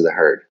the rest of the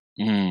herd?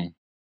 Mm.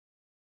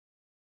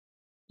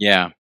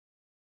 Yeah.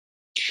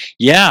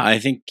 Yeah, I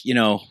think,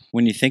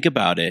 when you think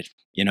about it,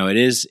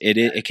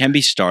 it can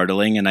be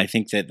startling. And I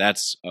think that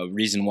that's a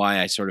reason why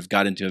I sort of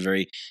got into a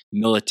very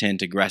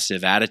militant,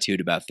 aggressive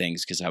attitude about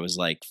things. Cause I was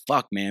like,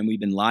 fuck, man, we've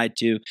been lied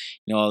to,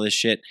 all this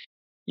shit,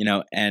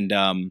 and,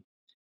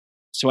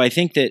 so I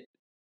think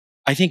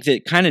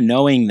that kind of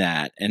knowing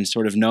that and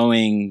sort of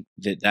knowing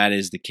that that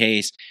is the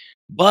case,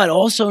 but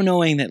also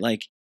knowing that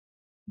like,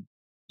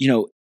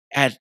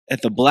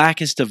 at the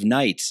blackest of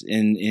nights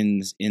in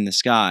the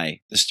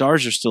sky, the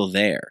stars are still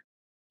there,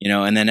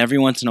 and then every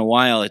once in a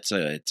while it's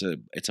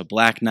a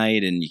black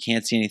night and you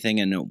can't see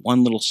anything, and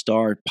one little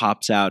star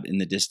pops out in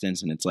the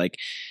distance, and it's like,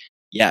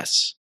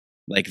 yes,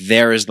 like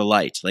there is the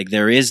light, like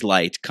there is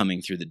light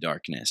coming through the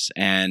darkness.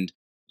 And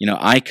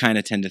I kind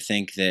of tend to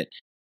think that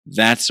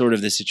that's sort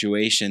of the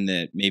situation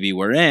that maybe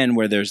we're in,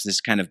 where there's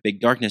this kind of big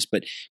darkness,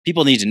 but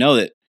people need to know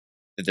that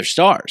they're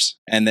stars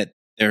and that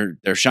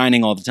they're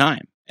shining all the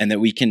time. And that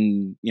we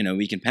can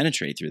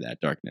penetrate through that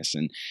darkness.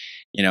 And,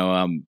 I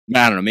don't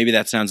know, maybe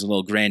that sounds a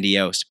little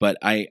grandiose, but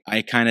I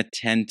kind of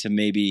tend to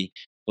maybe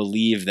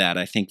believe that.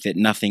 I think that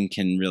nothing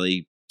can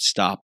really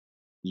stop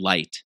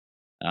light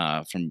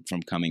from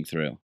coming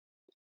through.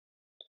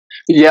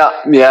 Yeah.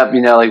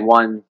 Like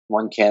one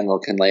candle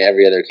can light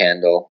every other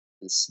candle.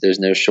 There's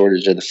no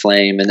shortage of the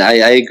flame. And I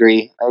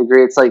agree.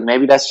 It's like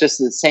maybe that's just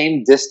the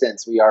same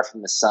distance we are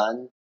from the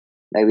sun.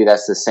 Maybe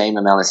that's the same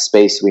amount of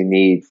space we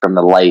need from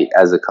the light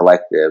as a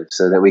collective,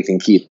 so that we can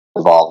keep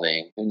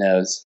evolving. Who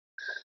knows?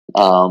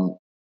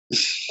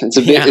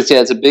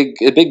 It's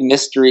a big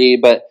mystery.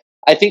 But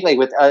I think like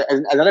with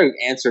another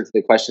answer to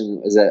the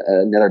question is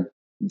another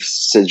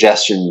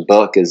suggestion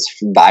book is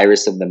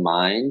Virus of the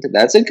Mind.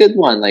 That's a good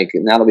one. Like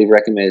now that we've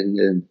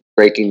recommended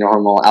Breaking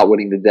Normal,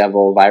 Outwitting the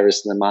Devil,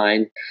 Virus of the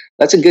Mind,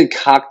 that's a good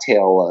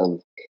cocktail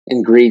of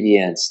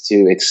ingredients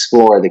to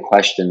explore the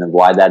question of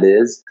why that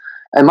is.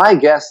 And my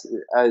guess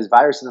is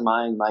Virus in the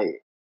Mind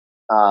might,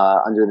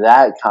 under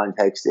that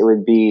context, it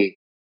would be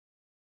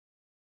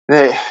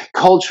the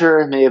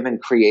culture may have been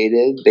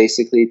created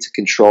basically to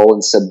control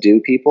and subdue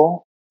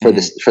people for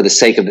the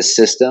sake of the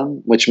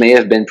system, which may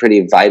have been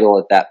pretty vital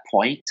at that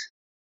point.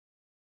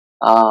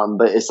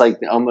 But it's like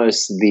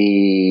almost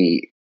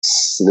the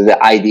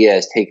idea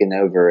has taken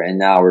over, and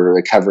now we're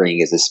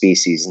recovering as a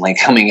species and like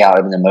coming out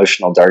of an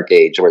emotional dark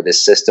age where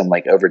this system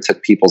like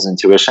overtook people's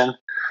intuition.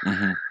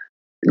 Mm-hmm.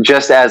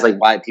 Just as like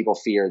why people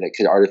fear that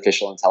could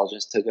artificial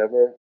intelligence take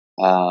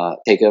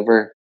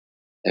over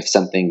if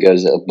something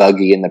goes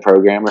buggy in the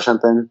program or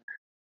something.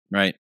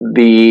 Right.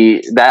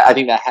 I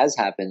think that has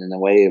happened in a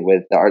way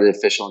with the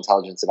artificial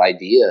intelligence of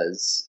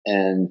ideas,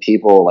 and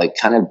people like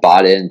kind of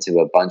bought into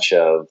a bunch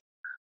of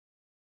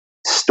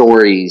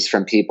stories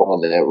from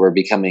people that were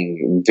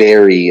becoming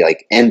very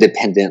like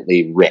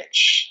independently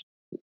rich.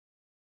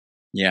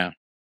 Yeah.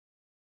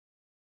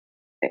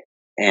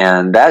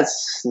 And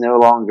that's no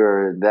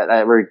longer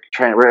that we're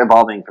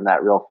evolving from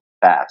that real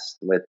fast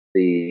with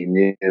the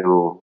new,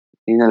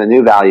 the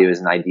new values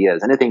and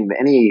ideas.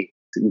 Any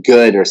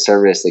good or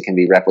service that can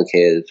be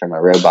replicated from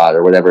a robot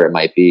or whatever it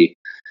might be,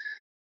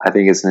 I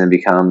think it's going to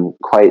become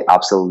quite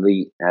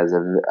obsolete as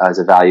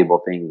a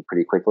valuable thing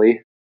pretty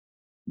quickly.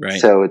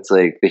 Right. So it's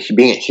like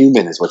being a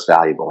human is what's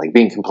valuable. Like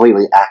being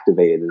completely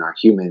activated in our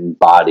human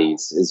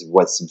bodies is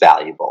what's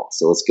valuable.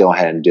 So let's go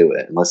ahead and do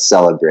it, and let's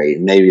celebrate.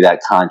 And maybe that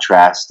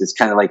contrast is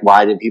kind of like,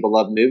 why do people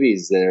love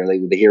movies that are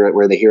like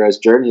where the hero's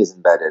journey is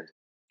embedded?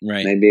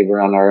 Right. Maybe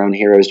we're on our own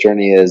hero's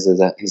journey as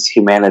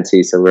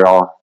humanity. So we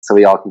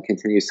all can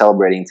continue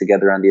celebrating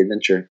together on the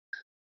adventure.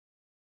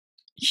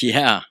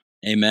 Yeah.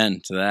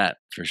 Amen to that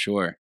for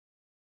sure.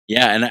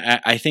 Yeah.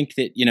 And I think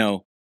that,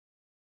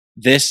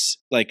 this,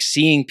 like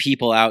seeing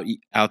people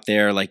out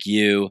there like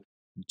you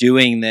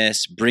doing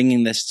this,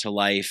 bringing this to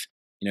life,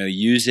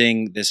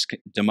 using this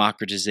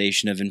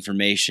democratization of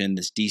information,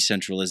 this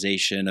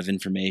decentralization of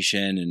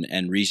information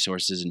and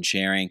resources and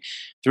sharing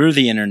through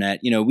the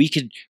internet, we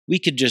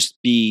could just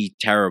be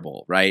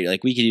terrible, right?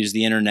 Like we could use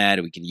the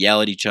internet, we could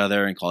yell at each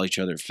other and call each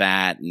other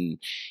fat and,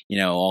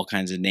 all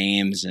kinds of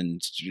names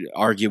and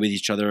argue with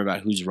each other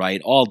about who's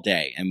right all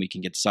day. And we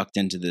can get sucked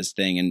into this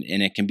thing and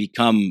it can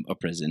become a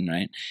prison,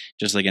 right?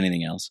 Just like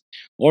anything else.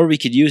 Or we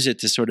could use it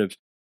to sort of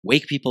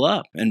wake people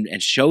up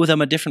and show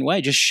them a different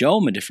way, just show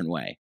them a different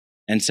way.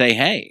 And say,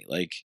 hey,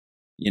 like,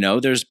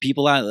 There's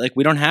people out, like,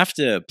 we don't have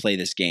to play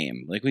this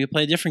game. Like, we can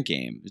play a different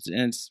game.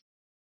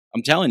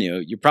 I'm telling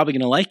you, you're probably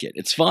going to like it.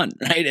 It's fun,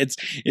 right?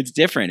 It's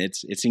different.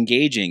 It's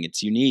engaging.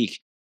 It's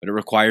unique, but it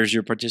requires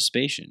your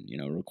participation.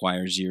 It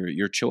requires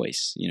your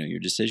choice. Your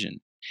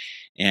decision.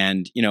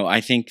 And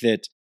I think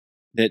that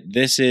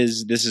this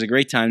is a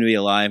great time to be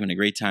alive and a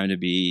great time to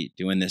be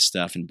doing this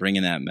stuff and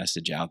bringing that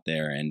message out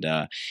there. And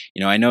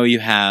I know you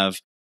have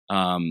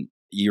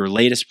your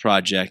latest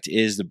project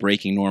is the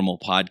Breaking Normal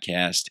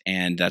podcast,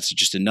 and that's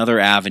just another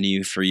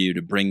avenue for you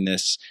to bring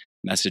this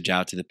message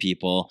out to the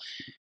people.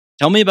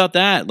 Tell me about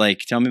that.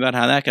 Like, tell me about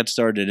how that got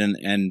started,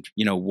 and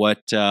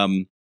what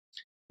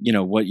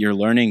you're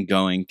learning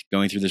going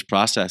through this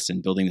process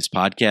and building this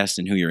podcast,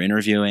 and who you're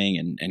interviewing,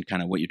 and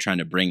kind of what you're trying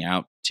to bring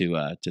out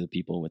to the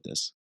people with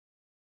this.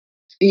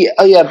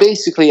 Yeah.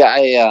 Basically,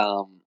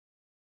 I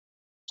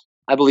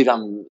believe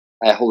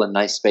I hold a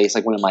nice space.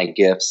 Like, one of my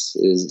gifts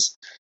is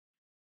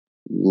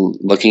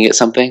looking at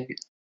something.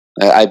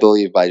 I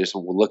believe by just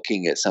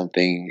looking at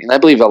something, and I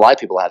believe a lot of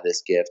people have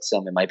this gift.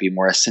 Some it might be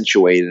more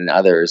accentuated than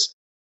others,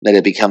 that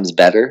it becomes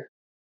better.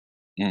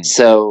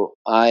 So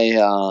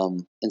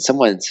and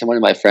someone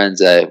of my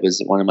friends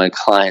was one of my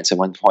clients at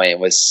one point,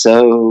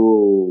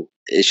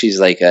 she's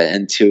like an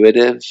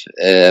intuitive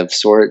of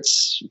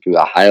sorts,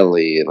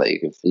 highly,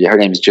 like, her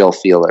name's Jill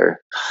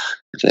Feeler.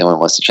 If anyone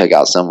wants to check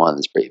out someone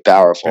that's pretty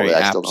powerful, Very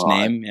that I apt still don't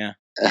name, yeah.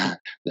 that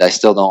I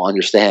still don't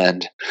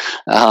understand.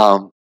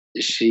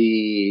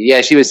 She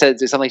would say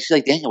something. She's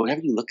like, Daniel,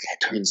 whatever you look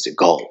at turns to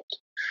gold.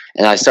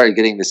 And I started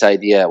getting this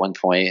idea at one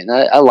point, and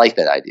I like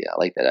that idea. I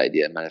like that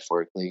idea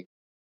metaphorically.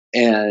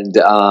 And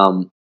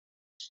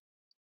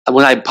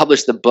when I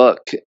published the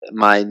book,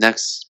 my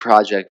next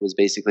project was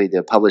basically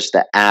to publish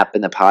the app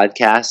and the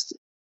podcast,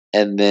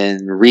 and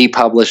then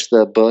republish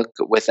the book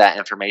with that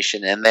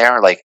information in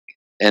there, like,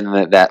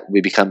 and that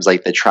becomes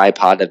like the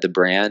tripod of the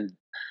brand.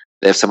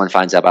 If someone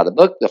finds out about the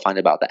book, they'll find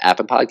out about the app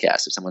and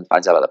podcast. If someone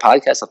finds out about the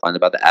podcast, they'll find out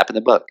about the app and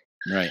the book.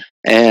 Right.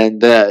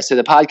 And so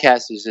the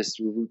podcast is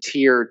just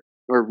tier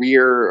or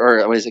rear,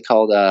 or what is it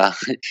called?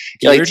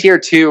 Like tier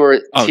 2 or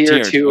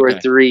tier 2 or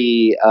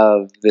 3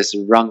 of this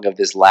rung of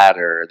this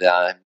ladder that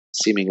I'm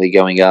seemingly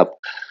going up.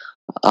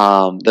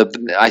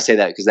 I say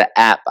that because the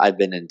app, I've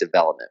been in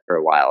development for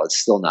a while. It's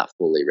still not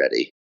fully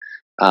ready.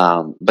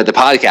 But the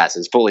podcast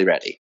is fully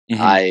ready.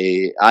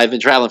 Mm-hmm. I've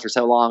been traveling for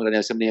so long. I know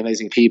so many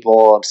amazing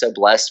people. I'm so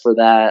blessed for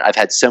that. I've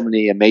had so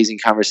many amazing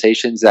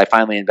conversations that I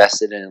finally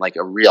invested in, like,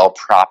 a real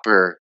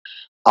proper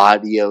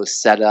audio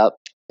setup.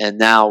 And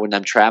now when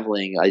I'm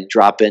traveling, I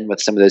drop in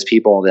with some of those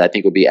people that I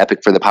think would be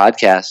epic for the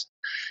podcast.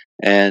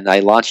 And I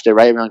launched it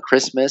right around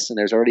Christmas, and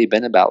there's already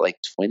been about like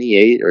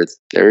 28 or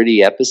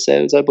 30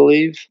 episodes, I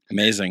believe.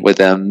 Amazing. With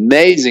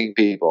amazing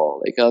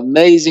people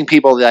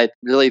that I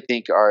really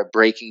think are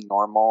breaking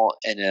normal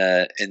in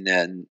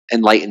an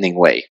enlightening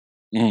way.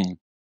 Mm.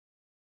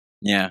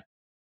 Yeah.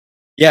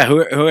 Yeah.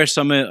 Who are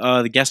some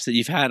of the guests that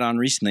you've had on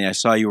recently? I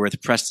saw you were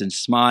with Preston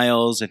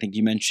Smiles. I think did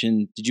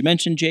you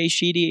mention Jay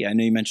Sheedy? I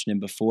know you mentioned him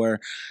before.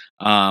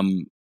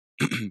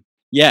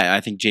 Yeah,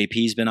 I think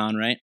JP's been on,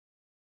 right?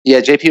 Yeah,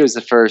 JP was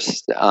the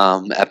first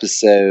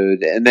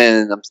episode, and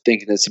then I'm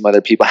thinking of some other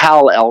people.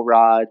 Hal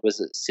Elrod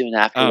was soon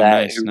after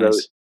that, who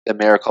wrote The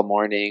Miracle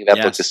Morning. That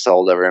book has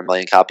sold over 1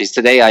 million copies.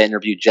 Today I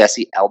interviewed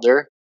Jesse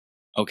Elder.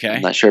 Okay.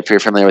 I'm not sure if you're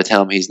familiar with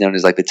him. He's known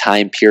as like the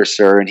Time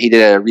Piercer, and he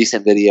did a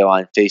recent video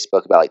on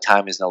Facebook about like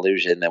time is an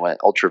illusion that went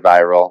ultra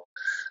viral.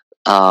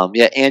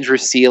 Andrew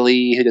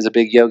Seeley, who does a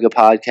big yoga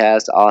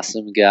podcast,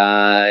 awesome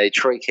guy.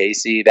 Troy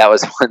Casey, that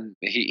was one.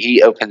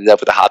 He opened it up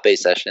with a hot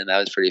base session. That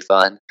was pretty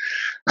fun.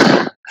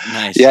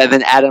 Nice. Yeah, and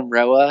then Adam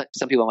Roa.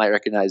 Some people might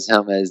recognize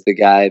him as the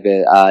guy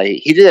that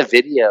he did a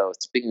video.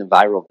 Speaking of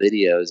viral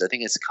videos, I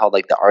think it's called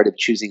like The Art of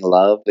Choosing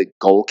Love. The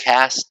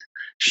Goalcast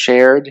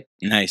shared.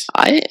 Nice.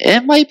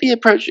 It might be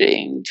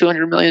approaching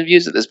 200 million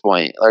views at this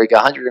point, like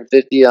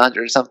 150,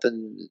 100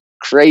 something.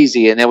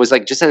 Crazy. And it was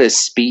like just at a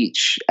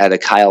speech at a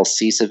Kyle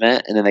Cease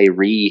event, and then they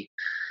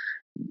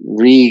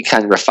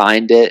kind of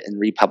refined it and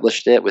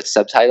republished it with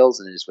subtitles,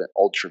 and it just went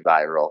ultra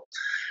viral.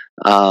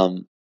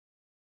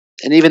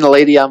 And even the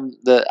lady I'm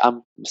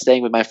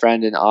staying with my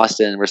friend in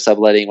Austin, we're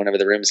subletting one of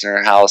the rooms in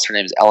her house. Her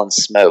name is Ellen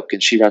Smoke,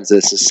 and she runs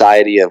the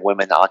Society of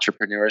Women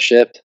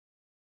Entrepreneurship.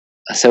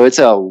 So it's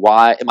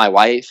my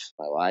wife,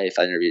 I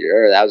interviewed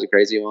her. That was a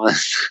crazy one.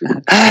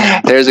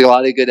 There's a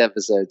lot of good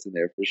episodes in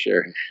there for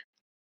sure.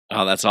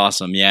 Oh, that's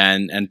awesome. Yeah.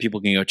 And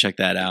people can go check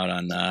that out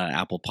on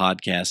Apple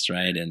Podcasts,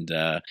 right? And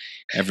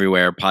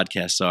everywhere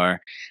podcasts are.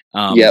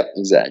 Yep,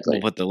 exactly.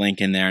 We'll put the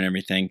link in there and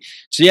everything.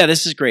 So yeah,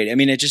 this is great. I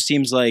mean, it just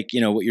seems like,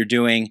 what you're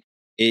doing,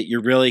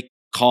 you're really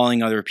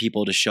calling other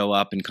people to show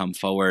up and come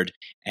forward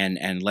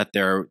and let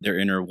their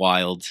inner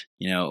wild,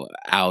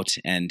 out,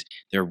 and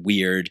their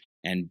weird,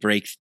 and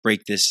break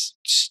this,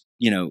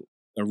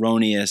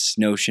 erroneous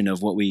notion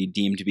of what we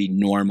deem to be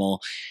normal.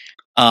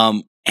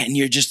 And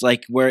you're just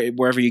like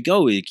wherever you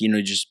go,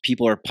 just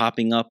people are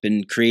popping up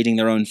and creating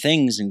their own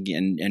things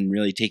and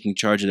really taking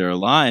charge of their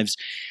lives.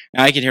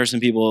 Now, I could hear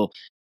some people,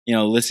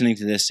 listening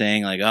to this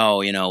saying like,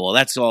 oh, well,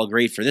 that's all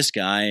great for this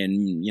guy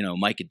and,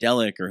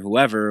 Micadelic or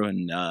whoever.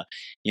 And,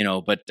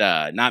 but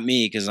not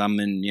me, because I'm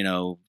in,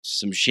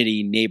 some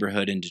shitty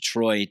neighborhood in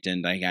Detroit.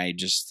 And I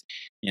just,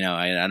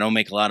 I don't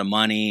make a lot of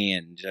money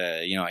and,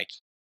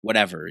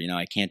 whatever,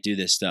 I can't do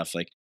this stuff.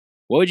 Like,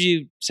 what would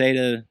you say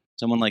to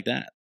someone like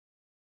that?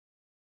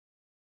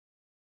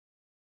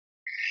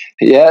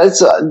 Yeah,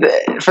 it's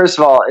first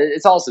of all,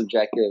 it's all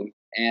subjective,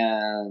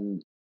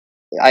 and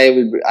I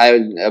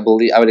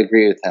would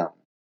agree with him.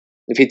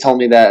 If he told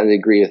me that, I would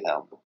agree with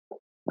him.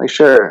 Like,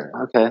 sure,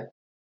 okay,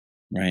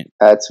 right.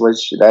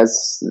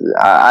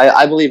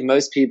 I believe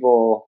most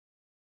people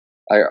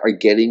are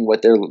getting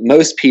what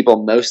most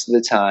people most of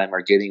the time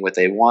are getting what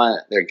they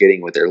want. They're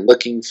getting what they're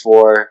looking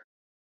for,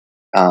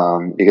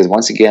 because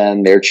once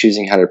again, they're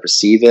choosing how to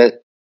perceive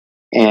it.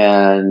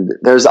 And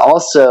there's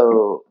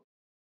also,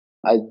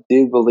 I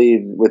do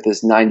believe with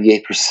this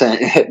 98%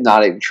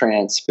 hypnotic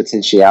trance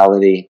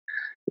potentiality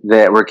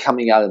that we're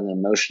coming out of an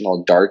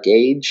emotional dark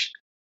age,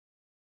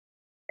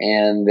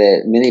 and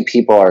that many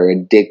people are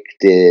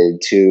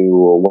addicted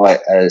to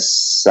what a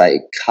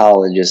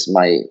psychologist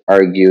might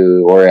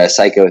argue or a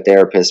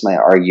psychotherapist might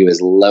argue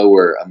as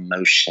lower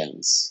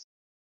emotions.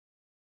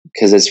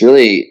 Because it's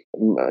really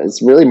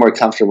more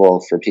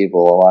comfortable for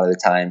people a lot of the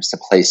times to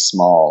play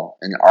small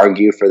and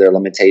argue for their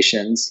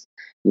limitations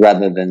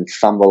rather than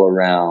fumble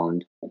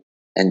around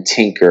and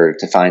tinker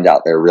to find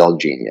out their real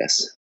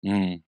genius.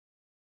 Mm.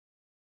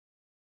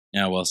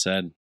 Yeah, well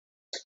said.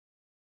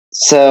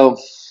 So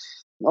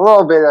a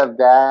little bit of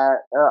that,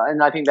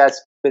 and I think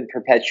that's been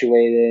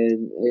perpetuated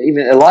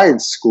even a lot in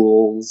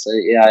schools.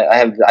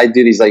 I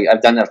do these, like,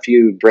 I've done a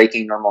few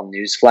breaking normal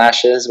news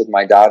flashes with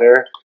my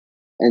daughter.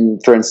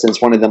 And for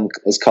instance, one of them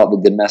is called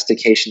the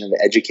domestication of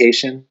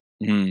education.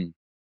 Mm.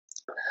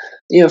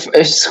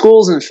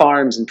 Schools and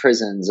farms and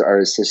prisons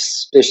are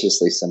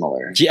suspiciously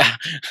similar. Yeah.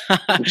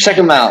 Check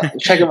them out.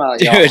 Check them out,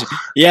 dude. Y'all.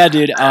 Yeah,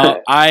 dude.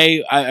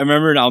 I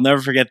remember, I'll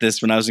never forget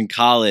this. When I was in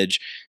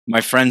college,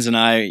 my friends and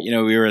I,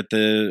 we were at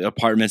the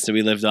apartments that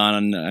we lived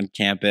on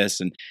campus,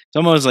 and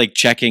someone was like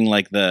checking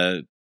like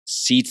the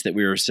seats that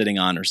we were sitting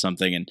on or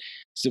something, and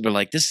so we're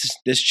like,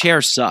 this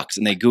chair sucks,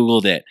 and they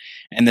Googled it,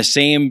 and the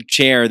same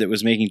chair that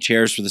was making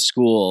chairs for the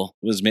school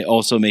was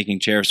also making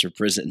chairs for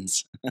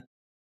prisons.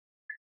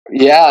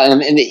 Yeah,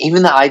 and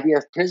even the idea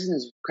of prison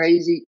is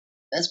crazy.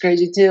 That's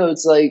crazy too.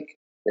 It's like,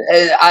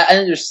 I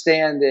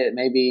understand it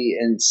maybe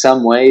in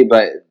some way,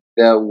 but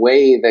the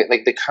way that,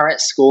 like, the current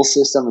school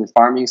system and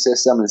farming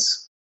system and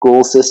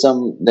school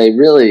system, we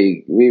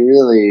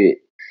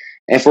really,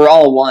 if we're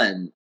all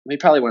one, we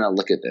probably want to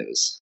look at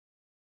those.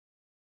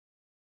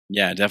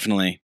 Yeah,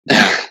 definitely.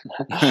 Yeah.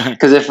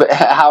 Because if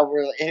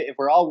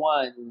we're all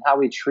one, how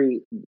we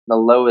treat the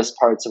lowest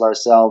parts of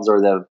ourselves,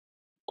 or the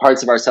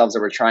parts of ourselves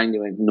that we're trying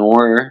to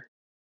ignore,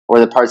 or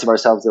the parts of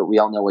ourselves that we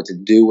don't know what to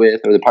do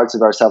with, or the parts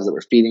of ourselves that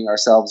we're feeding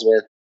ourselves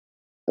with,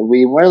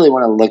 we really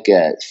want to look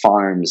at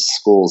farms,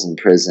 schools, and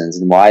prisons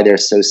and why they're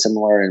so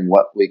similar and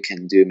what we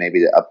can do maybe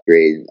to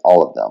upgrade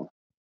all of them.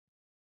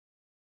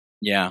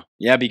 Yeah,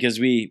 because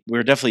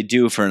we're definitely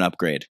due for an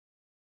upgrade.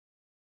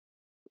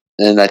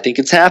 And I think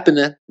it's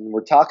happening. And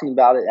we're talking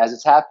about it as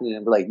it's happening.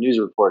 And we're like news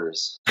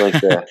reporters. Like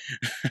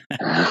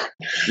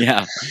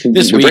yeah.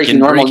 This week breaking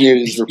in normal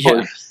news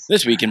reporters. Yeah.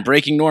 This week in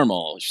Breaking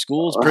Normal,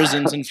 schools,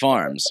 prisons, and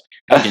farms.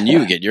 How can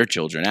you get your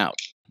children out?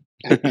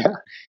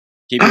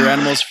 Keep your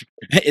animals.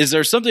 Is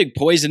there something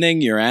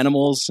poisoning your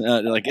animals?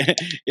 Like,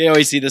 you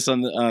always see this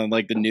on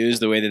like the news,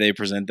 the way that they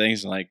present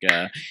things. Like,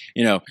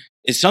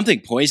 is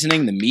something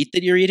poisoning the meat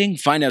that you're eating?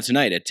 Find out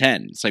tonight at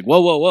 10. It's like,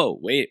 whoa,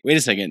 wait a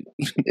second.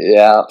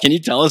 Yeah. Can you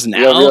tell us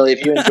now?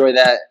 If you enjoy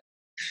that,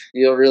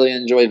 you'll really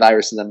enjoy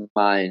Virus in the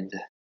Mind.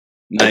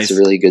 Nice. It's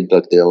a really good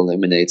book that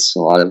illuminates a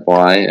lot of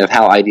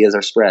how ideas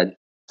are spread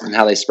and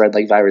how they spread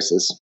like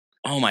viruses.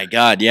 Oh my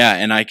God, yeah.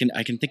 And I can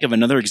think of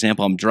another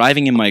example. I'm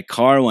driving in my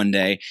car one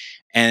day,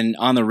 and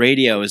on the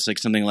radio is like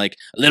something like,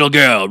 "A little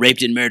girl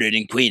raped and murdered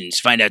in Queens.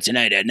 Find out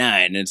tonight at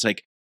 9." And it's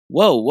like,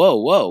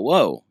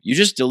 whoa. You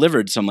just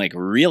delivered some like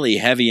really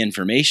heavy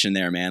information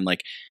there, man.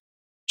 Like,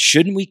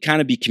 shouldn't we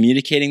kind of be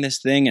communicating this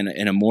thing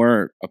in a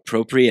more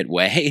appropriate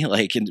way?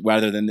 Like,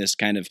 rather than this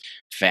kind of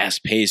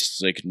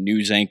fast-paced, like,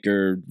 news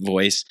anchor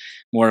voice,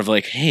 more of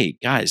like, hey,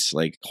 guys,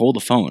 like, hold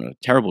the phone. A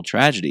terrible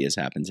tragedy has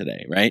happened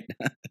today, right?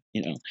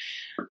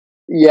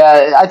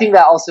 Yeah, I think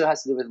that also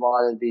has to do with a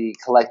lot of the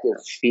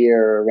collective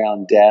fear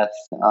around death.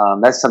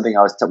 That's something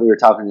I was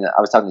talking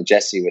to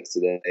Jesse with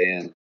today,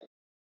 and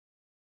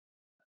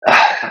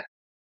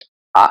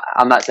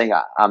I'm not saying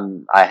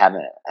I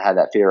haven't had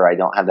that fear, or I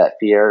don't have that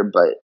fear,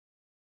 but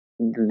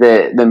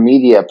the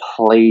media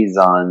plays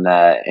on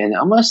that in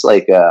almost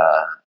like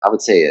I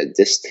would say a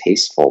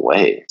distasteful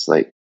way. It's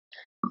like,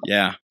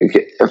 yeah.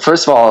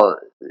 First of all,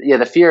 yeah,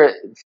 the fear.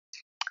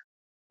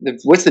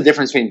 What's the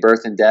difference between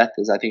birth and death?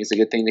 I think it's a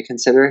good thing to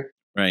consider.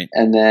 Right.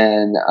 And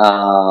then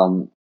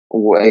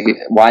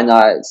why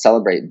not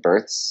celebrate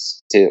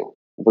births too?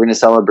 If we're going to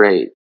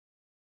celebrate,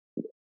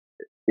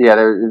 Yeah,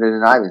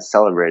 they're not even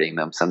celebrating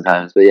them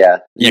sometimes, but yeah.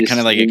 Yeah, kind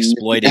of like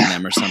exploiting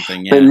them or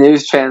something. Yeah. The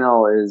news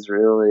channel is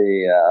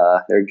really,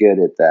 they're good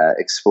at that,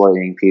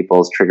 exploiting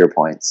people's trigger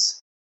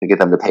points to get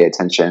them to pay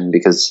attention,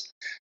 because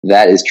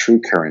that is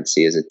true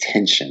currency, is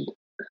attention.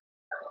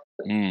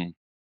 Mm.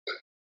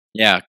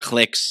 Yeah,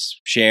 clicks,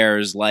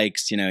 shares,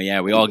 likes, yeah,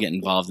 we all get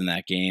involved in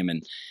that game.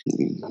 And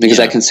because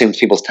that consumes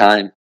people's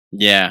time.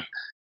 Yeah.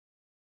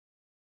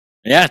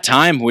 Yeah,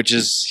 time, which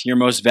is your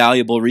most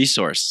valuable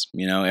resource.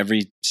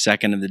 Every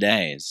second of the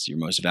day is your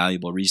most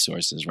valuable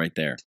resource, is right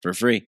there for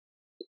free.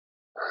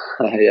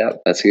 Yeah,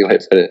 that's a good way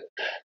to put it.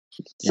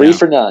 Free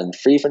for none.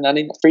 Free for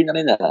 99.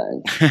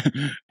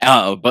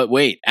 Oh, but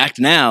wait, act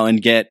now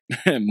and get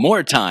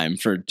more time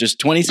for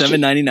just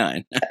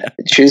 $27.99.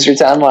 Choose your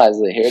time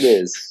wisely. Here it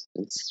is.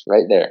 It's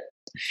right there.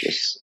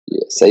 Just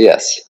say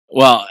yes.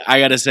 Well, I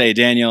got to say,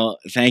 Daniel,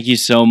 thank you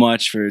so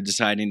much for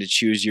deciding to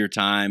choose your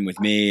time with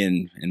me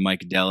and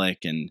Micadelic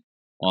and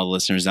all the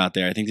listeners out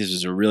there. I think this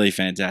was a really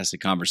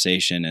fantastic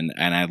conversation, and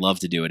I'd love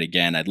to do it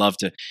again. I'd love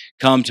to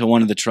come to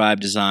one of the Tribe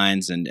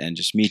designs and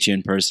just meet you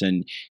in person.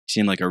 You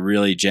seem like a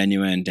really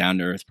genuine,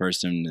 down-to-earth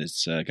person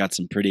that's got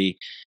some pretty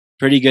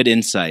good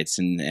insights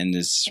and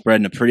is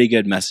spreading a pretty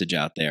good message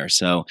out there.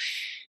 So,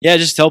 yeah,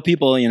 just tell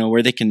people,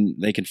 where they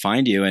can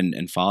find you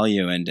and follow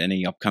you, and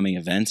any upcoming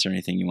events or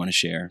anything you want to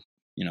share.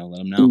 Let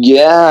them know.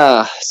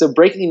 Yeah. So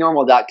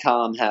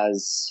breakingnormal.com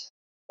has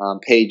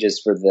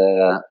pages for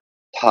the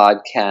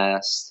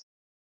podcast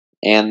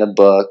and the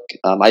book.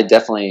 I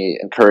definitely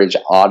encourage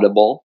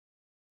Audible.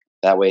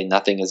 That way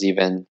nothing is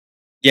even...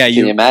 Yeah, can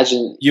you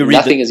imagine?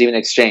 Nothing is even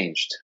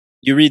exchanged.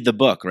 You read the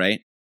book, right?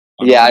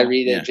 Yeah, I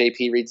read it. Yeah.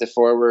 JP reads the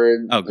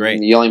foreword. Oh,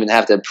 great. You don't even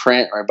have to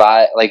print or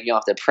buy, you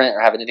don't have to print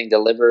or have anything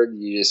delivered.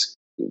 You just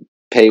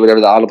pay whatever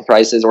the Audible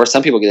price is, or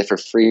some people get it for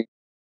free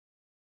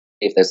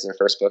if this is their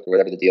first book or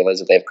whatever the deal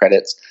is, if they have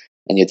credits,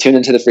 and you tune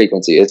into the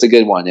frequency. It's a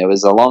good one. It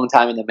was a long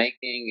time in the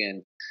making,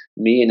 and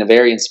me in a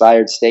very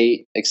inspired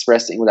state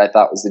expressing what I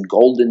thought was the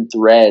golden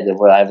thread of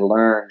what I've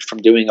learned from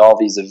doing all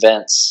these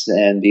events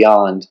and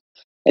beyond.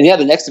 And yeah,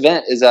 the next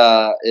event is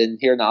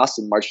here in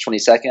Austin, March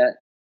 22nd.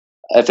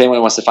 If anyone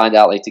wants to find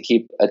out, to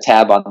keep a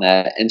tab on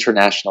that,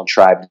 International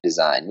Tribe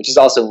Design, which is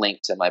also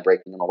linked to my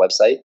Breaking Normal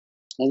website.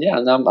 And yeah,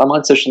 I'm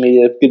on social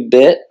media a good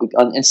bit,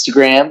 on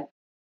Instagram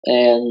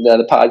and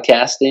the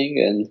podcasting.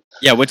 And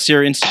yeah, what's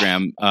your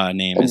Instagram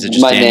name? Is it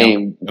just my Daniel?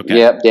 name? Okay.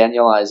 Yep,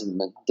 Daniel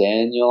Eisenman.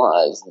 Daniel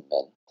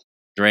Eisenman.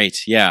 Great.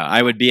 Yeah,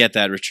 I would be at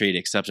that retreat,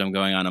 except I'm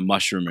going on a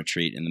mushroom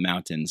retreat in the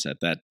mountains at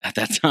that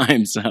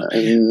time. So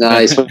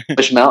nice.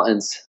 Which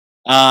mountains?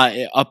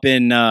 Up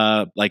in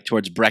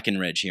towards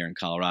Breckenridge here in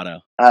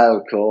Colorado.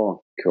 Oh,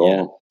 cool.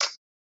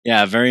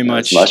 Yeah, very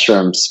much.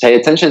 Mushrooms. Pay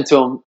attention to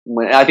them.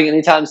 I think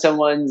anytime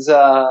someone's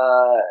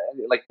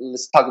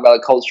let's talk about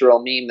a cultural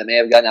meme that may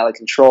have gotten out of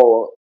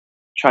control,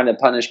 trying to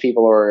punish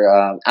people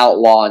or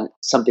outlaw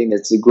something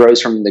that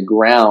grows from the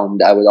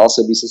ground, I would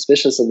also be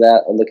suspicious of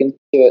that or look into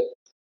it.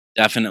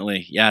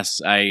 Definitely.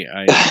 Yes. I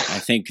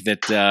think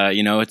that,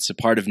 it's a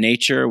part of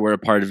nature. We're a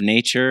part of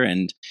nature.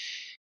 And,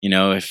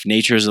 if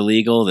nature is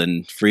illegal,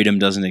 then freedom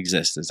doesn't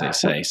exist, as they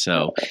say.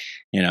 So,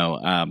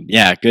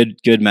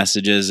 good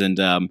messages. And,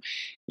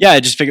 I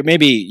just figured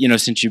maybe,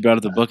 since you brought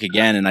up the book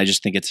again, and I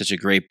just think it's such a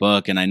great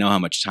book, and I know how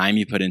much time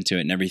you put into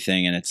it and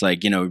everything. And it's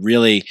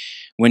really,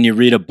 when you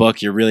read a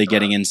book, you're really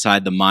getting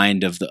inside the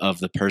mind of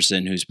the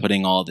person who's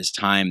putting all this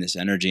time, this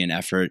energy and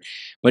effort.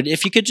 But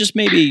if you could just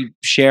maybe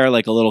share a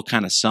little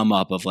kind of sum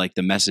up of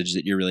the message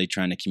that you're really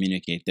trying to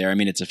communicate there. I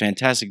mean, it's a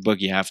fantastic book.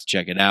 You have to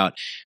check it out.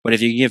 But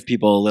if you give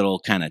people a little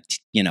kind of,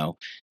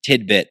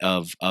 tidbit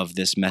of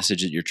this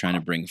message that you're trying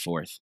to bring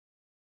forth.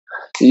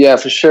 Yeah,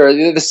 for sure.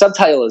 The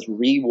subtitle is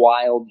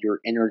Rewild Your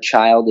Inner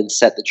Child and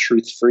Set the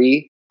Truth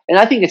Free. And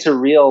I think it's a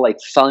real,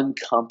 fun,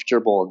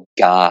 comfortable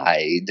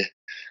guide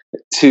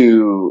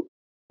to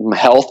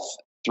health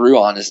through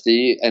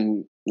honesty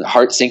and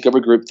heart sync over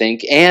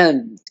groupthink,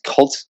 and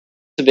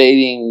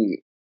cultivating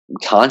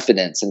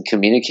confidence and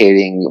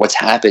communicating what's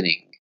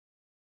happening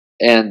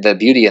and the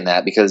beauty in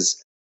that.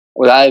 Because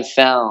what I've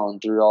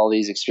found through all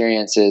these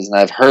experiences, and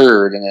I've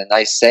heard in a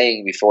nice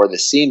saying before,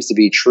 this seems to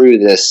be true,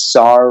 this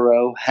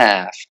sorrow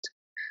halved.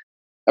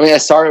 I mean, a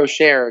sorrow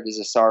shared is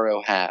a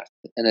sorrow halved,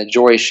 and a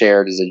joy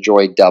shared is a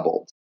joy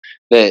doubled.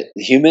 That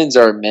humans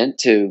are meant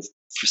to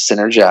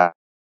synergize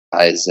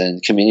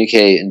and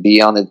communicate and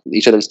be on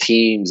each other's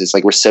teams. It's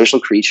we're social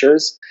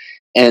creatures.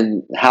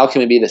 And how can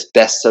we be the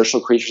best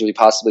social creatures we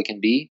possibly can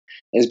be?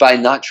 Is by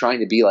not trying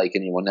to be like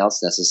anyone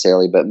else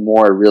necessarily, but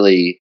more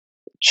really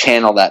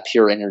channel that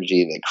pure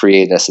energy that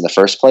created us in the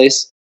first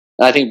place.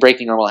 And I think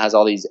Breaking Normal has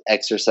all these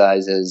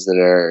exercises that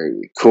are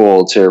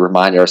cool to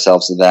remind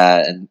ourselves of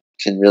that, and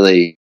can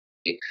really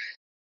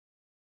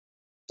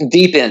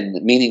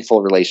deepen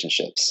meaningful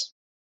relationships.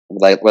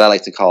 What I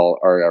like to call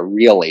are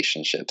real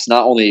relationships,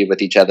 not only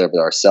with each other, but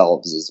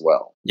ourselves as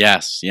well.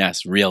 Yes.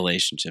 Real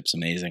relationships.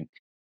 Amazing.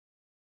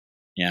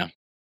 Yeah.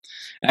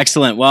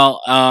 Excellent.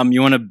 Well,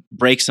 you want to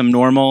break some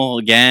normal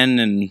again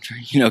and,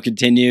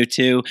 continue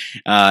to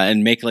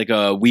and make like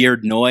a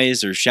weird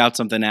noise or shout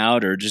something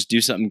out or just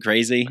do something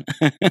crazy?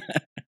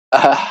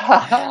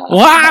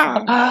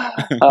 Wow.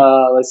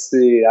 Let's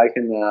see. I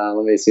can.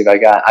 Let me see if I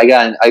got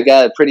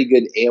a pretty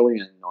good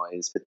alien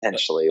noise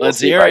potentially. Let's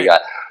hear it.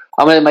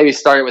 I'm gonna maybe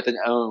start with an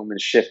ohm and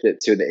shift it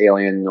to the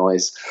alien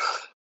noise.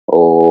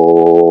 Oh.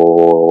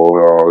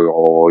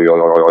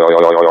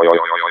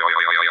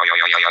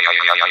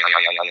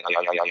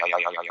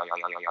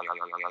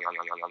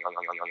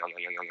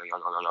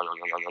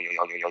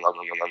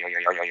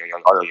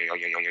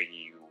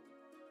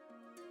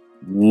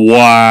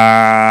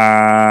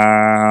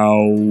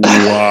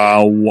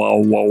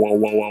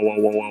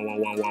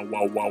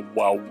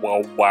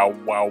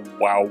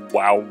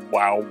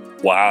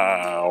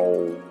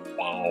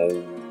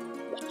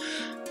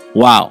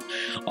 Wow.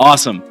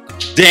 Awesome.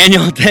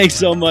 Daniel, thanks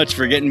so much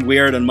for getting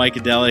weird on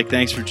Micadelic.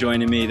 Thanks for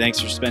joining me. Thanks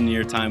for spending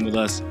your time with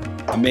us.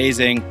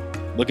 Amazing.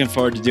 Looking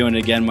forward to doing it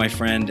again, my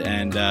friend,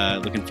 and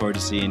looking forward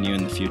to seeing you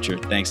in the future.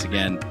 Thanks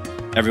again.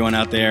 Everyone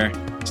out there,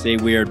 stay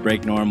weird,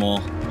 break normal,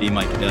 be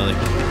Micadelic.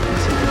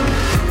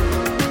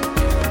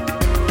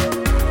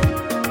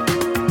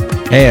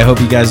 Hey, I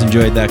hope you guys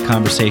enjoyed that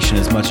conversation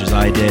as much as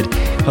I did.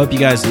 Hope you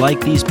guys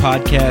like these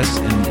podcasts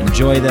and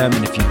enjoy them.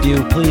 And if you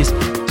do, please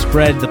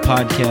spread the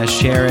podcast,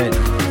 share it,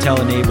 tell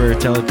a neighbor,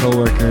 tell a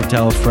coworker,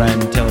 tell a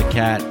friend, tell a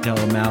cat, tell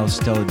a mouse,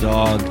 tell a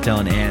dog, tell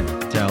an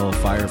ant, tell a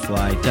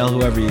firefly, tell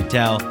whoever you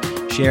tell.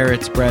 Share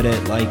it, spread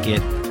it, like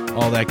it,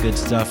 all that good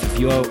stuff. If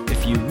you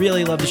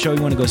really love the show,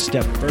 you want to go a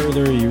step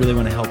further, you really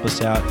want to help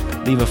us out,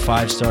 leave a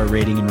 5-star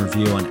rating and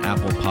review on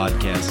Apple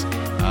Podcasts.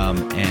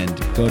 And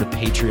go to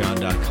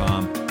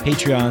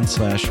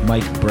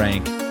patreon.com/Mike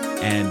Brank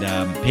and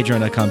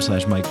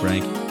patreon.com/Mike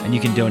Brank, and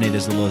you can donate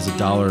as little as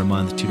 $1 a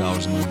month,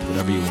 $2 a month,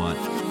 whatever you want.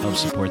 Help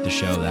support the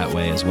show that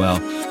way as well.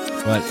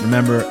 But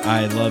remember,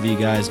 I love you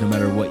guys no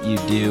matter what you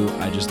do.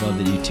 I just love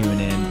that you tune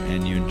in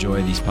and you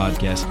enjoy these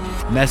podcasts.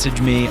 Message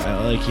me.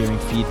 I like hearing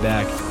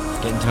feedback.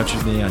 Get in touch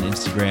with me on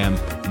Instagram,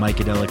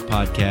 Micadelic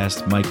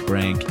Podcast, Mike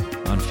Brank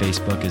on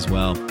Facebook as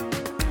well.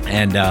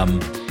 And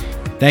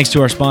thanks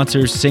to our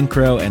sponsors,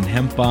 Synchro and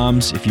Hemp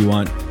Bombs. If you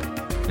want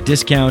a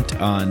discount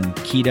on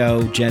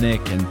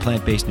ketogenic and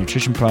plant-based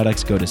nutrition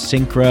products, go to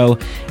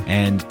Synchro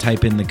and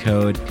type in the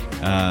code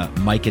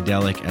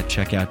Micadelic at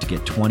checkout to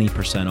get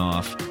 20%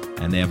 off.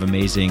 And they have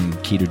amazing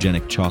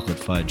ketogenic chocolate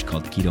fudge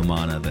called Keto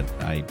Mana that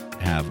I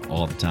have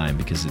all the time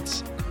because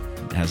it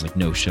has like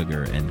no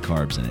sugar and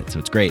carbs in it. So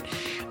it's great.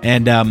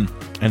 And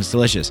it's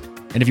delicious.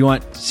 And if you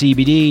want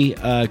CBD,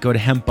 go to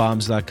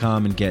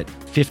hempbombs.com and get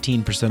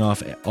 15%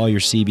 off all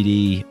your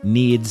CBD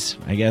needs,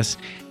 I guess.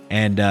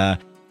 And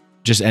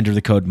just enter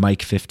the code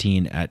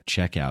Mike15 at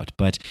checkout.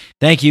 But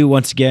thank you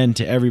once again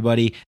to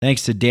everybody.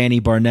 Thanks to Danny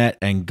Barnett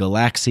and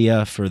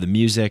Galaxia for the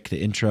music,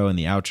 the intro and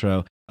the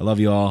outro. I love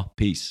you all.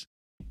 Peace.